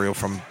material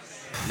from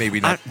maybe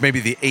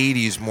the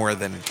 '80s more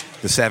than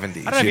the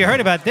 '70s. I don't know if you heard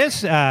about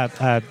this,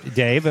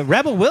 Dave. But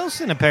Rebel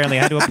Wilson apparently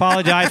had to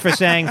apologize for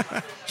saying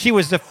she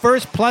was the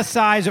first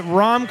plus-size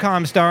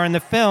rom-com star in the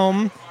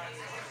film.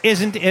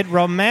 Isn't it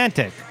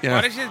romantic? Yeah.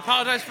 Why did she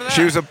apologize for that?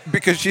 She was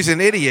because she's an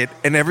idiot,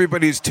 and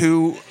everybody's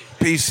too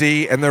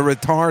PC and they're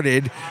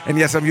retarded. And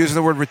yes, I'm using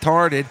the word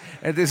retarded.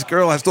 And this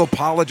girl has to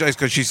apologize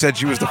because she said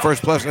she was the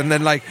first plus, and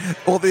then like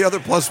all the other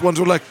plus ones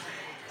were like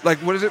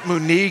what is it,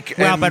 Monique?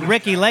 Well, and but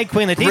Ricky Lake,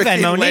 Queen Latifah, and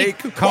Ricky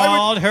Monique Lake.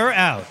 called her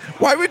out.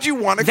 Why would you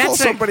want to call That's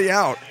a- somebody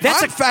out?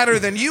 that's I'm a- fatter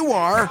than you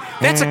are.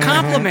 That's a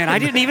compliment. I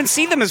didn't even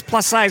see them as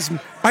plus size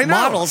I know.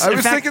 models. I In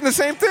was fact, thinking the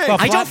same thing. Well,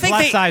 I don't think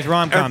they plus-size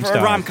rom-com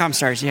stars. Rom-com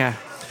stars, yeah.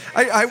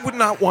 I would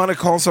not want to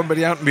call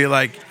somebody out and be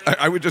like,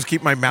 I would just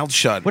keep my mouth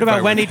shut. What if I about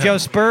were Wendy them. Jo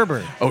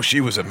Sperber? Oh,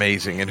 she was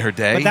amazing in her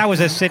day. But that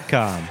was a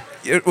sitcom.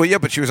 Well, yeah,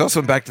 but she was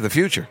also in Back to the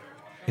Future.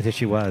 That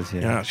she was,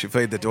 yeah. Yeah, she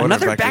played the daughter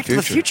Another of Back to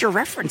the Future.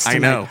 reference. I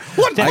tonight. know.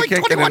 I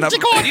can't get enough.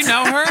 Do you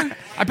know her?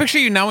 I picture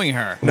you knowing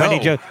her. No,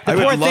 Wendy Jo- I the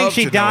would poor thing, love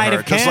she to know died her,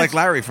 of just like cancer.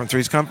 Larry from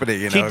Three's Company.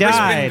 You know, She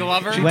died.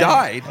 Glover? She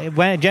died.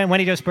 Wendy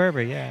Jo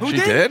Sperber, yeah. She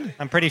did.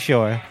 I'm pretty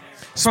sure.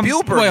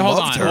 Spielberg wait, hold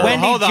loved on. her.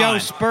 Wendy hold Jo on.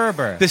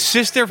 Sperber. The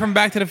sister from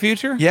Back to the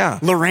Future? Yeah,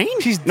 Lorraine?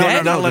 She's No,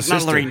 dead? no, No, not the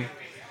sister. Lorraine.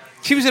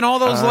 She was in all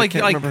those I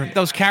can't remember.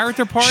 those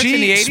character parts in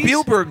the 80s?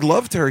 Spielberg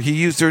loved her. He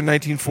used her in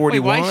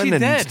 1941 Wait, why is she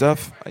and dead?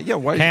 stuff. Yeah,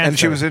 why? Cancer. And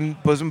she was in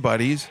Bosom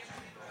Buddies.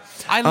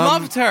 I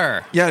loved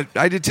her. Yeah,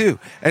 I did too.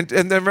 And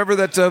then remember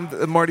that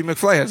Marty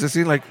McFly has this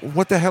scene like,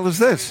 what the hell is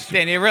this?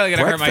 Dan, you're really going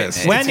to hurt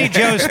Breakfast. my... Wendy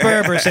Jo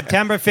Sperber,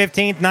 September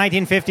 15th,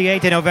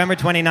 1958 to November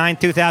 29th,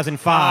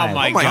 2005. Oh,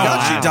 my Oh my God,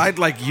 God. she died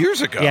like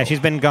years ago. Yeah, she's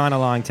been gone a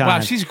long time. Wow,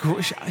 she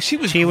was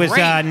She was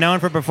great. known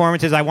for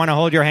performances I Want to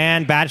Hold Your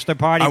Hand, Bachelor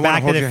Party, I Wanna Back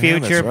to Hold the Your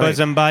Hand, Future, that's right.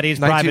 Bosom Buddies,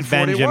 Private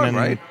 1941,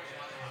 Benjamin.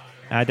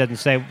 right? It doesn't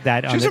say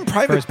that on was the in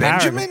Private first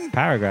Benjamin?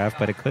 paragraph,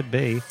 but it could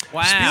be.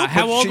 Wow. Spielberg,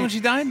 How old she- when she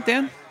died,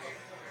 Dan?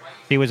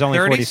 She was only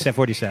 30s?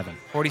 47.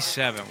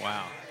 47.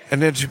 Wow.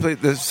 And then she played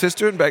the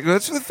sister in Back.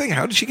 That's the thing.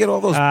 How did she get all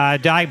those?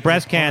 Died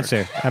breast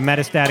cancer, a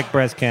metastatic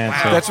breast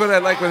cancer. That's what I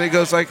like when he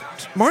goes like,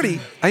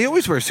 Marty, I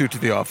always wear a suit to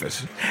the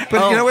office.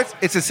 But you know what?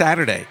 It's a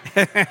Saturday.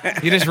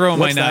 You just ruined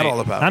What's my that night. all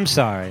about? I'm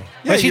sorry. Yeah,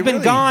 but she's you been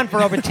really- gone for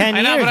over 10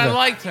 I years. know, but I though.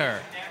 liked her.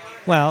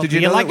 Well, Did you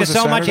you know liked it her was a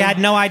so much you Saturday? had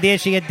no idea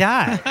she had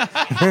died.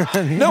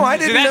 No, I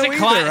See, didn't that's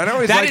know a either. I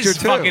always that liked her is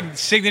too. fucking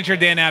signature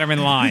Dan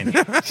Adderman line.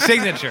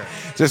 Signature.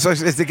 Just like,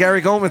 it's the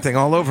Gary Goldman thing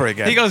all over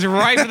again. He goes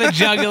right for the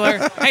jugular.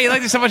 Hey, you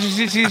like this so much?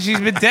 She's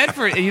been dead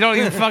for. You don't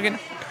even fucking.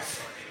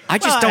 I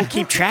just don't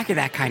keep track of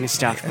that kind of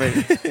stuff.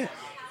 But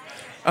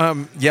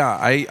Yeah,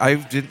 I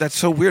did. That's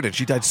so weird. And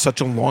she died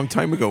such a long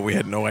time ago. We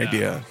had no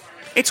idea.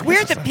 it's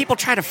weird that people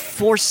try to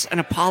force an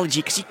apology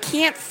because you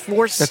can't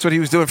force. That's what he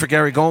was doing for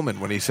Gary Goldman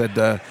when he said,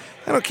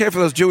 I don't care for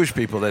those Jewish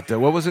people that,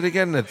 what was it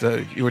again?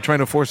 That you were trying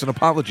to force an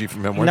apology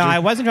from him, weren't No, you? I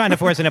wasn't trying to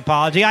force an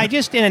apology. I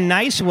just, in a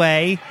nice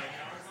way,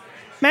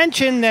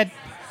 mentioned that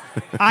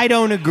I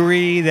don't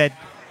agree that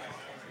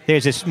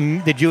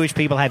the Jewish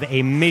people have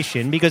a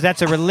mission because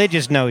that's a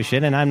religious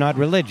notion, and I'm not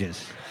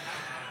religious.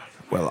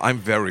 Well, I'm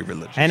very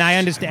religious. And I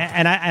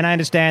understand, and I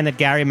understand that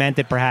Gary meant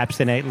it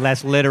perhaps in a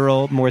less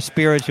literal, more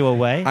spiritual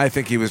way. I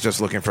think he was just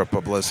looking for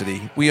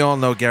publicity. We all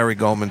know Gary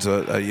Goldman's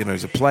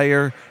he's a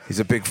player. He's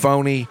a big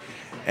phony.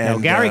 And No,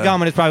 Gary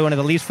Goldman is probably one of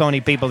the least phony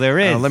people there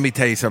is. Let me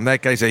tell you something.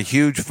 That guy's a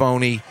huge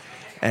phony.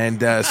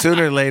 And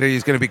sooner or later,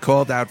 he's going to be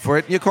called out for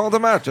it. And you called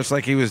him out just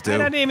like he was I due.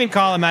 didn't even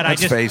call him out.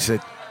 Let's I just face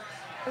it.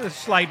 a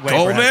slight way.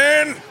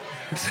 perhaps. Goldman!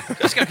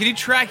 Jessica, can you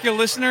track your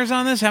listeners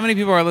on this? How many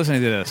people are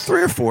listening to this?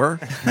 3 or 4,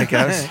 I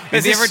guess.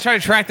 Did you ever try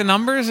to track the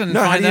numbers and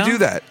No, how find do you out? do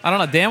that? I don't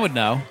know. Dan would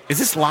know. Is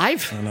this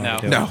live? No.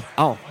 No.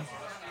 Oh.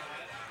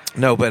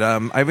 No, but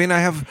I mean, I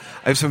have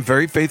some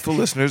very faithful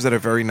listeners that are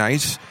very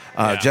nice.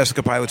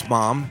 Jessica Pilot's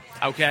mom.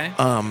 Okay.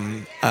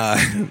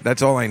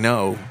 That's all I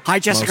know. Hi,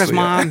 Jessica's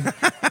mostly. mom.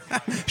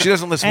 She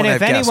doesn't listen And when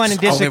if I have anyone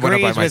guests. Only when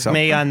I'm by disagrees with myself.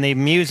 me on the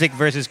music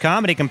versus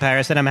comedy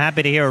comparison, I'm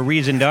happy to hear a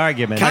reasoned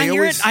argument. Can I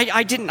hear always- it?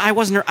 I didn't. I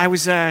wasn't. I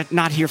was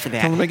not here for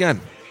that. Tell them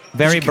again.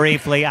 Very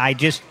briefly, I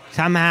just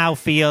somehow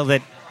feel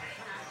that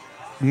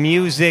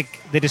music,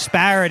 the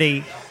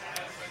disparity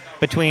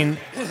between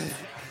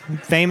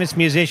famous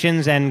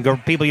musicians and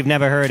people you've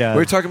never heard of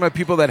We're talking about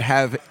people that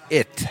have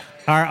it.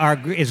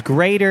 is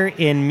greater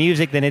in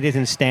music than it is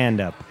in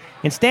stand-up.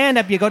 In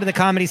stand-up, you go to the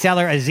Comedy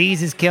Cellar,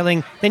 Aziz is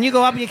killing, then you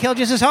go up and you kill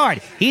just as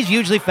hard. He's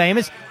hugely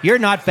famous, you're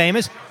not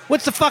famous.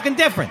 What's the fucking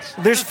difference?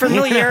 There's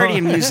familiarity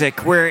in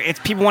music where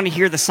if people want to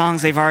hear the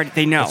songs they know.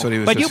 That's what he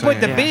was But you just put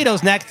the saying.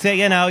 Beatles next to,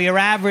 your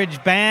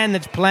average band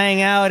that's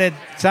playing out at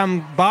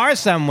some bar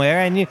somewhere,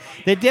 and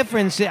the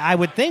difference, I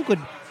would think,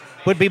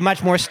 would be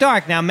much more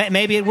stark. Now,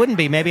 maybe it wouldn't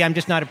be. Maybe I'm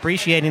just not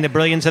appreciating the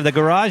brilliance of the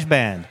garage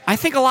band. I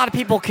think a lot of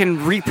people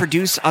can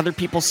reproduce other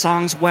people's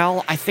songs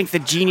well. I think the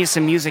genius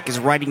in music is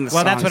writing the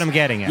songs. Well, that's what I'm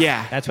getting at.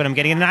 Yeah. That's what I'm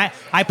getting at. And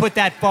I put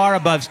that far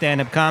above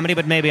stand-up comedy,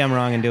 but maybe I'm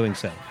wrong in doing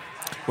so.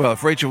 Well,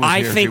 if Rachel was I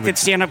here, she think would- that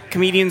stand-up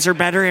comedians are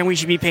better and we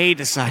should be paid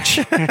as such.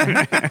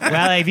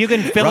 Well, if you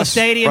can fill a Russ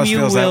stadium, you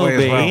feels that will way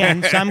as be, well.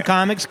 and some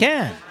comics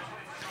can.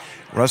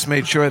 Russ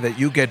made sure that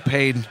you get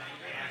paid.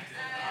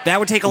 That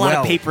would take a lot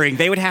Well. of papering.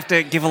 They would have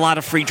to give a lot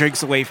of free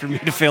drinks away for me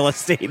to fill a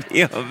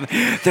stadium.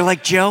 They're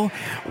like, Joe,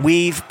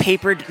 we've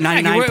papered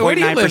 99.9%. Where do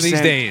you live these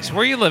days?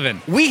 Where are you living?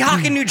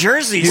 Weehawken, New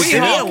Jersey.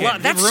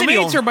 Weehawken. That city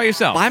Roommates will- or by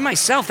yourself? By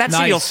myself. That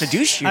city will Nice.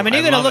 seduce you. I mean,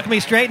 you're going to love look it.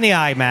 me straight in the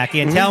eye, Mackie,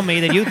 and tell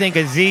me that you think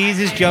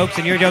Aziz's jokes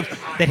and your jokes,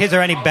 that his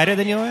are any better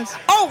than yours?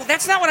 Oh,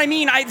 that's not what I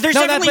mean. There's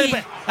No, that's- definitely,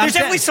 but I'm there's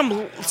definitely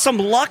some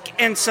luck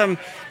and some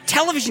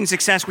television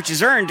success which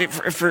is earned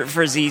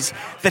for Aziz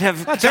that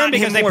have Well, it's earned gotten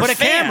because him they more put a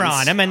fans. camera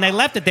on him, and they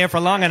left it there for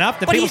long enough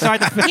that But people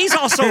started to... he's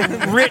also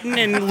written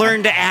and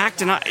learned to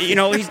act, and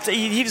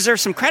he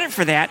deserves some credit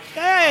for that.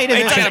 Hey, he It's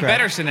deserves got a credit.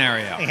 better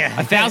scenario. Yeah.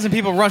 1,000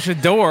 people rush a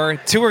door,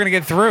 2 are going to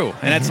get through,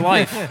 and that's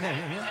life.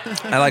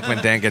 I like when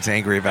Dan gets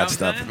angry about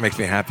stuff. It makes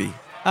me happy.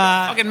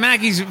 Fucking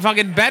Mackey's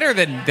fucking better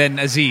than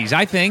Aziz,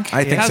 I think.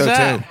 I think How's so,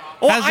 that? too.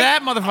 How's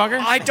that, motherfucker?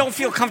 I don't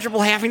feel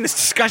comfortable having this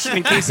discussion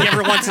in case he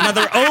ever wants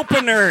another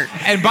opener.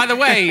 And by the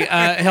way,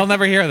 he'll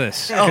never hear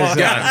this. 'cause,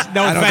 no I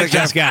don't offense, think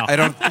Jessica. I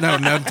don't. No,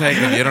 none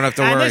taken. You don't have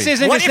to And worry. this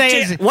isn't What to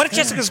say... what if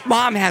Jessica's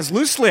mom has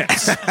loose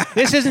lips?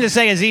 This isn't to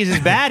say Aziz is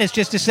bad. It's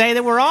just to say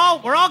that we're all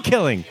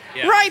killing.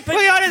 Right, but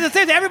Well, the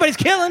thing is, everybody's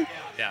killing.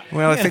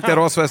 Well, I think that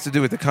also has to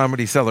do with the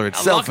Comedy Cellar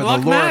itself. luck And the lure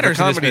of the matters in this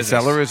Comedy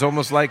business. Cellar is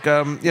almost like,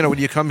 when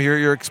you come here,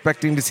 you're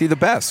expecting to see the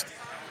best.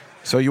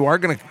 So you are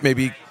going to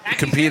maybe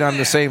compete on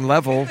the same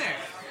level.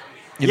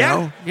 You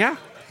know? yeah.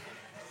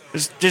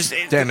 Just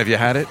Dan, have you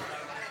had it?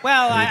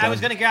 Well, I was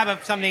going to grab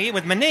something to eat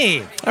with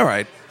Maneve. All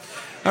right.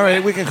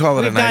 We can call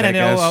it We've a night, done I it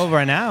guess. over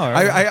an hour.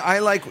 I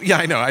like, yeah,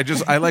 I know.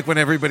 I like when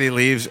everybody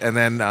leaves and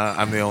then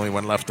I'm the only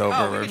one left over.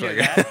 Oh, we can do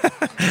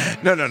that.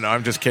 No,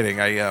 I'm just kidding.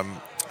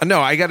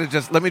 I got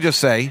to let me just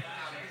say,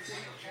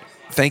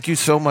 thank you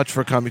so much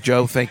for coming,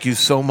 Joe. Thank you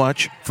so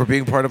much for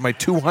being part of my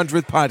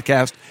 200th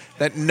podcast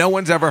that no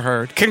one's ever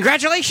heard.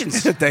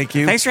 congratulations. Thank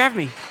you. Thanks for having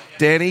me.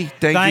 Danny,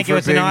 thank Thank you you. for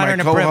It's an being honor my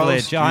and a co-host.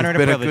 privilege. Honor You've and a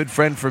been a privilege. good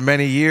friend for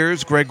many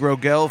years. Greg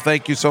Rogel,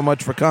 thank you so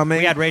much for coming.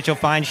 We had Rachel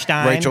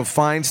Feinstein. Rachel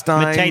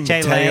Feinstein,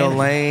 Matete Mateo Lane.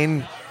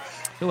 Lane.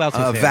 Who else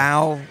was there?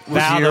 Val was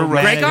Val, here. the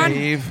Russ Greg on?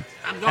 Eve.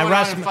 And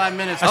Russ,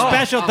 a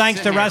special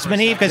thanks to Russ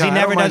Maneve because he Yeah, I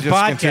never don't mind does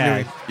just podcasts.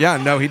 continuing. Yeah,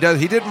 no, he does.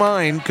 He did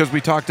mine because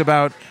we talked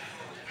about,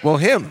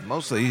 him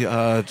mostly,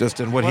 just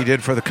in what he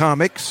did for the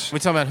comics. We're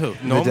talking about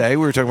who? The day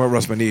we were talking about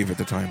Russ Maneve at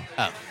the time.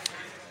 Oh.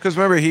 Because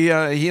remember, he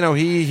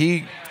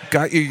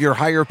got you your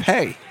higher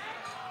pay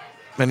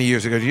many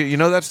years ago. You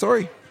know that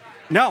story?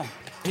 No.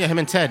 Yeah, him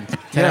and Ted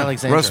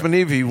Alexander. Russ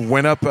Maneve, he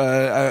went up in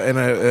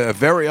a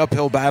very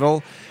uphill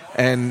battle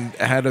and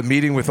had a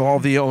meeting with all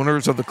the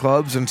owners of the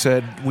clubs and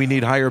said, we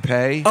need higher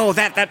pay. Oh,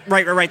 that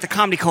right. The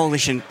Comedy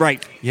Coalition,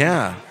 right.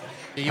 Yeah.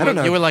 You I don't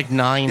know. were like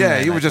 9. Yeah,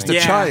 then, you were I just a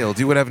think. Yeah. child.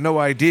 You would have no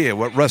idea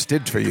what Russ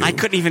did for you. I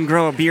couldn't even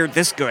grow a beard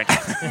this good.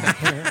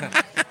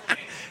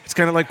 It's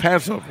kind of like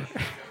Passover.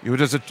 You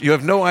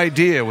have no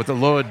idea what the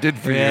Lord did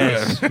for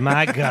Yes, you.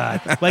 my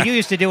God. Well, you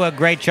used to do a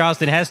great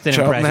Charleston Heston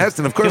Charlton impression.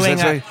 Heston, of course. Doing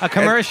that's a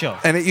commercial.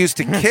 And it used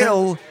to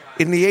kill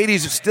in the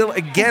 80s. Still,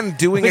 again,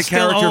 doing We're a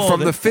still character old. from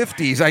the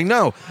 50s. I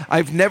know.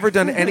 I've never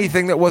done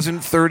anything that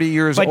wasn't 30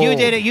 years But old. you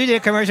did a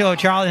commercial of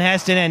Charlton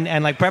Heston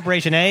and like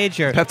Preparation Age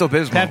or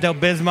Pepto-Bismol.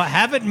 Pepto-Bismol.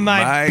 Haven't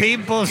my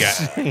people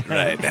seen-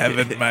 Right.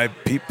 Haven't my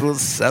people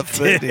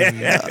suffered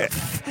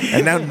enough?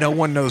 And now no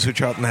one knows who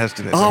Charlton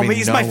Heston is. Oh, I mean,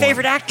 he's no my one.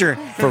 favorite actor.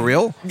 For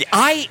real?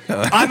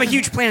 I'm a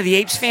huge Planet of the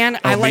Apes fan.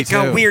 I me like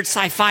too. weird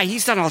sci-fi.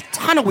 He's done a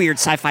ton of weird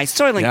sci-fi.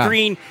 Soylent Yeah.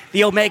 Green,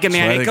 the Omega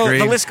Man. Soylent Green.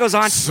 The list goes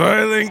on.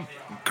 Soylent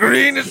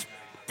Green is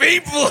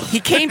people. He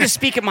came to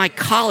speak at my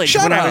college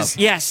Shut when up. I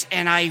was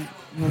and I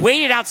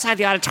waited outside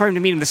the auditorium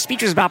to meet him. The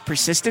speech was about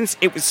persistence.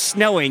 It was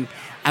snowing.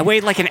 I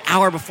waited like an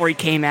hour before he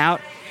came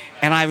out,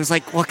 and I was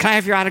like, "Well, can I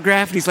have your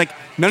autograph?" And he's like,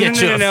 "No, Get no,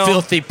 your no, no,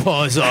 filthy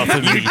paws off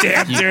of me. you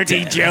damn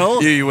dirty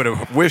Joe." You would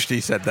have wished he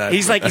said that.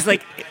 He's like,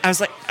 I was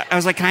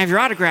like, "Can I have your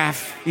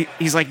autograph?"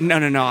 He's like, "No,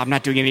 no, no, I'm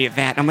not doing any of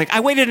that." I'm like, "I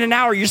waited an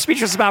hour. Your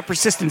speech was about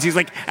persistence." He's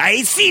like,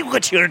 "I see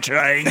what you're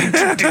trying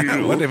to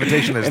do." What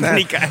invitation is And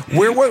then that?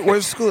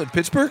 Where's school? At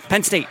Pittsburgh?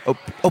 Penn State.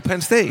 Oh,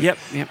 Penn State. Yep.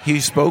 He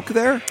spoke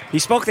there? He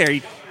spoke there.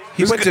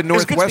 He went to it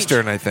was a good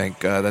Northwestern, I think.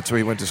 That's where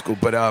he went to school.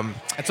 But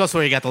That's also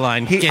where you got the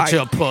line. Get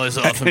your paws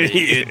off of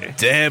me. you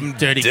damn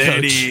Dirty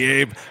coach.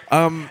 Abe.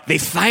 They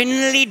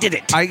finally did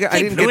it. I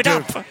they didn't blew get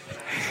it to- up.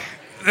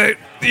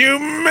 You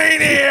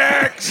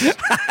maniacs!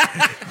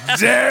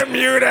 Damn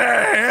you to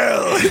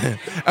hell!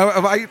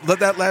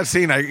 That last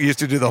scene, I used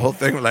to do the whole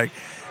thing like,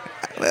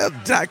 well,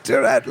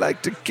 doctor, I'd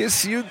like to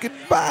kiss you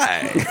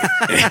goodbye.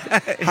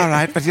 All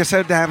right, but you're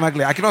so damn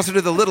ugly. I can also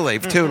do the little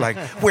Abe, too, like,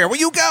 where will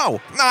you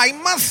go? I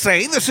must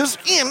say, this is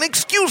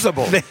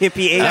inexcusable. The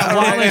hippie Abe.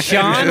 Wallace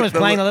Shawn was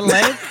playing the little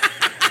lady.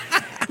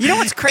 You know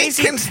what's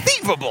crazy?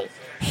 Inconceivable.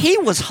 He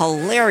was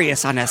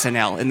hilarious on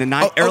SNL in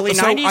the early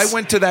so 90s. I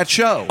went to that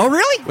show. Oh,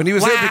 really? When he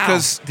was there, Wow.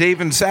 because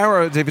David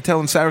Tell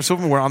and Sarah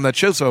Silverman were on that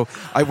show, so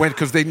I went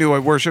because they knew I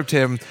worshipped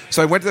him.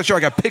 So I went to the show. I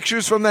got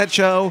pictures from that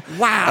show.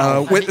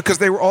 Wow. Because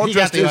they were all He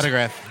dressed got the as...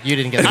 autograph. You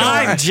didn't get the I'm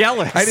autograph.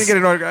 jealous. I didn't get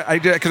an autograph. I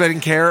did because I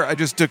didn't care. I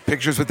just took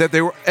pictures with that.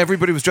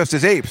 Everybody was dressed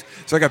as apes,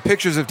 so I got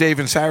pictures of Dave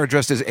and Sarah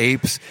dressed as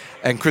apes,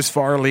 and Chris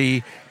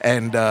Farley,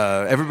 and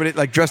everybody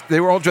dressed. They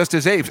were all dressed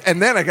as apes.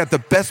 And then I got the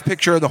best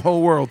picture in the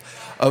whole world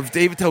of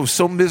David Tell, was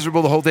so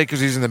miserable the whole day because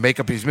he's in the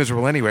makeup. He's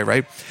miserable anyway,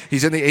 right?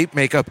 He's in the ape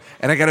makeup,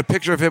 and I got a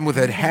picture of him with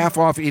it half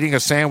off eating a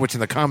sandwich in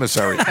the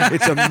commissary.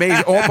 It's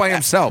amazing, all by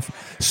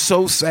himself.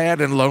 So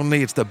sad and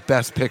lonely. It's the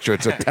best picture.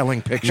 It's a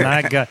telling picture.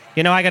 My God.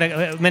 You know, I got to.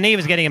 Maneve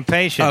is getting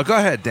impatient. Oh, go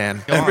ahead,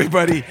 Dan.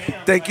 Everybody,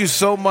 thank you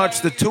so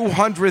much. The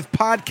 200th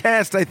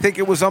podcast, I think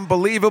it was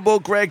unbelievable.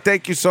 Greg,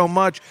 thank you so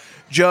much.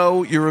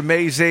 Joe, you're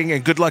amazing,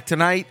 and good luck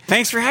tonight.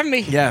 Thanks for having me.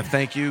 Yeah,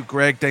 thank you.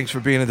 Greg, thanks for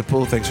being at the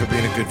pool. Thanks for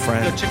being a good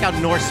friend. Go check out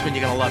Norseman.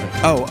 You're going to love it.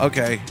 Oh,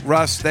 okay.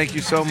 Russ, thank you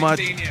so much.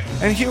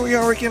 And here we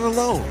are again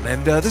alone.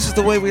 And this is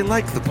the way we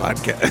like the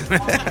podcast.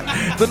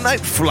 The Night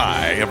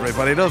Fly,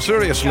 everybody. No,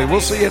 seriously.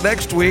 We'll see you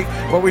next week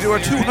when we do our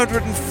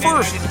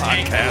 201st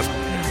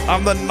podcast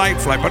on The Night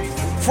Fly. But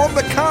from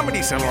the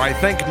Comedy Cellar, I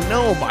thank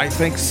Noam. I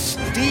thank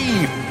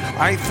Steve.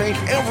 I thank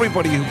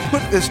everybody who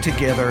put this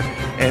together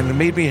and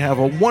made me have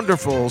a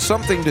wonderful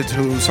something to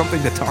do,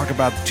 something to talk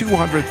about,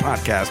 200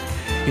 podcast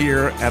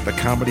here at the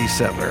Comedy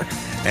Cellar.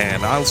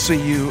 And I'll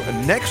see you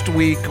next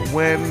week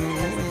when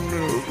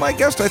my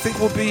guest, I think,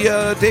 will be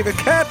David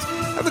Katz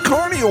at the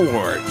Carney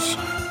Awards.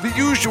 The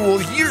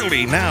usual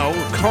yearly now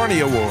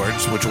Carney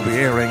Awards, which will be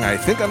airing, I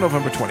think, on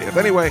November 20th.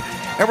 Anyway,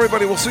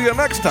 everybody, we'll see you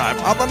next time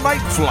on The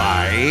Night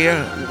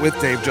Fly with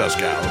Dave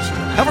Juskows.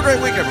 Have a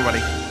great week,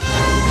 everybody.